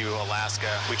Kotzebue, Alaska.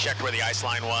 We checked where the ice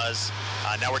line was.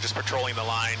 Now we're just patrolling the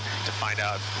line to find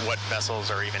out what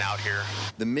vessels are even out here.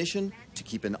 The mission, to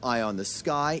keep an eye on the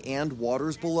sky and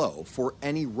waters below for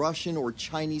any Russian or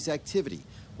Chinese activity,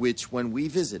 which, when we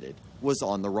visited, was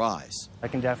on the rise. I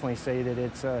can definitely say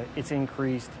that it's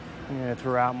increased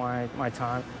throughout my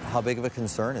time. How big of a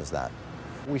concern is that?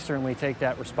 We certainly take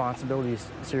that responsibility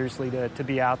seriously to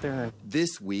be out there.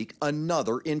 This week,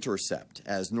 another intercept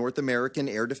as North American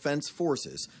Air Defense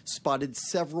Forces spotted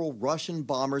several Russian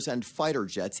bombers and fighter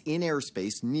jets in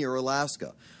airspace near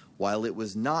Alaska. While it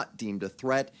was not deemed a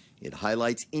threat, it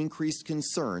highlights increased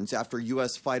concerns after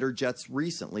U.S. fighter jets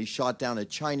recently shot down a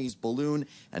Chinese balloon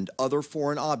and other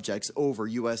foreign objects over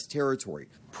U.S. territory,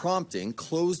 prompting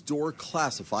closed-door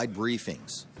classified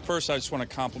briefings. First, I just want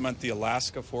to compliment the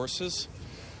Alaska forces.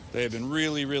 They have been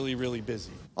really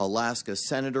busy. Alaska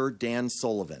Senator Dan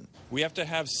Sullivan. We have to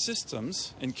have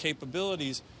systems and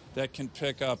capabilities that can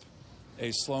pick up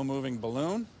a slow-moving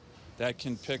balloon, that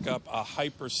can pick up a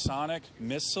hypersonic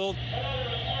missile.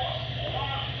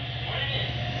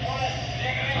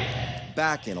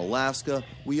 Back in Alaska,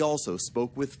 we also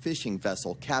spoke with fishing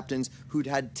vessel captains who'd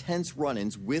had tense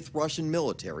run-ins with Russian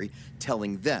military,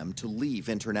 telling them to leave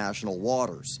international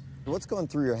waters. What's going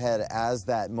through your head as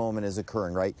that moment is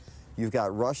occurring, right? You've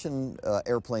got Russian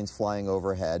airplanes flying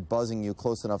overhead, buzzing you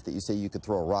close enough that you say you could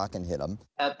throw a rock and hit them.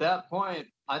 At that point,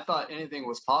 I thought anything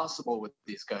was possible with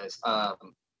these guys.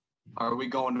 Are we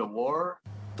going to war?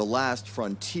 The last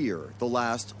frontier, the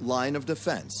last line of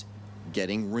defense,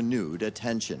 getting renewed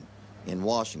attention. In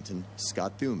Washington,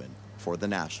 Scott Thuman for the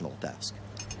National Desk.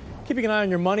 Keeping an eye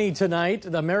on your money tonight,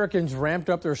 the Americans ramped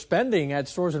up their spending at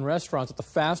stores and restaurants at the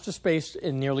fastest pace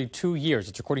in nearly 2 years.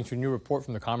 It's according to a new report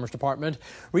from the Commerce Department.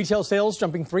 Retail sales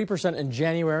jumping 3% in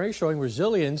January, showing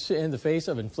resilience in the face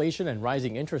of inflation and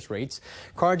rising interest rates.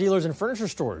 Car dealers and furniture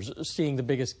stores seeing the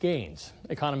biggest gains.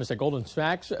 Economists at Goldman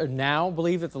Sachs now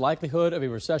believe that the likelihood of a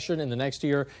recession in the next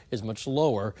year is much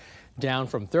lower, down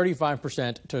from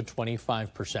 35% to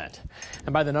 25%.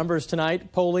 And by the numbers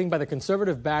tonight, polling by the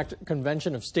conservative-backed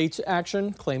Convention of States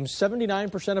Action claims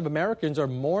 79% of Americans are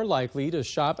more likely to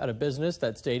shop at a business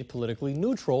that stayed politically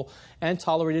neutral and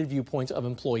tolerated viewpoints of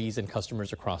employees and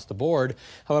customers across the board.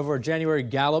 However, a January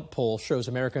Gallup poll shows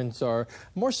Americans are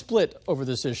more split over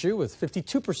this issue, with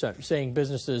 52% saying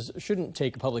businesses shouldn't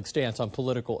take a public stance on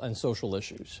political and social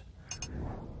issues.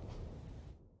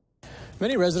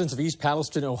 Many residents of East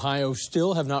Palestine, Ohio,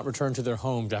 still have not returned to their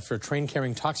homes after a train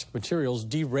carrying toxic materials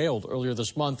derailed earlier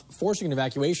this month, forcing an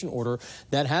evacuation order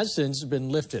that has since been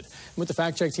lifted. And with the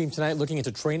Fact Check team tonight looking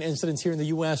into train incidents here in the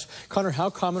U.S., Connor,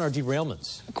 how common are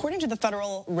derailments? According to the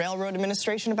Federal Railroad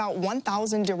Administration, about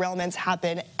 1,000 derailments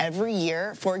happen every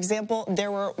year. For example,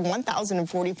 there were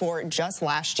 1,044 just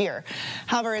last year.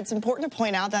 However, it's important to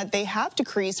point out that they have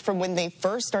decreased from when they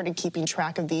first started keeping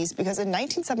track of these, because in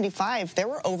 1975, there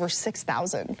were over 6,000.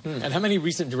 And how many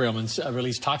recent derailments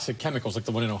released toxic chemicals like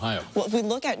the one in Ohio? Well, if we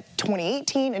look at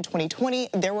 2018 and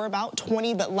 2020, there were about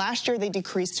 20, but last year they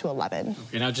decreased to 11.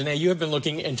 Okay, now, Janae, you have been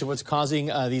looking into what's causing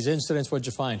these incidents. What did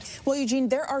you find? Well, Eugene,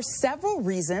 there are several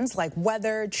reasons, like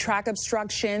weather, track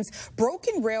obstructions,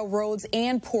 broken railroads,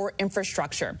 and poor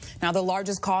infrastructure. Now, the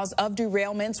largest cause of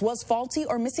derailments was faulty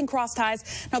or missing cross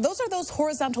ties. Now, those are those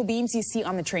horizontal beams you see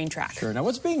on the train track. Sure. Now,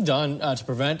 what's being done to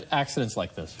prevent accidents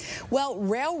like this? Well,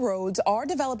 railroads are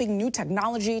developing new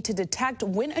technology to detect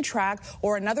when a track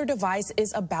or another device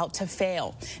is about to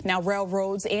fail. Now,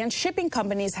 railroads and shipping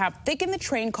companies have thickened the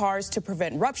train cars to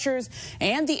prevent ruptures,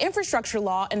 and the infrastructure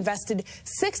law invested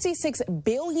 $66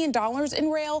 billion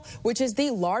in rail, which is the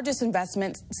largest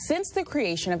investment since the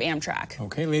creation of Amtrak.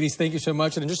 Okay, ladies, thank you so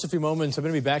much. And in just a few moments, I'm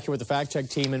going to be back here with the Fact Check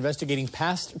team investigating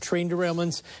past train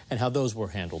derailments and how those were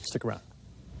handled. Stick around.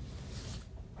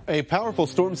 A powerful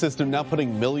storm system now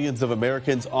putting millions of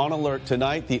Americans on alert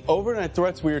tonight. The overnight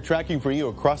threats we are tracking for you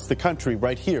across the country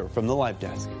right here from the Live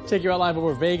Desk. Take you out live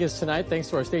over Vegas tonight thanks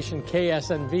to our station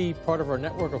KSNV, part of our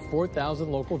network of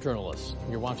 4,000 local journalists.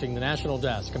 You're watching the National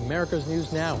Desk, America's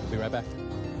News Now. We'll be right back.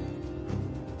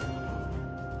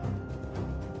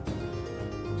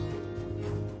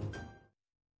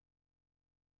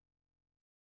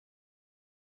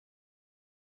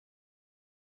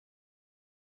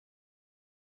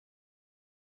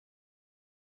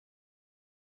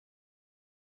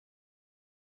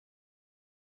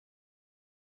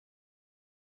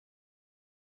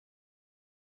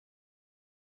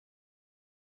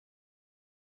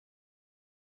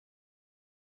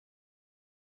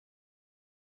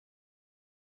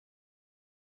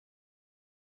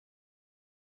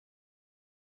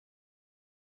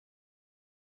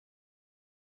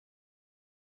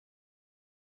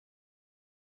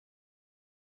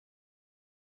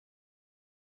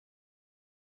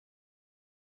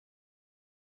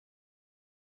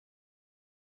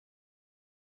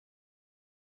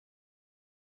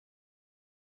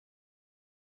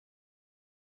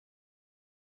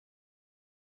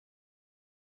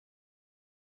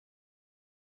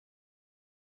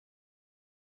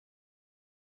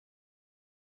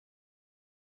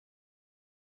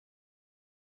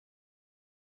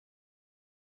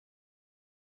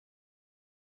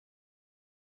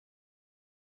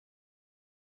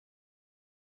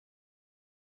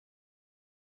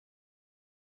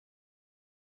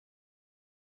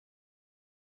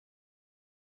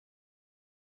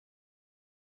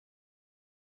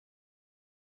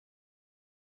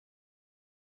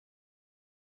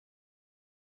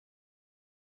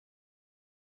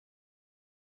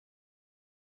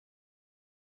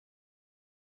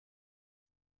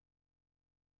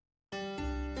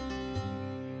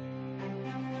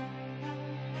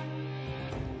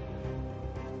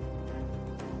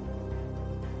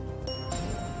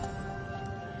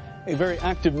 A very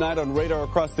active night on radar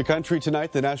across the country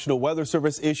tonight. The National Weather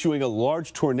Service issuing a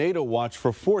large tornado watch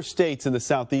for 4 states in the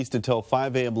southeast until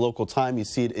 5 a.m. local time. You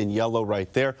see it in yellow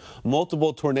right there.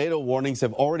 Multiple tornado warnings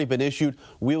have already been issued.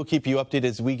 We will keep you updated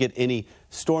as we get any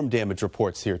storm damage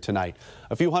reports here tonight.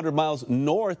 A few hundred miles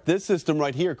north, this system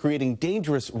right here creating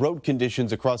dangerous road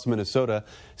conditions across Minnesota.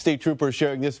 State troopers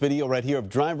sharing this video right here of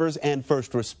drivers and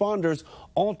first responders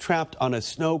all trapped on a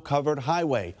snow-covered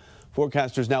highway.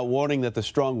 Forecasters now warning that the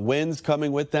strong winds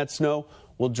coming with that snow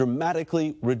will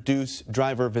dramatically reduce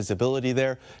driver visibility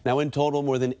there. Now, in total,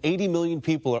 more than 80 million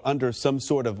people are under some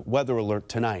sort of weather alert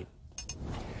tonight.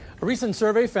 A recent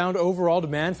survey found overall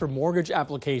demand for mortgage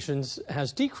applications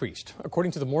has decreased.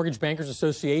 According to the Mortgage Bankers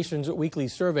Association's weekly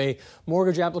survey,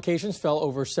 mortgage applications fell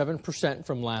over 7%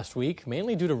 from last week,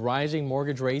 mainly due to rising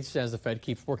mortgage rates as the Fed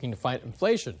keeps working to fight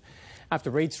inflation. After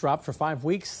rates dropped for 5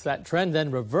 weeks, that trend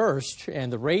then reversed,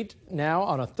 and the rate now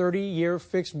on a 30-year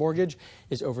fixed mortgage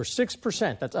is over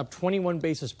 6%. That's up 21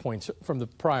 basis points from the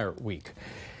prior week.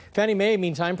 Fannie Mae,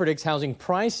 meantime, predicts housing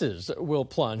prices will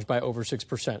plunge by over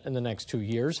 6% in the next 2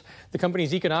 years. The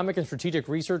company's Economic and Strategic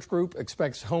Research Group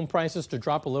expects home prices to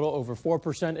drop a little over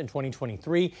 4% in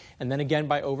 2023 and then again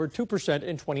by over 2%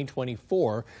 in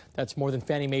 2024. That's more than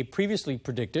Fannie Mae previously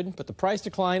predicted, but the price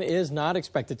decline is not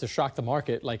expected to shock the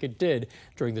market like it did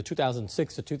during the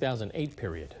 2006 to 2008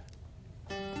 period.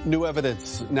 New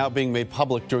evidence now being made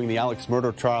public during the Alex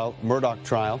Murdaugh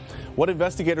trial. What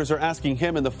investigators are asking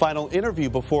him in the final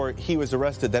interview before he was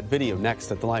arrested. That video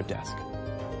next at the Live Desk.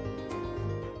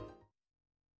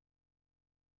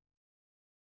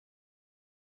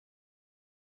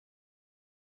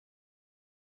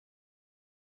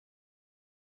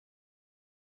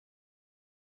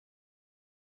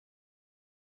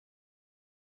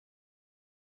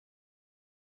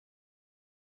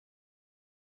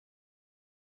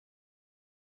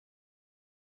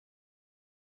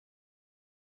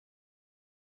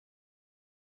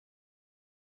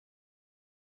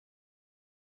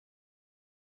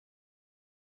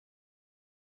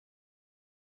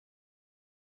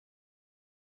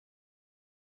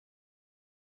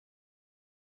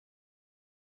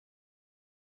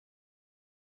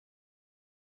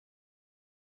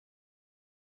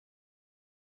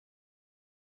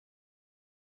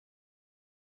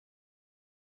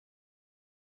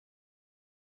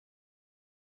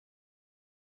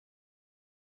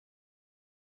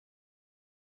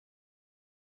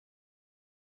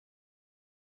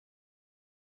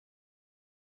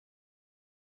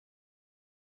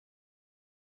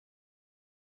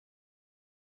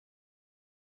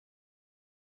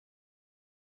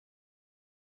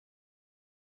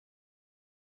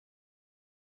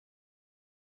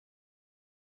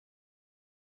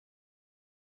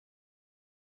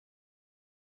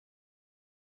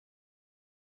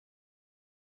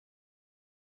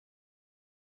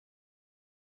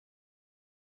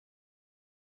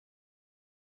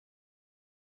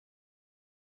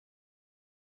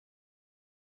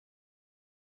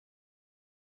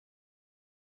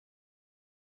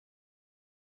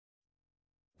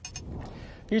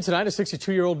 New tonight, a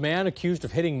 62-year-old man accused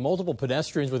of hitting multiple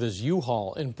pedestrians with his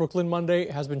U-Haul in Brooklyn Monday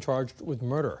has been charged with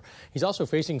murder. He's also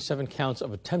facing 7 counts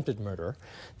of attempted murder.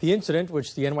 The incident,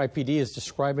 which the NYPD is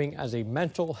describing as a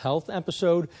mental health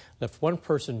episode, left 1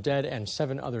 person dead and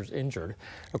 7 others injured.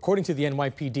 According to the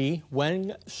NYPD,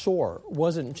 Wen Sor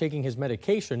wasn't taking his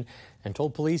medication and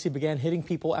told police he began hitting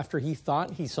people after he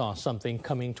thought he saw something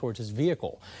coming towards his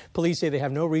vehicle. Police say they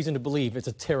have no reason to believe it's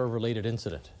a terror-related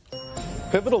incident.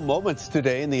 Pivotal moments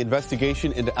today in the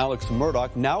investigation into Alex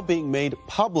Murdaugh now being made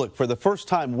public. For the first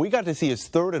time, we got to see his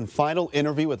 3rd and final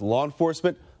interview with law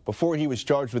enforcement before he was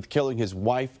charged with killing his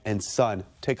wife and son.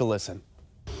 Take a listen.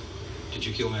 Did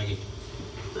you kill Maggie?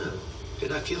 No.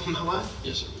 Did I kill my wife?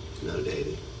 Yes, sir. No,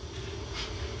 David.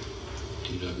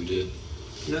 Do you know who did?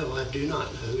 No, I do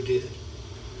not know who did.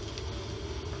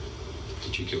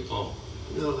 Did you kill Paul?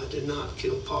 No, I did not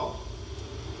kill Paul.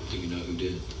 Do you know who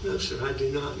did? No, sir, I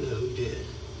do not know who did.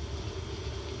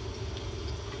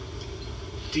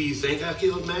 Do you think I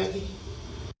killed Maggie?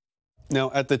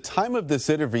 Now, at the time of this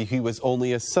interview, he was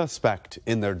only a suspect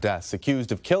in their deaths,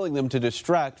 accused of killing them to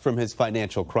distract from his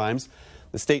financial crimes.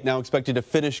 The state now expected to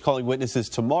finish calling witnesses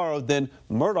tomorrow. Then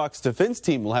Murdaugh's defense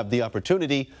team will have the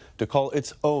opportunity to call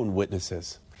its own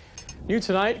witnesses. New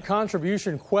tonight,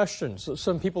 contribution questions.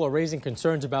 Some people are raising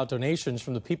concerns about donations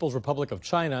from the People's Republic of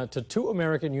China to 2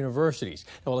 American universities.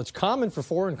 Now, while it's common for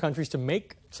foreign countries to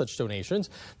make such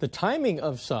donations, the timing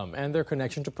of some and their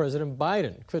connection to President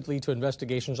Biden could lead to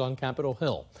investigations on Capitol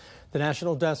Hill. The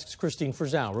National Desk's Christine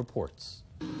Frizzell reports.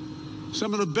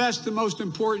 Some of the best and most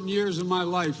important years of my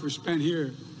life were spent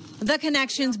here. The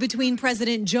connections between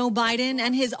President Joe Biden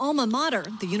and his alma mater,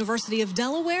 the University of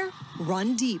Delaware,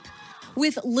 run deep.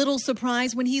 With little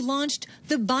surprise when he launched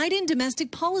the Biden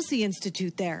Domestic Policy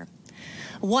Institute there.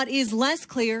 What is less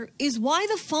clear is why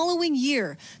the following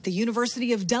year, the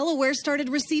University of Delaware started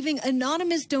receiving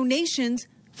anonymous donations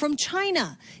from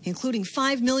China, including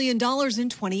 $5 million in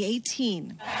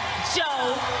 2018.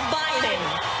 Joe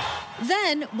Biden.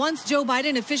 Then, once Joe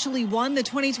Biden officially won the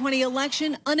 2020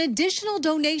 election, an additional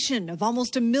donation of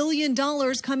almost $1 million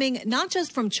coming not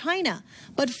just from China,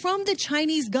 but from the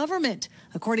Chinese government,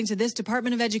 according to this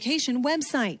Department of Education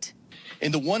website.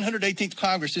 In the 118th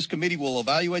Congress, this committee will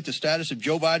evaluate the status of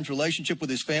Joe Biden's relationship with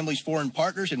his family's foreign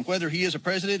partners and whether he is a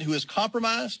president who is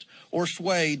compromised or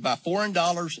swayed by foreign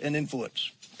dollars and influence.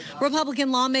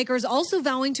 Republican lawmakers also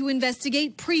vowing to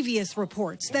investigate previous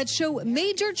reports that show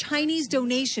major Chinese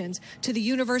donations to the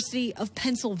University of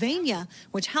Pennsylvania,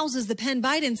 which houses the Penn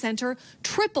Biden Center,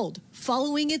 tripled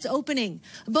following its opening.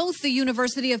 Both the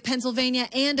University of Pennsylvania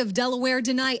and of Delaware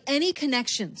deny any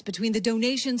connections between the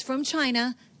donations from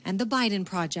China and the Biden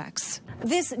projects.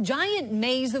 This giant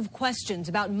maze of questions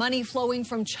about money flowing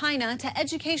from China to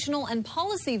educational and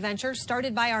policy ventures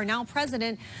started by our now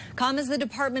president come as the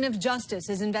Department of Justice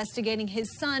is investigating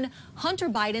his son Hunter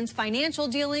Biden's financial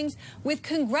dealings, with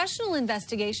congressional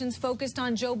investigations focused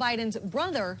on Joe Biden's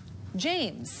brother,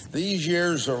 James. These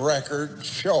years of record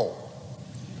show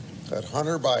that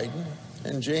Hunter Biden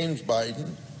and James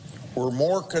Biden were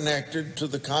more connected to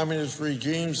the communist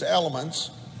regime's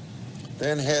elements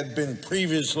than had been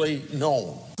previously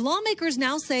known. Lawmakers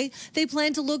now say they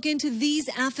plan to look into these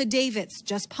affidavits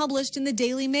just published in the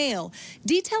Daily Mail,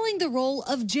 detailing the role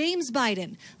of James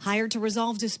Biden, hired to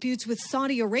resolve disputes with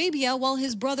Saudi Arabia while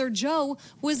his brother Joe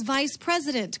was vice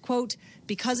president, quote,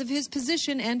 because of his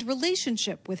position and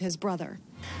relationship with his brother.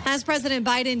 As President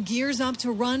Biden gears up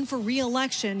to run for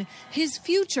re-election, his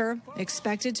future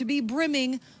expected to be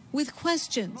brimming with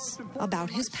questions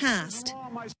about his past.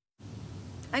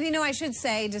 And, you know, I should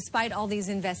say, despite all these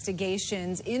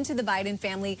investigations into the Biden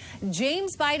family,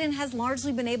 James Biden has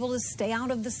largely been able to stay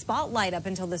out of the spotlight up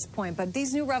until this point. But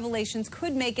these new revelations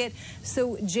could make it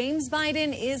so James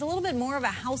Biden is a little bit more of a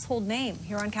household name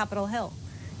here on Capitol Hill.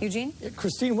 Eugene?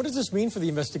 Christine, what does this mean for the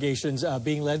investigations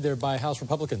being led there by House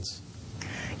Republicans?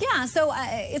 Yeah, so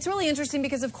it's really interesting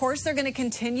because, of course, they're going to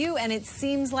continue. And it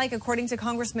seems like, according to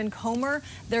Congressman Comer,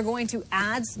 they're going to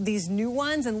add these new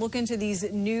ones and look into these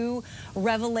new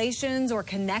revelations or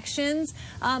connections.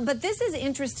 But this is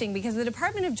interesting because the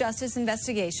Department of Justice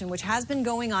investigation, which has been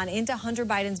going on into Hunter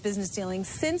Biden's business dealings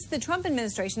since the Trump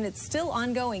administration, it's still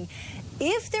ongoing.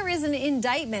 If there is an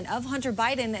indictment of Hunter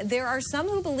Biden, there are some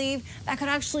who believe that could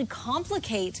actually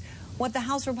complicate what the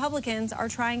House Republicans are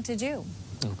trying to do.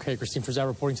 Okay, Christine Frizzell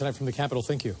reporting tonight from the Capitol.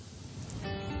 Thank you.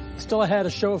 Still ahead, a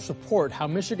show of support, how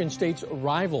Michigan State's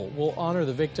rival will honor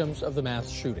the victims of the mass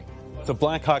shooting. The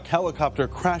Black Hawk helicopter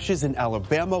crashes in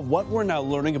Alabama. What we're now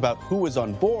learning about who was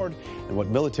on board and what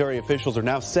military officials are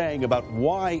now saying about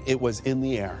why it was in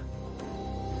the air.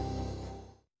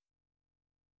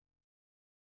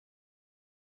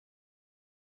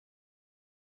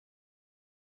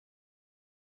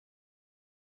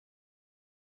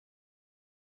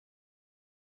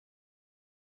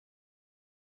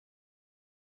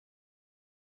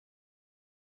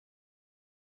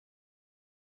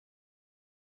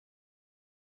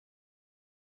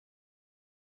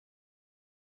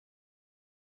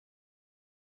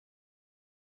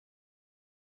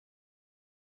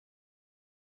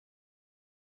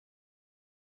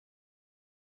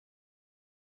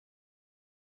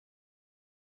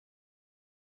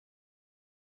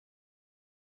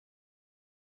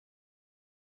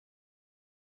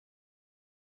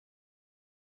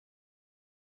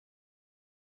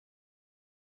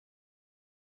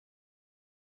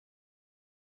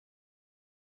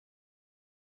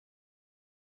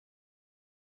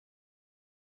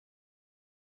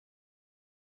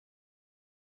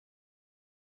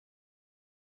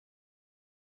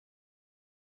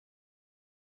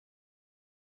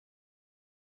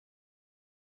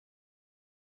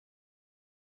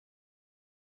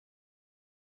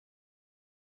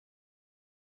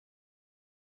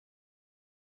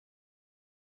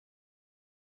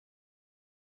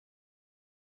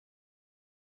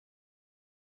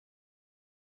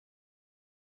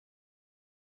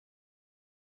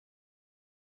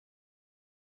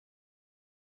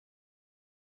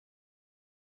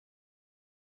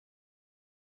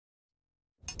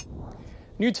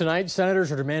 New tonight,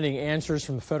 senators are demanding answers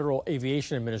from the Federal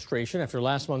Aviation Administration after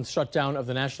last month's shutdown of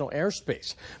the national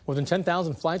airspace. More than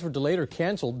 10,000 flights were delayed or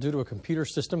canceled due to a computer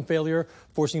system failure,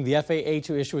 forcing the FAA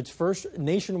to issue its first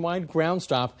nationwide ground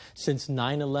stop since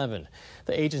 9/11.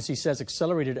 The agency says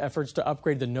accelerated efforts to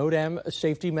upgrade the NOTAM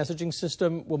safety messaging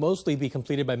system will mostly be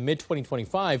completed by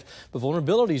mid-2025, but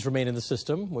vulnerabilities remain in the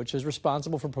system, which is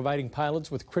responsible for providing pilots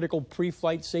with critical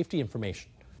pre-flight safety information.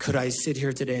 Could I sit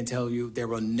here today and tell you there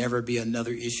will never be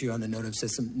another issue on the NOTAM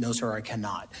system? No, sir, I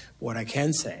cannot. What I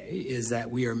can say is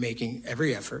that we are making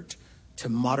every effort to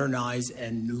modernize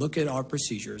and look at our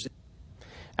procedures.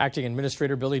 Acting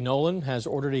Administrator Billy Nolan has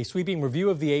ordered a sweeping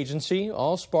review of the agency,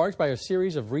 all sparked by a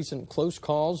series of recent close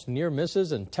calls, near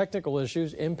misses, and technical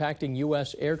issues impacting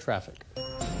U.S. air traffic.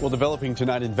 Well, developing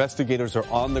tonight, investigators are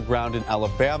on the ground in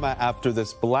Alabama after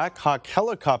this Black Hawk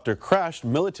helicopter crashed.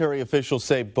 Military officials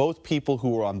say both people who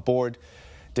were on board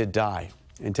did die.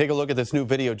 And take a look at this new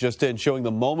video just in, showing the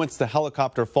moments the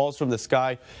helicopter falls from the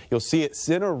sky. You'll see it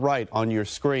center right on your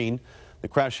screen. The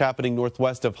crash happening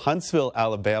northwest of Huntsville,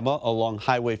 Alabama, along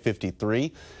Highway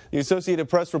 53. The Associated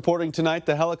Press reporting tonight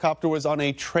the helicopter was on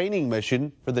a training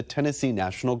mission for the Tennessee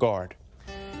National Guard.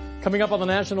 Coming up on the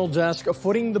National Desk,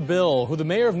 footing the bill, who the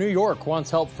mayor of New York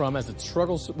wants help from as it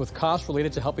struggles with costs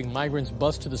related to helping migrants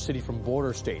bust to the city from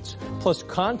border states. Plus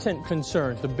content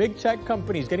concerns, the big tech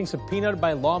companies getting subpoenaed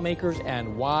by lawmakers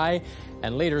and why.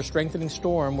 And later, strengthening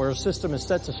storm where a system is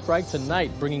set to strike tonight,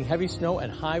 bringing heavy snow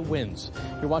and high winds.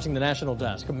 You're watching the National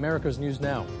Desk, America's News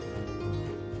Now.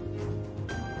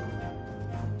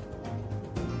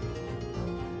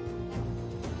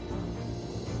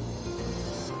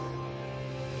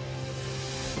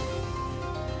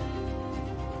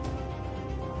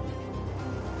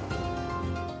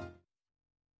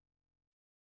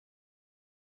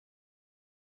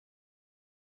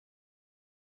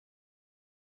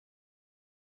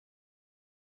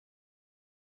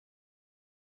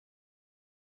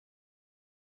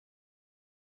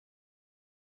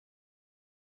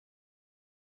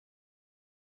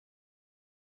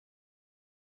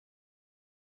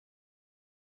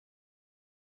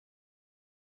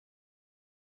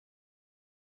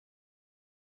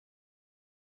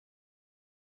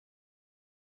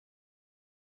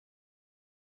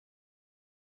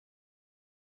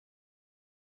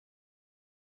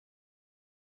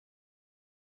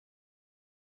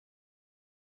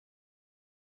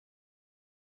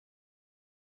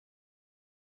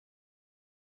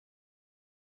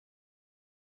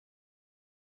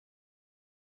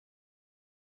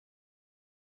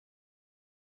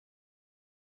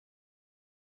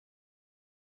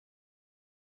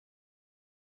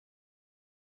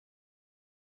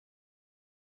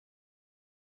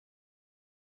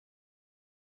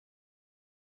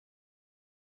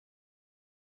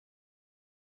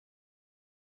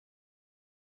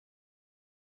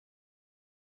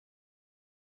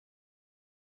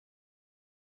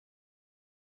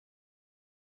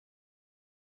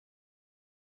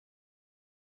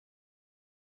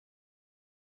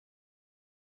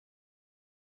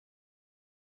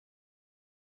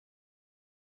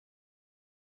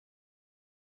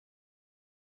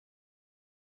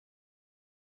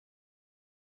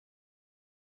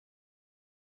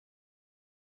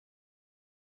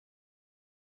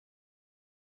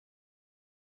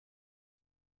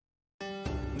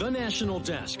 The National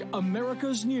Desk,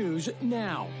 America's News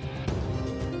Now.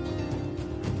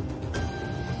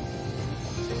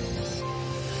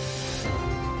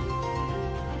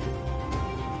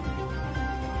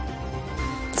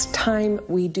 It's time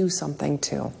we do something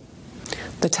too.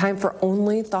 The time for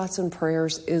only thoughts and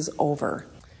prayers is over.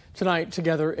 Tonight,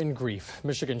 together in grief,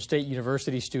 Michigan State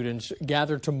University students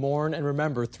gathered to mourn and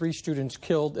remember 3 students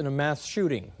killed in a mass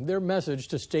shooting. Their message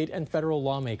to state and federal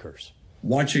lawmakers.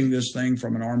 Watching this thing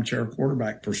from an armchair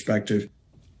quarterback perspective.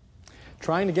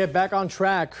 Trying to get back on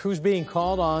track, who's being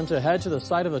called on to head to the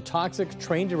site of a toxic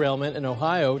train derailment in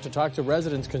Ohio to talk to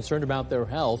residents concerned about their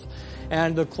health.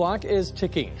 And the clock is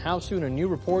ticking. How soon? A new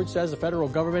report says the federal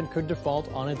government could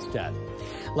default on its debt.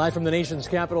 Live from the nation's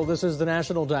capital, this is the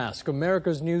National Desk,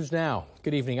 America's News Now.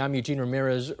 Good evening. I'm Eugene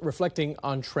Ramirez, reflecting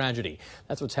on tragedy.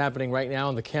 That's what's happening right now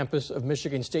on the campus of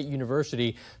Michigan State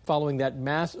University following that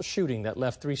mass shooting that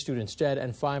left 3 students dead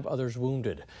and 5 others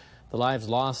wounded. The lives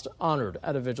lost honored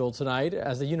at a vigil tonight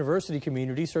as the university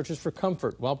community searches for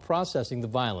comfort while processing the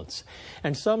violence.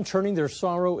 And some turning their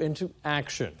sorrow into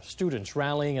action. Students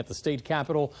rallying at the state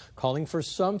capitol calling for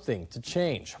something to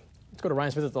change. Let's go to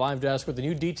Ryan Smith at the live desk with the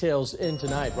new details in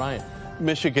tonight. Ryan.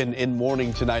 Michigan in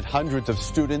mourning tonight. Hundreds of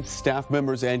students, staff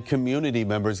members, and community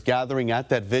members gathering at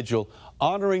that vigil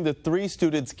honoring the 3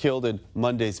 students killed in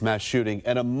Monday's mass shooting.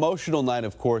 An emotional night,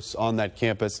 of course, on that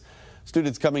campus.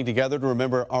 Students coming together to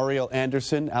remember Ariel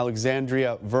Anderson,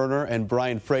 Alexandria Werner, and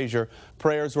Brian Frazier.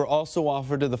 Prayers were also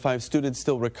offered to the 5 students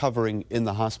still recovering in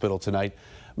the hospital tonight.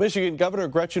 Michigan Governor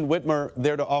Gretchen Whitmer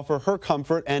there to offer her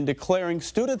comfort and declaring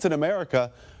students in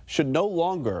America should no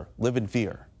longer live in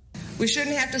fear. We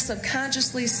shouldn't have to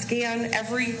subconsciously scan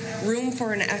every room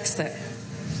for an exit.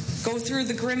 Go through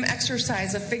the grim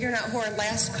exercise of figuring out who our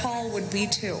last call would be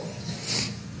to.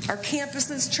 Our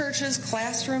campuses, churches,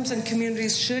 classrooms, and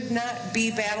communities should not be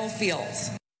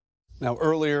battlefields. Now,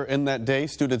 earlier in that day,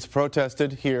 students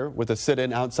protested here with a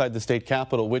sit-in outside the state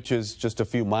capitol, which is just a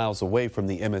few miles away from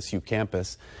the MSU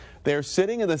campus. They're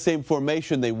sitting in the same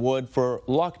formation they would for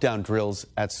lockdown drills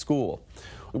at school.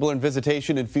 We learned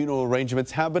visitation and funeral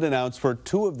arrangements have been announced for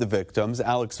 2 of the victims,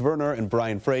 Alex Werner and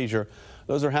Brian Frazier.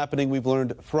 Those are happening, we've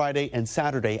learned, Friday and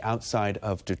Saturday outside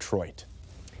of Detroit.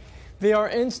 They are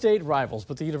in-state rivals,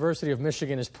 but the University of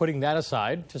Michigan is putting that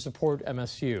aside to support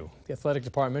MSU. The athletic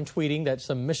department tweeting that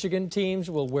some Michigan teams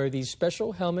will wear these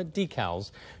special helmet decals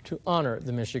to honor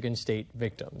the Michigan State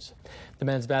victims. The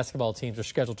men's basketball teams are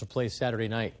scheduled to play Saturday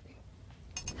night.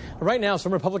 Right now,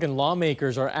 some Republican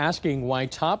lawmakers are asking why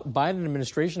top Biden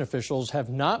administration officials have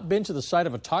not been to the site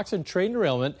of a toxin train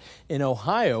derailment in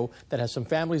Ohio that has some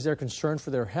families there concerned for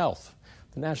their health.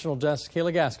 The National Desk,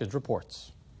 Kayla Gaskins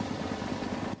reports.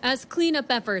 As cleanup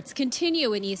efforts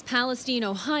continue in East Palestine,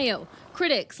 Ohio,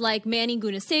 critics like Manny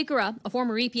Gunasekara, a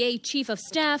former EPA chief of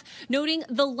staff, noting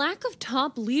the lack of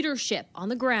top leadership on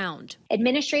the ground.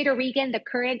 Administrator Regan, the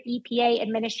current EPA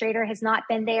administrator, has not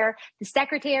been there. The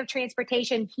Secretary of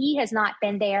Transportation, he has not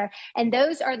been there. And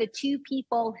those are the 2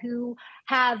 people who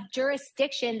have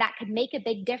jurisdiction that could make a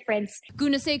big difference.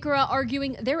 Gunasekara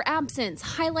arguing their absence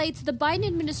highlights the Biden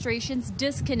administration's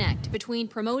disconnect between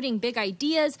promoting big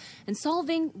ideas and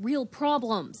solving real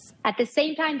problems. At the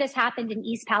same time this happened in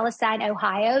East Palestine,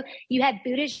 Ohio, you had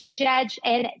Buttigieg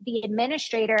and the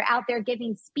administrator out there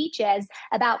giving speeches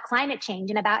about climate change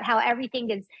and about how everything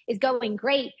is going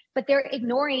great, but they're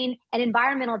ignoring an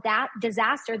environmental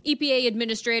disaster. EPA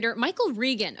Administrator Michael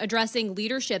Regan addressing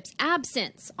leadership's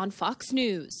absence on Fox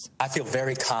News. I feel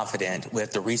very confident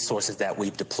with the resources that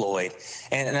we've deployed,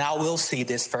 and I will see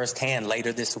this firsthand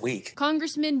later this week.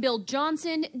 Congressman Bill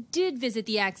Johnson did visit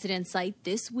the accident site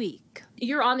this week.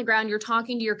 You're on the ground, you're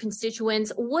talking to your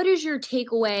constituents. What is your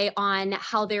takeaway on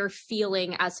how they're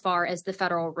feeling as far as the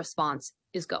federal response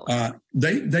is going?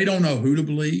 They don't know who to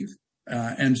believe.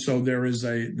 And so there is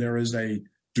a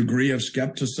degree of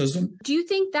skepticism. Do you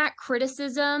think that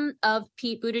criticism of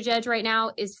Pete Buttigieg right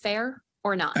now is fair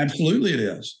or not? Absolutely it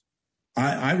is.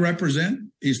 I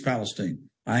represent East Palestine.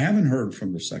 I haven't heard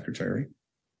from the secretary.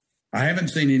 I haven't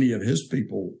seen any of his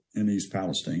people in East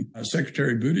Palestine.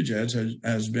 Secretary Buttigieg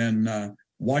has been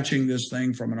watching this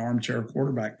thing from an armchair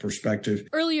quarterback perspective.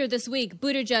 Earlier this week,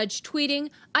 Buttigieg tweeting,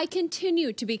 "I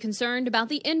continue to be concerned about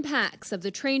the impacts of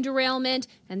the train derailment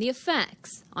and the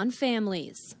effects on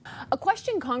families." A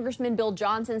question Congressman Bill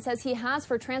Johnson says he has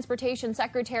for Transportation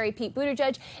Secretary Pete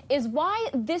Buttigieg is why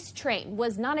this train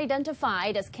was not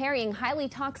identified as carrying highly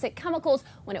toxic chemicals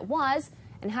when it was,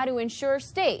 and how to ensure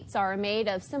states are made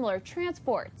of similar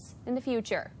transports in the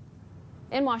future.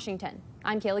 In Washington,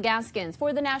 I'm Kayla Gaskins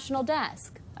for the National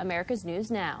Desk, America's News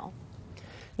Now.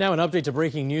 Now an update to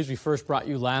breaking news we first brought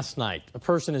you last night. A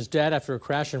person is dead after a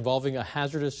crash involving a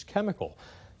hazardous chemical.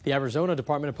 The Arizona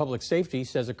Department of Public Safety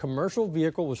says a commercial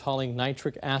vehicle was hauling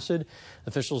nitric acid.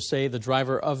 Officials say the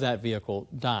driver of that vehicle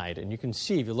died. And you can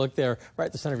see, if you look there right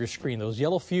at the center of your screen, those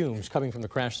yellow fumes coming from the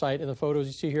crash site in the photos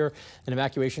you see here. An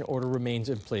evacuation order remains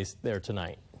in place there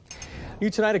tonight. New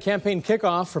tonight, a campaign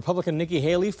kickoff. Republican Nikki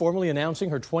Haley formally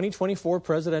announcing her 2024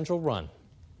 presidential run.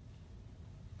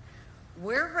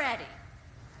 We're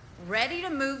ready to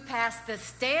move past the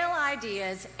stale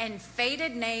ideas and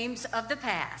faded names of the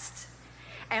past.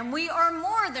 And we are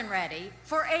more than ready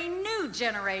for a new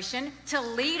generation to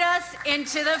lead us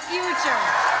into the future.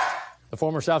 The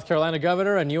former South Carolina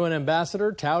governor and UN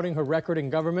ambassador touting her record in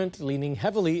government, leaning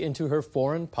heavily into her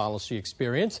foreign policy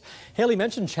experience. Haley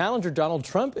mentioned challenger Donald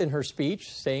Trump in her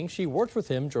speech, saying she worked with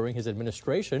him during his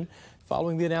administration.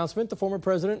 Following the announcement, the former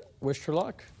president wished her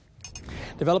luck.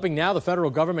 Developing now, the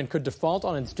federal government could default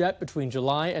on its debt between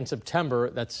July and September.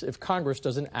 That's if Congress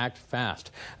doesn't act fast.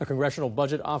 A Congressional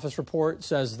Budget Office report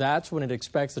says that's when it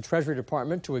expects the Treasury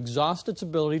Department to exhaust its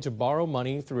ability to borrow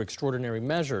money through extraordinary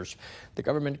measures. The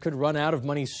government could run out of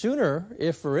money sooner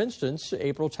if, for instance,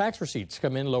 April tax receipts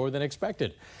come in lower than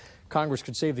expected. Congress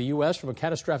could save the U.S. from a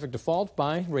catastrophic default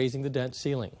by raising the debt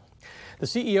ceiling. The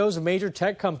CEOs of major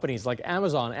tech companies like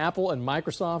Amazon, Apple, and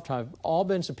Microsoft have all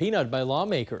been subpoenaed by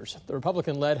lawmakers. The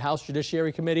Republican-led House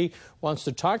Judiciary Committee wants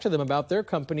to talk to them about their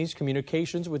company's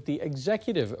communications with the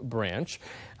executive branch.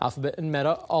 Alphabet and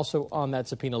Meta also on that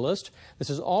subpoena list.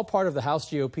 This is all part of the House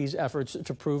GOP's efforts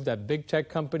to prove that big tech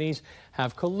companies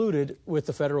have colluded with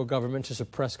the federal government to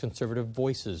suppress conservative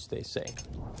voices, they say.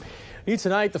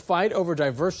 Tonight, the fight over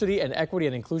diversity and equity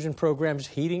and inclusion programs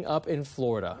heating up in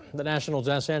Florida. The National's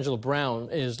Angela Brown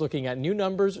is looking at new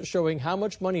numbers showing how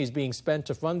much money is being spent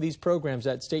to fund these programs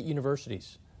at state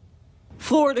universities.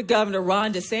 Florida Governor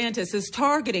Ron DeSantis is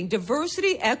targeting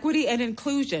diversity, equity, and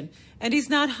inclusion, and he's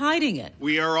not hiding it.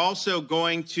 We are also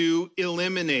going to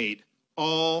eliminate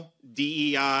all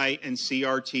DEI and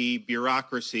CRT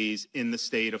bureaucracies in the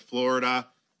state of Florida.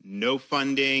 No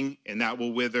funding, and that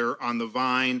will wither on the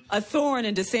vine. A thorn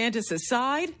in DeSantis'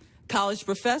 side, college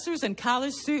professors and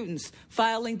college students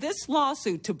filing this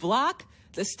lawsuit to block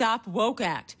the Stop Woke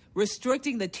Act,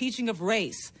 restricting the teaching of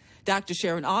race. Dr.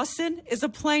 Sharon Austin is a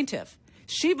plaintiff.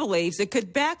 She believes it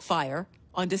could backfire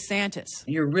on DeSantis.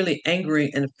 You're really angry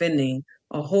and offending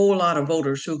a whole lot of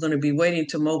voters who are going to be waiting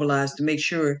to mobilize to make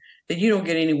sure that you don't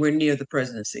get anywhere near the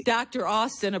presidency. Dr.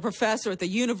 Austin, a professor at the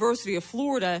University of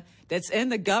Florida that's in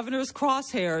the governor's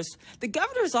crosshairs, the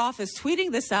governor's office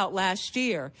tweeting this out last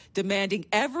year, demanding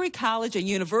every college and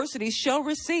university show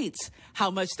receipts how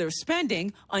much they're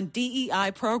spending on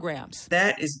DEI programs.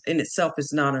 That is in itself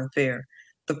is not unfair.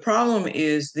 The problem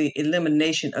is the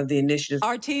elimination of the initiatives.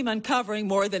 Our team uncovering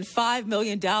more than $5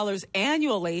 million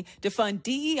annually to fund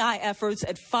DEI efforts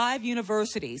at 5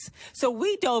 universities. So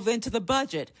we dove into the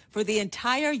budget for the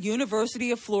entire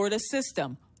University of Florida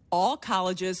system, all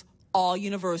colleges, all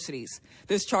universities.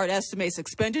 This chart estimates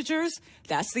expenditures.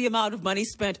 That's the amount of money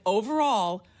spent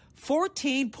overall,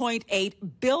 $14.8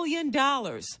 billion.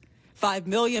 $5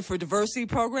 million for diversity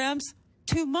programs,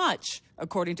 too much,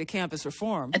 according to Campus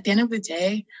Reform. At the end of the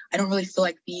day, I don't really feel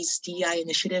like these DEI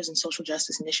initiatives and social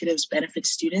justice initiatives benefit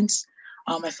students.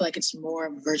 I feel like it's more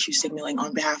virtue signaling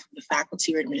on behalf of the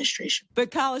faculty or administration.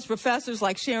 But college professors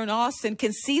like Sharon Austin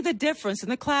can see the difference in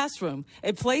the classroom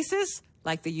at places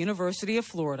like the University of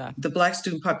Florida. The Black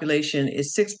student population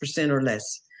is 6% or less.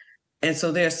 And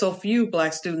so there are so few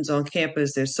Black students on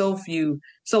campus. There's so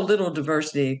little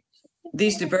diversity.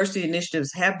 These diversity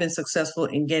initiatives have been successful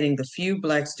in getting the few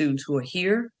Black students who are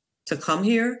here to come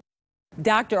here.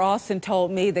 Dr. Austin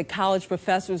told me that college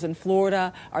professors in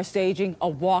Florida are staging a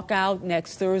walkout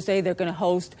next Thursday. They're going to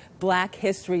host Black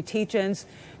History teach-ins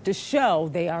to show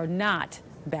they are not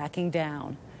backing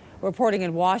down. Reporting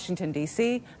in Washington,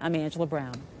 D.C., I'm Angela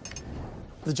Brown.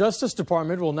 The Justice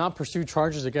Department will not pursue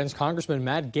charges against Congressman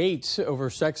Matt Gaetz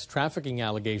over sex trafficking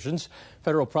allegations.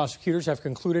 Federal prosecutors have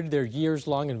concluded their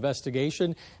years-long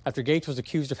investigation after Gaetz was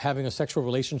accused of having a sexual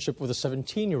relationship with a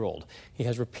 17-year-old. He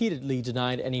has repeatedly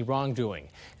denied any wrongdoing.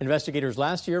 Investigators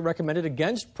last year recommended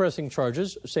against pressing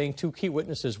charges, saying 2 key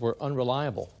witnesses were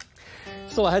unreliable.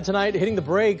 Still ahead tonight, hitting the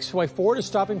brakes, why Ford is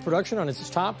stopping production on its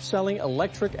top-selling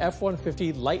electric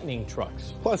F-150 Lightning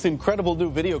trucks. Plus, incredible new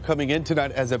video coming in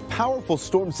tonight as a powerful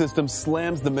storm system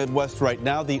slams the Midwest right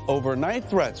now. The overnight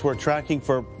threats we're tracking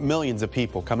for millions of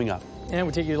people coming up. And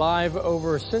we take you live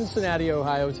over Cincinnati,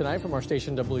 Ohio tonight from our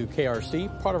station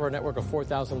WKRC, part of our network of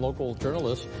 4,000 local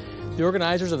journalists. The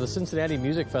organizers of the Cincinnati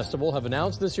Music Festival have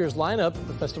announced this year's lineup.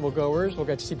 The festival goers will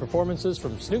get to see performances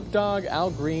from Snoop Dogg,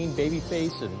 Al Green,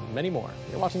 Babyface, and many more.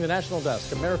 You're watching The National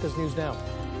Desk, America's News Now.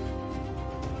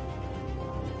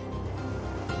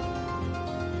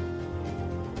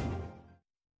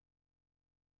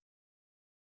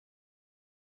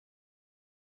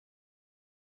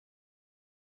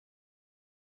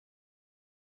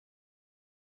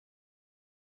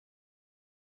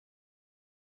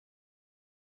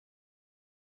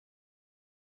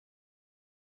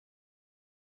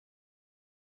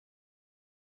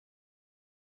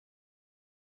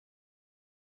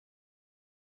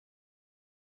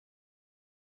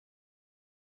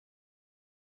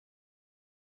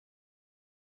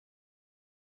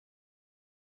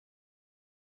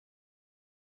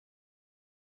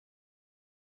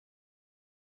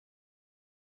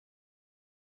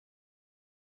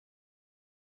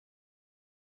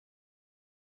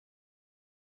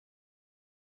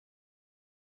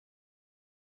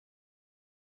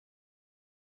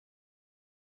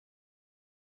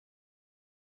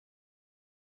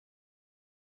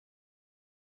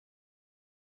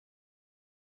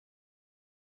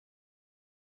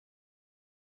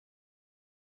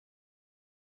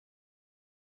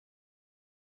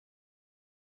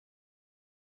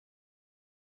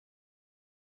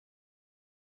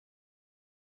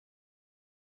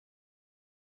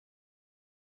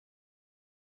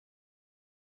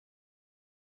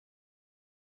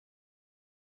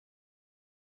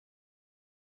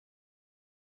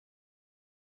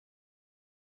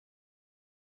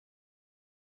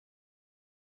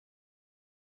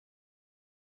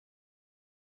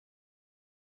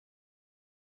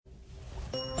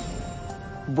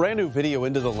 Brand new video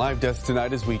into the live desk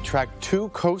tonight as we track two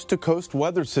coast-to-coast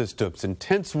weather systems.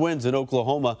 Intense winds in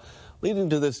Oklahoma leading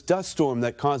to this dust storm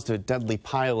that caused a deadly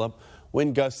pileup.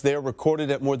 Wind gusts there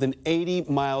recorded at more than 80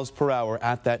 miles per hour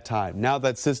at that time. Now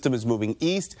that system is moving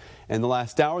east. In the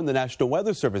last hour, the National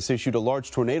Weather Service issued a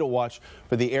large tornado watch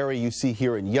for the area you see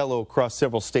here in yellow across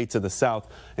several states of the south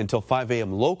until 5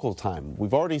 a.m. local time.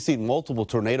 We've already seen multiple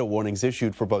tornado warnings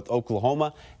issued for both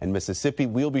Oklahoma and Mississippi.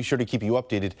 We'll be sure to keep you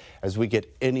updated as we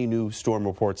get any new storm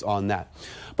reports on that.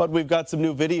 But we've got some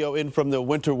new video in from the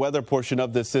winter weather portion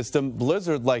of this system.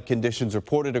 Blizzard-like conditions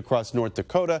reported across North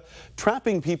Dakota,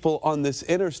 trapping people on this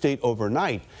interstate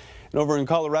overnight. And over in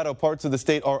Colorado, parts of the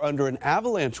state are under an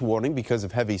avalanche warning because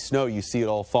of heavy snow. You see it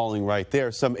all falling right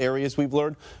there. Some areas we've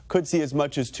learned could see as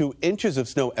much as 2 inches of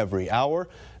snow every hour.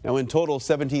 Now, in total,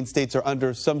 17 states are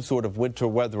under some sort of winter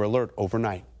weather alert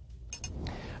overnight.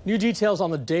 New details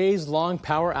on the days-long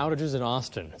power outages in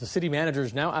Austin. The city manager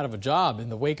is now out of a job in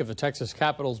the wake of the Texas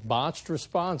Capitol's botched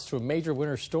response to a major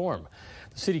winter storm.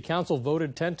 The city council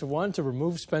voted 10-1 to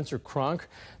remove Spencer Cronk.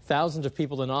 Thousands of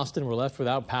people in Austin were left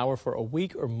without power for a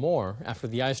week or more after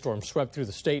the ice storm swept through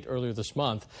the state earlier this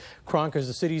month. Cronk is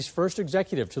the city's first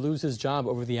executive to lose his job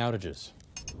over the outages.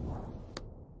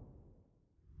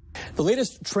 The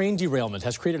latest train derailment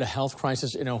has created a health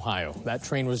crisis in Ohio. That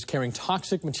train was carrying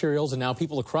toxic materials, and now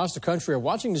people across the country are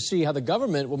watching to see how the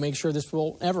government will make sure this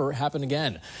won't ever happen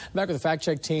again. Back with the fact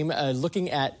check team looking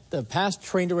at the past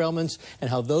train derailments and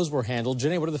how those were handled.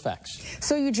 Jenny, what are the facts?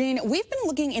 So, Eugene, we've been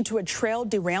looking into a trail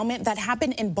derailment that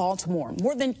happened in Baltimore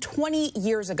more than 20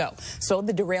 years ago. So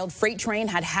the derailed freight train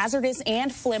had hazardous and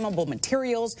flammable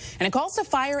materials, and it caused a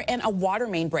fire and a water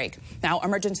main break. Now,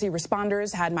 emergency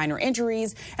responders had minor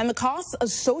injuries, and the costs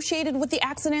associated with the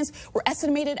accidents were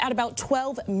estimated at about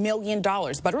 $12 million.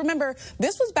 But remember,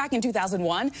 this was back in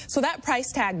 2001, so that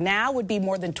price tag now would be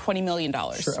more than $20 million.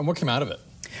 Sure. And what came out of it?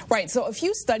 Right. So a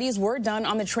few studies were done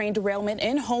on the train derailment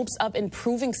in hopes of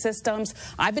improving systems.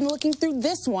 I've been looking through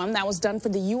this one that was done for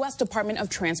the U.S. Department of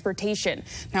Transportation.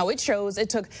 Now, it shows it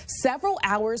took several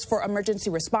hours for emergency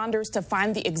responders to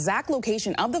find the exact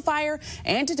location of the fire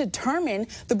and to determine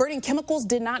the burning chemicals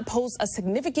did not pose a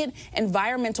significant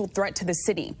environmental threat to the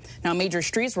city. Now, major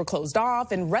streets were closed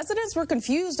off and residents were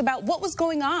confused about what was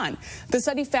going on. The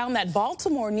study found that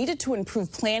Baltimore needed to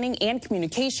improve planning and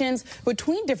communications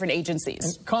between different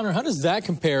agencies. Connor, how does that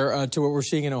compare to what we're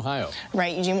seeing in Ohio?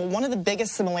 Right, Eugene. Well, one of the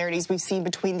biggest similarities we've seen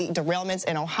between the derailments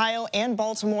in Ohio and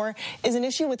Baltimore is an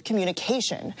issue with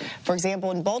communication. For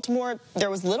example, in Baltimore, there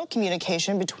was little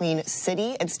communication between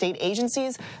city and state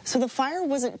agencies, so the fire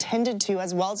wasn't tended to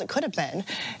as well as it could have been.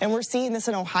 And we're seeing this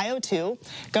in Ohio, too.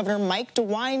 Governor Mike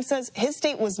DeWine says his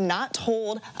state was not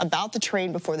told about the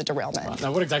train before the derailment.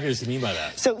 Now, what exactly does he mean by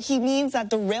that? So he means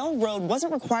that the railroad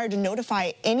wasn't required to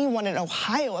notify anyone in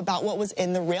Ohio about what was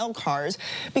in the rail cars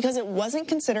because it wasn't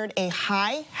considered a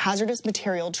high hazardous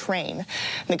material train.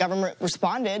 The government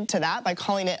responded to that by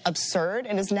calling it absurd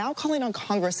and is now calling on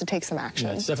Congress to take some action.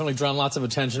 Yeah, it's definitely drawn lots of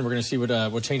attention. We're going to see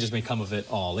what changes may come of it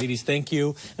all. Ladies, thank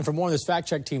you. And for more on this fact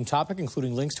check team topic,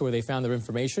 including links to where they found their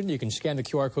information, you can scan the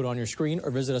QR code on your screen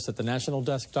or visit us at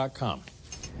thenationaldesk.com.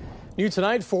 New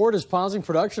tonight, Ford is pausing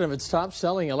production of its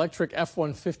top-selling electric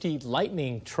F-150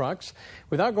 Lightning trucks.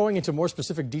 Without going into more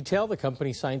specific detail, the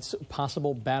company cites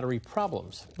possible battery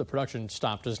problems. The production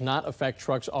stop does not affect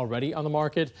trucks already on the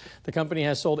market. The company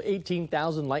has sold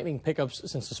 18,000 Lightning pickups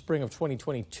since the spring of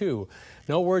 2022.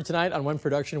 No word tonight on when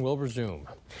production will resume.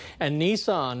 And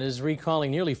Nissan is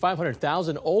recalling nearly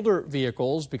 500,000 older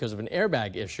vehicles because of an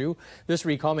airbag issue. This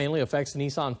recall mainly affects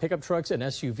Nissan pickup trucks and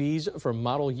SUVs from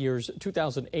model years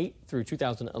 2008 through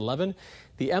 2011.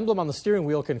 The emblem on the steering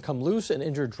wheel can come loose and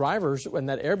injure drivers when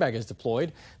that airbag is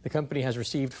deployed. The company has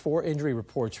received 4 injury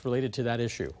reports related to that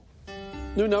issue.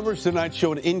 New numbers tonight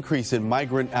show an increase in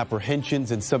migrant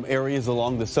apprehensions in some areas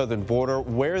along the southern border.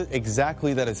 Where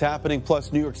exactly that is happening,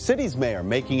 plus New York City's mayor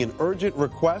making an urgent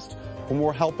request for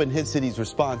more help in his city's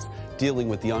response dealing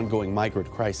with the ongoing migrant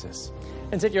crisis.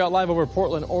 And take you out live over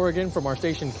Portland, Oregon from our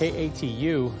station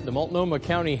KATU. The Multnomah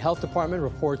County Health Department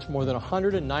reports more than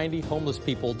 190 homeless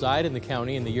people died in the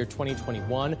county in the year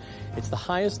 2021. It's the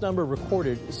highest number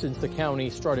recorded since the county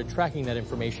started tracking that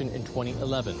information in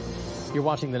 2011. You're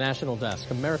watching The National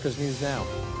Desk, America's News Now.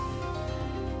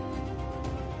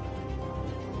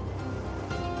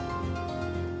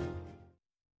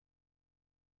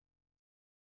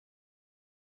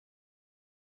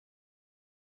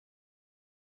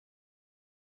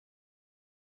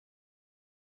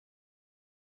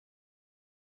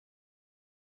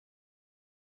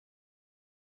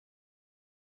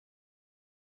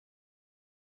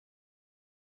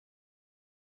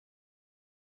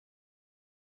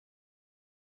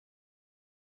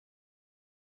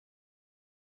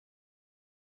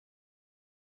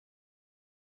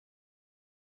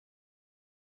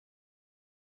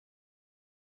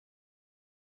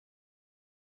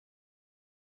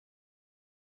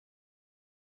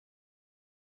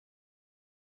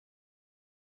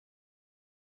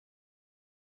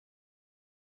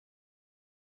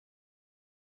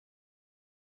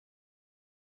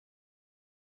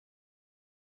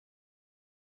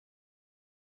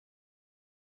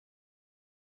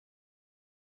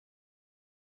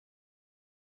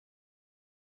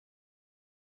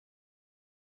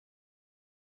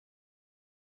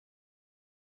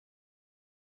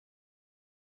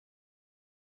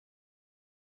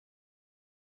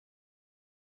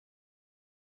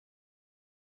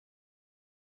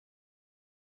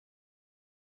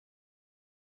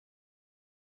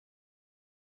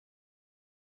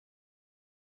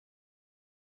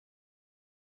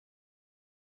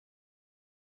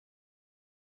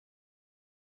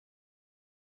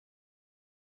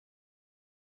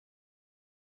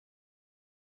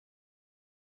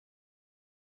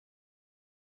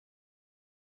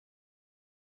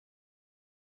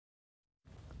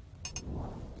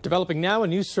 Developing now, a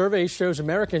new survey shows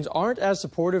Americans aren't as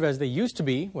supportive as they used to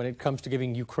be when it comes to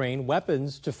giving Ukraine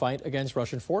weapons to fight against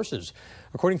Russian forces.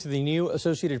 According to the new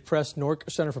Associated Press Nork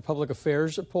Center for Public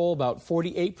Affairs poll, about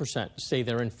 48% say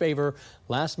they're in favor.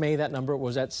 Last May, that number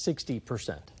was at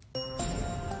 60%.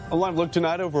 A live look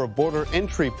tonight over a border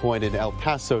entry point in El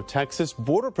Paso, Texas.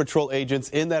 Border Patrol agents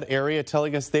in that area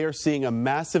telling us they are seeing a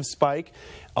massive spike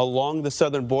along the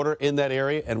southern border in that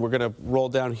area. And we're going to roll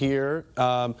down here.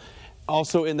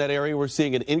 Also in that area, we're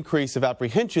seeing an increase of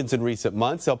apprehensions in recent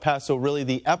months. El Paso really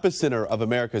the epicenter of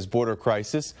America's border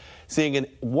crisis, seeing a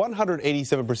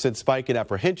 187% spike in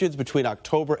apprehensions between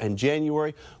October and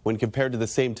January when compared to the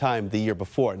same time the year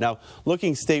before. Now,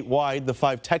 looking statewide, the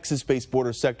 5 Texas-based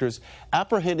border sectors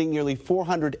apprehending nearly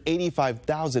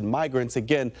 485,000 migrants.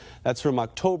 Again, that's from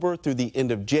October through the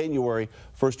end of January,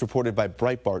 first reported by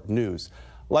Breitbart News.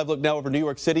 Live look now over New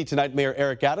York City. Tonight, Mayor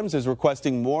Eric Adams is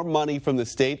requesting more money from the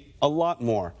state, a lot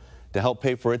more, to help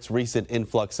pay for its recent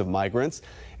influx of migrants.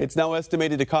 It's now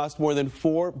estimated to cost more than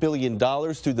 $4 billion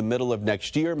through the middle of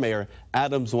next year. Mayor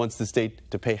Adams wants the state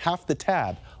to pay half the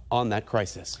tab on that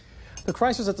crisis. The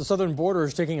crisis at the southern border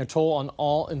is taking a toll on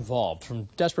all involved, from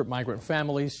desperate migrant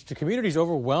families to communities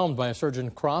overwhelmed by a surge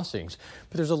in crossings.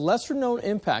 But there's a lesser-known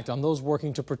impact on those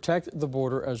working to protect the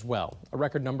border as well. A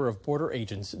record number of border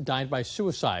agents died by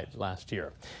suicide last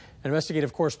year.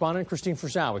 Investigative correspondent Christine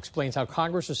Frazao explains how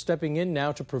Congress is stepping in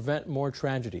now to prevent more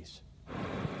tragedies.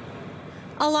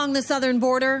 Along the southern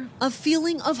border, a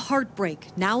feeling of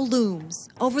heartbreak now looms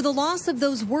over the loss of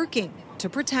those working to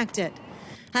protect it.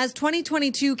 As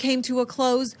 2022 came to a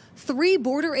close, 3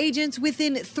 border agents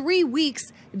within 3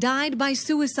 weeks died by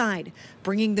suicide,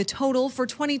 bringing the total for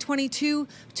 2022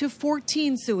 to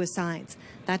 14 suicides.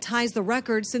 That ties the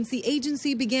record since the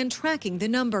agency began tracking the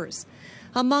numbers.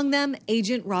 Among them,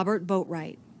 Agent Robert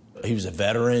Boatwright. He was a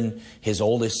veteran. His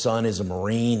oldest son is a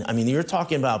Marine. I mean, you're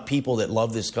talking about people that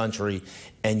love this country,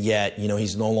 and yet,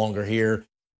 he's no longer here.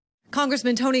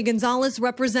 Congressman Tony Gonzalez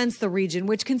represents the region,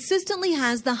 which consistently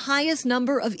has the highest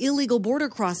number of illegal border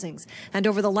crossings, and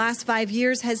over the last 5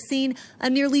 years has seen a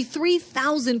nearly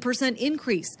 3,000%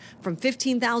 increase, from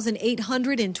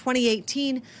 15,800 in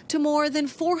 2018 to more than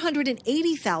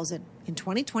 480,000 in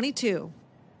 2022.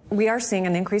 We are seeing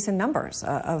an increase in numbers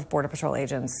of Border Patrol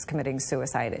agents committing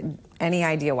suicide. Any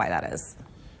idea why that is?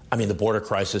 I mean, the border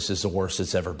crisis is the worst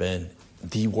it's ever been.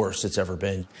 The worst it's ever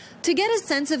been. To get a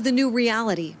sense of the new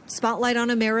reality, Spotlight on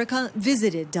America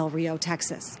visited Del Rio,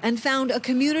 Texas, and found a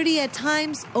community at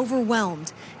times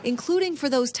overwhelmed, including for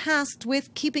those tasked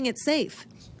with keeping it safe.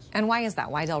 And why is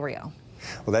that? Why Del Rio?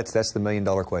 Well, that's the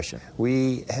million-dollar question.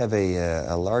 We have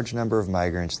a large number of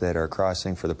migrants that are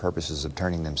crossing for the purposes of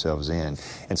turning themselves in.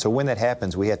 And so when that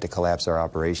happens, we have to collapse our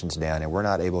operations down, and we're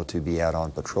not able to be out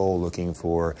on patrol looking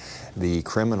for the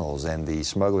criminals and the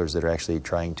smugglers that are actually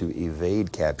trying to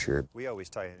evade capture.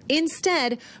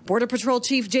 Instead, Border Patrol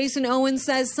Chief Jason Owens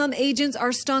says some agents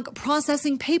are stuck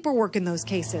processing paperwork in those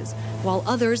cases, while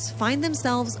others find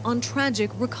themselves on tragic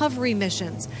recovery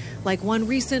missions, like one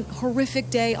recent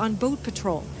horrific day on boat patrol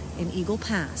in Eagle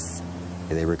Pass.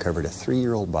 They recovered a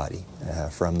 3-year-old body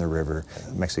from the river.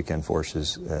 Mexican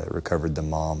forces recovered the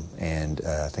mom, and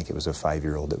I think it was a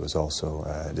 5-year-old that was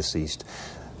also deceased.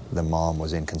 The mom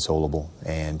was inconsolable,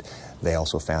 and they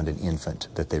also found an infant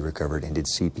that they recovered and did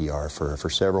CPR for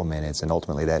several minutes, and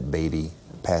ultimately that baby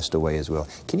passed away as well.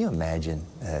 Can you imagine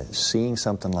seeing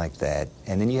something like that,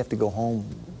 and then you have to go home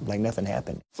like nothing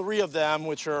happened? 3 of them,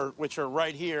 which are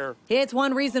right here. It's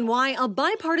one reason why a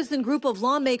bipartisan group of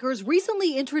lawmakers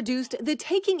recently introduced the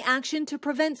Taking Action to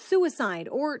Prevent Suicide,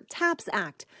 or TAPS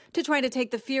Act, to try to take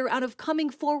the fear out of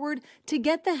coming forward to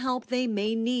get the help they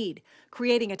may need,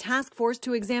 creating a task force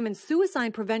to examine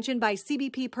suicide prevention by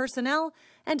CBP personnel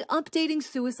and updating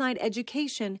suicide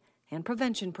education and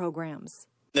prevention programs.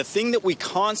 The thing that we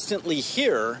constantly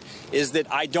hear is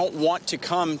that I don't want to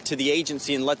come to the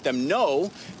agency and let them know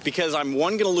because I'm,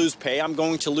 one, going to lose pay, I'm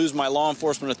going to lose my law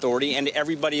enforcement authority, and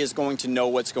everybody is going to know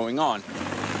what's going on.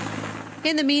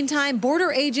 In the meantime, border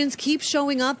agents keep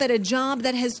showing up at a job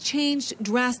that has changed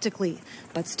drastically,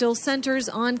 but still centers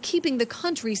on keeping the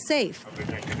country safe.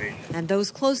 And those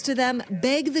close to them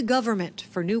beg the government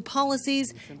for new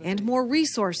policies and more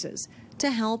resources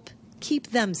to help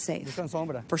keep them safe.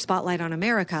 For Spotlight on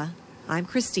America, I'm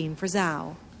Christine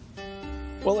Frazao.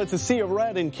 Well, it's a sea of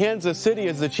red in Kansas City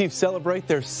as the Chiefs celebrate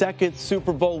their 2nd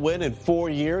Super Bowl win in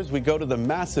 4 years. We go to the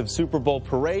massive Super Bowl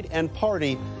parade and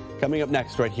party coming up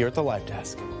next right here at the Live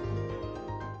Desk.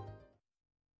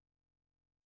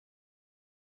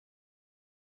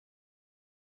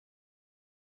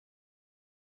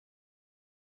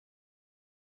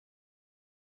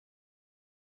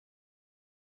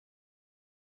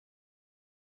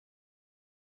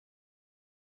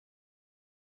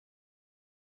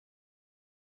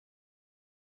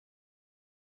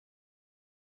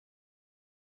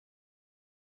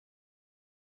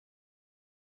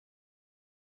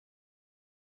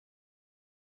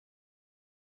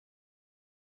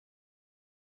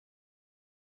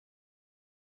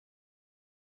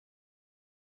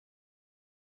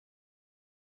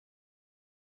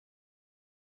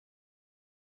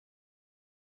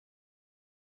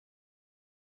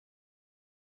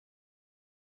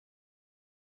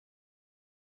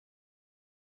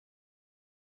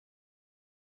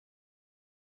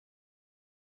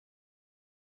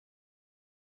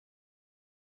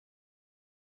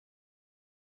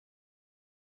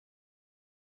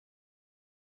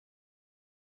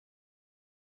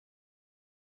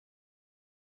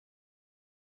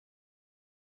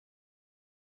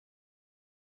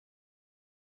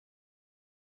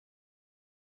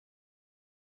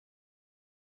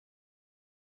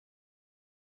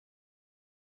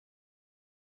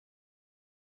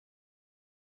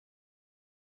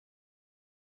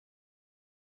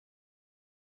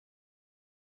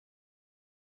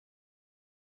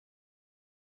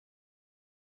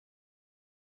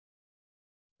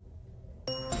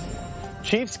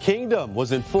 Chiefs Kingdom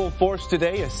was in full force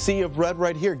today. A sea of red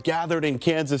right here gathered in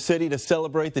Kansas City to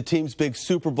celebrate the team's big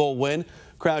Super Bowl win.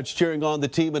 Crowds cheering on the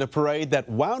team in a parade that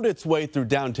wound its way through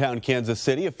downtown Kansas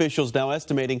City. Officials now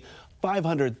estimating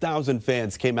 500,000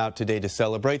 fans came out today to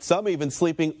celebrate, some even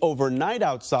sleeping overnight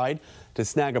outside to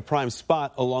snag a prime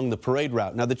spot along the parade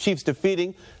route. Now, the Chiefs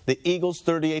defeating the Eagles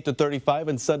 38-35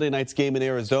 in Sunday night's game in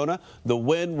Arizona. The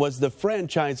win was the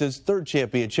franchise's third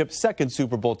championship, second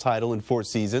Super Bowl title in 4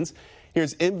 seasons.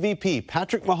 Here's MVP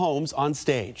Patrick Mahomes on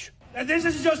stage. And this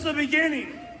is just the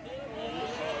beginning.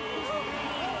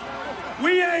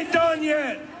 We ain't done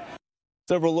yet.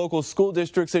 Several local school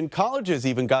districts and colleges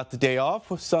even got the day off,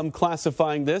 with some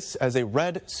classifying this as a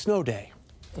red snow day.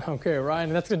 Okay,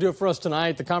 Ryan, and that's going to do it for us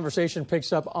tonight. The conversation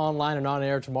picks up online and on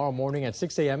air tomorrow morning at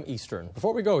 6 a.m. Eastern.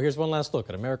 Before we go, here's one last look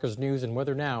at America's news and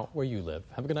weather now where you live.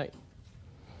 Have a good night.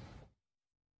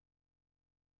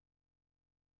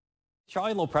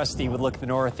 Charlie Lopresti would look at the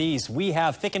northeast. We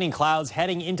have thickening clouds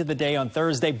heading into the day on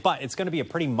Thursday, but it's going to be a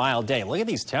pretty mild day. Look at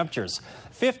these temperatures.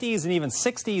 50s and even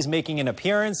 60s making an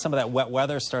appearance. Some of that wet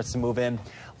weather starts to move in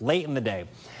late in the day.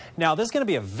 Now, there's going to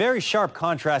be a very sharp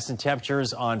contrast in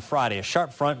temperatures on Friday. A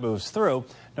sharp front moves through.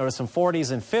 Notice some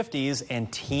 40s and 50s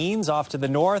and teens off to the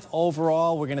north.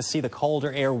 Overall, we're going to see the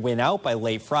colder air win out by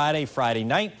late Friday, Friday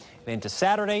night. And into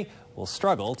Saturday, we'll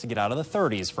struggle to get out of the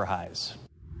 30s for highs.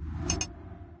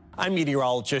 I'm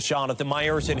meteorologist Jonathan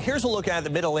Myers, and here's a look at the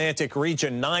Mid-Atlantic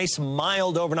region. Nice,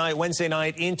 mild overnight Wednesday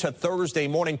night into Thursday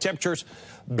morning. Temperatures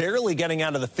barely getting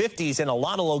out of the 50s in a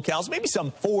lot of locales, maybe some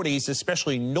 40s,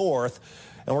 especially north.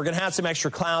 And we're going to have some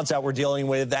extra clouds that we're dealing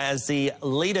with as the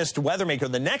latest weather maker,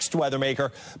 the next weather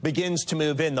maker, begins to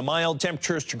move in. The mild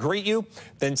temperatures to greet you,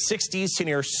 then 60s to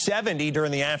near 70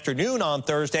 during the afternoon on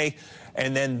Thursday.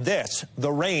 And then this,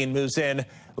 the rain moves in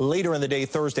later in the day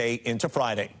Thursday into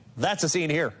Friday. That's the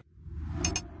scene here.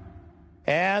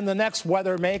 And the next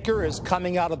weather maker is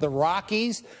coming out of the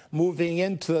Rockies, moving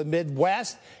into the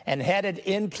Midwest, and headed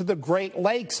into the Great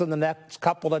Lakes in the next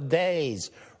couple of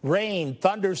days. Rain,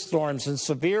 thunderstorms, and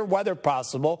severe weather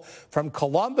possible from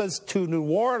Columbus to New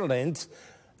Orleans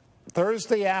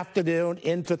Thursday afternoon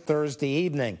into Thursday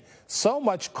evening. So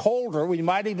much colder, we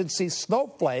might even see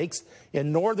snowflakes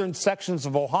in northern sections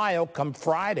of Ohio come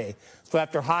Friday. So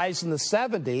after highs in the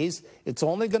 70s, it's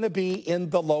only going to be in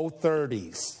the low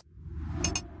 30s.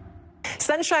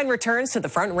 Sunshine returns to the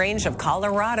Front Range of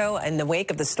Colorado in the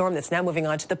wake of the storm that's now moving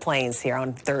on to the plains here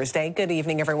on Thursday. Good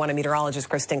evening, everyone. I'm meteorologist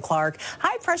Kristen Clark.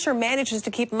 High pressure manages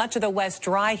to keep much of the west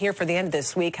dry here for the end of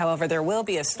this week. However, there will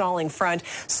be a stalling front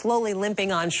slowly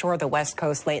limping onshore the west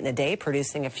coast late in the day,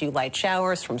 producing a few light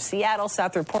showers from Seattle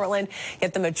south through Portland.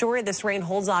 Yet the majority of this rain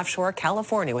holds offshore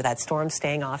California, with that storm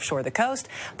staying offshore the coast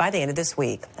by the end of this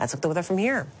week. That's the weather from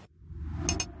here.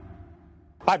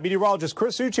 Hi, meteorologist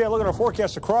Chris Uche. Look at our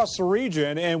forecast across the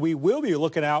region, and we will be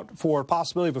looking out for a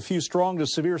possibility of a few strong to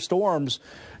severe storms.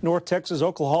 North Texas,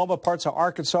 Oklahoma, parts of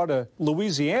Arkansas to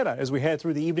Louisiana as we head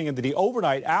through the evening into the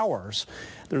overnight hours.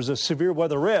 There's a severe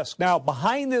weather risk. Now,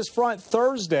 behind this front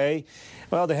Thursday,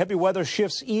 well, the heavy weather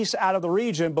shifts east out of the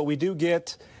region, but we do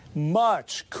get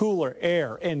much cooler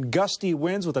air and gusty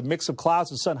winds with a mix of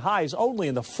clouds and sun, highs only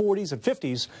in the 40s and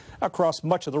 50s across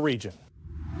much of the region.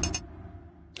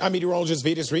 I'm meteorologist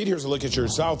Vetus Reed. Here's a look at your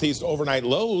southeast overnight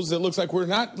lows. It looks like we're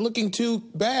not looking too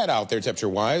bad out there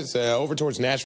temperature-wise. Over towards Nashville.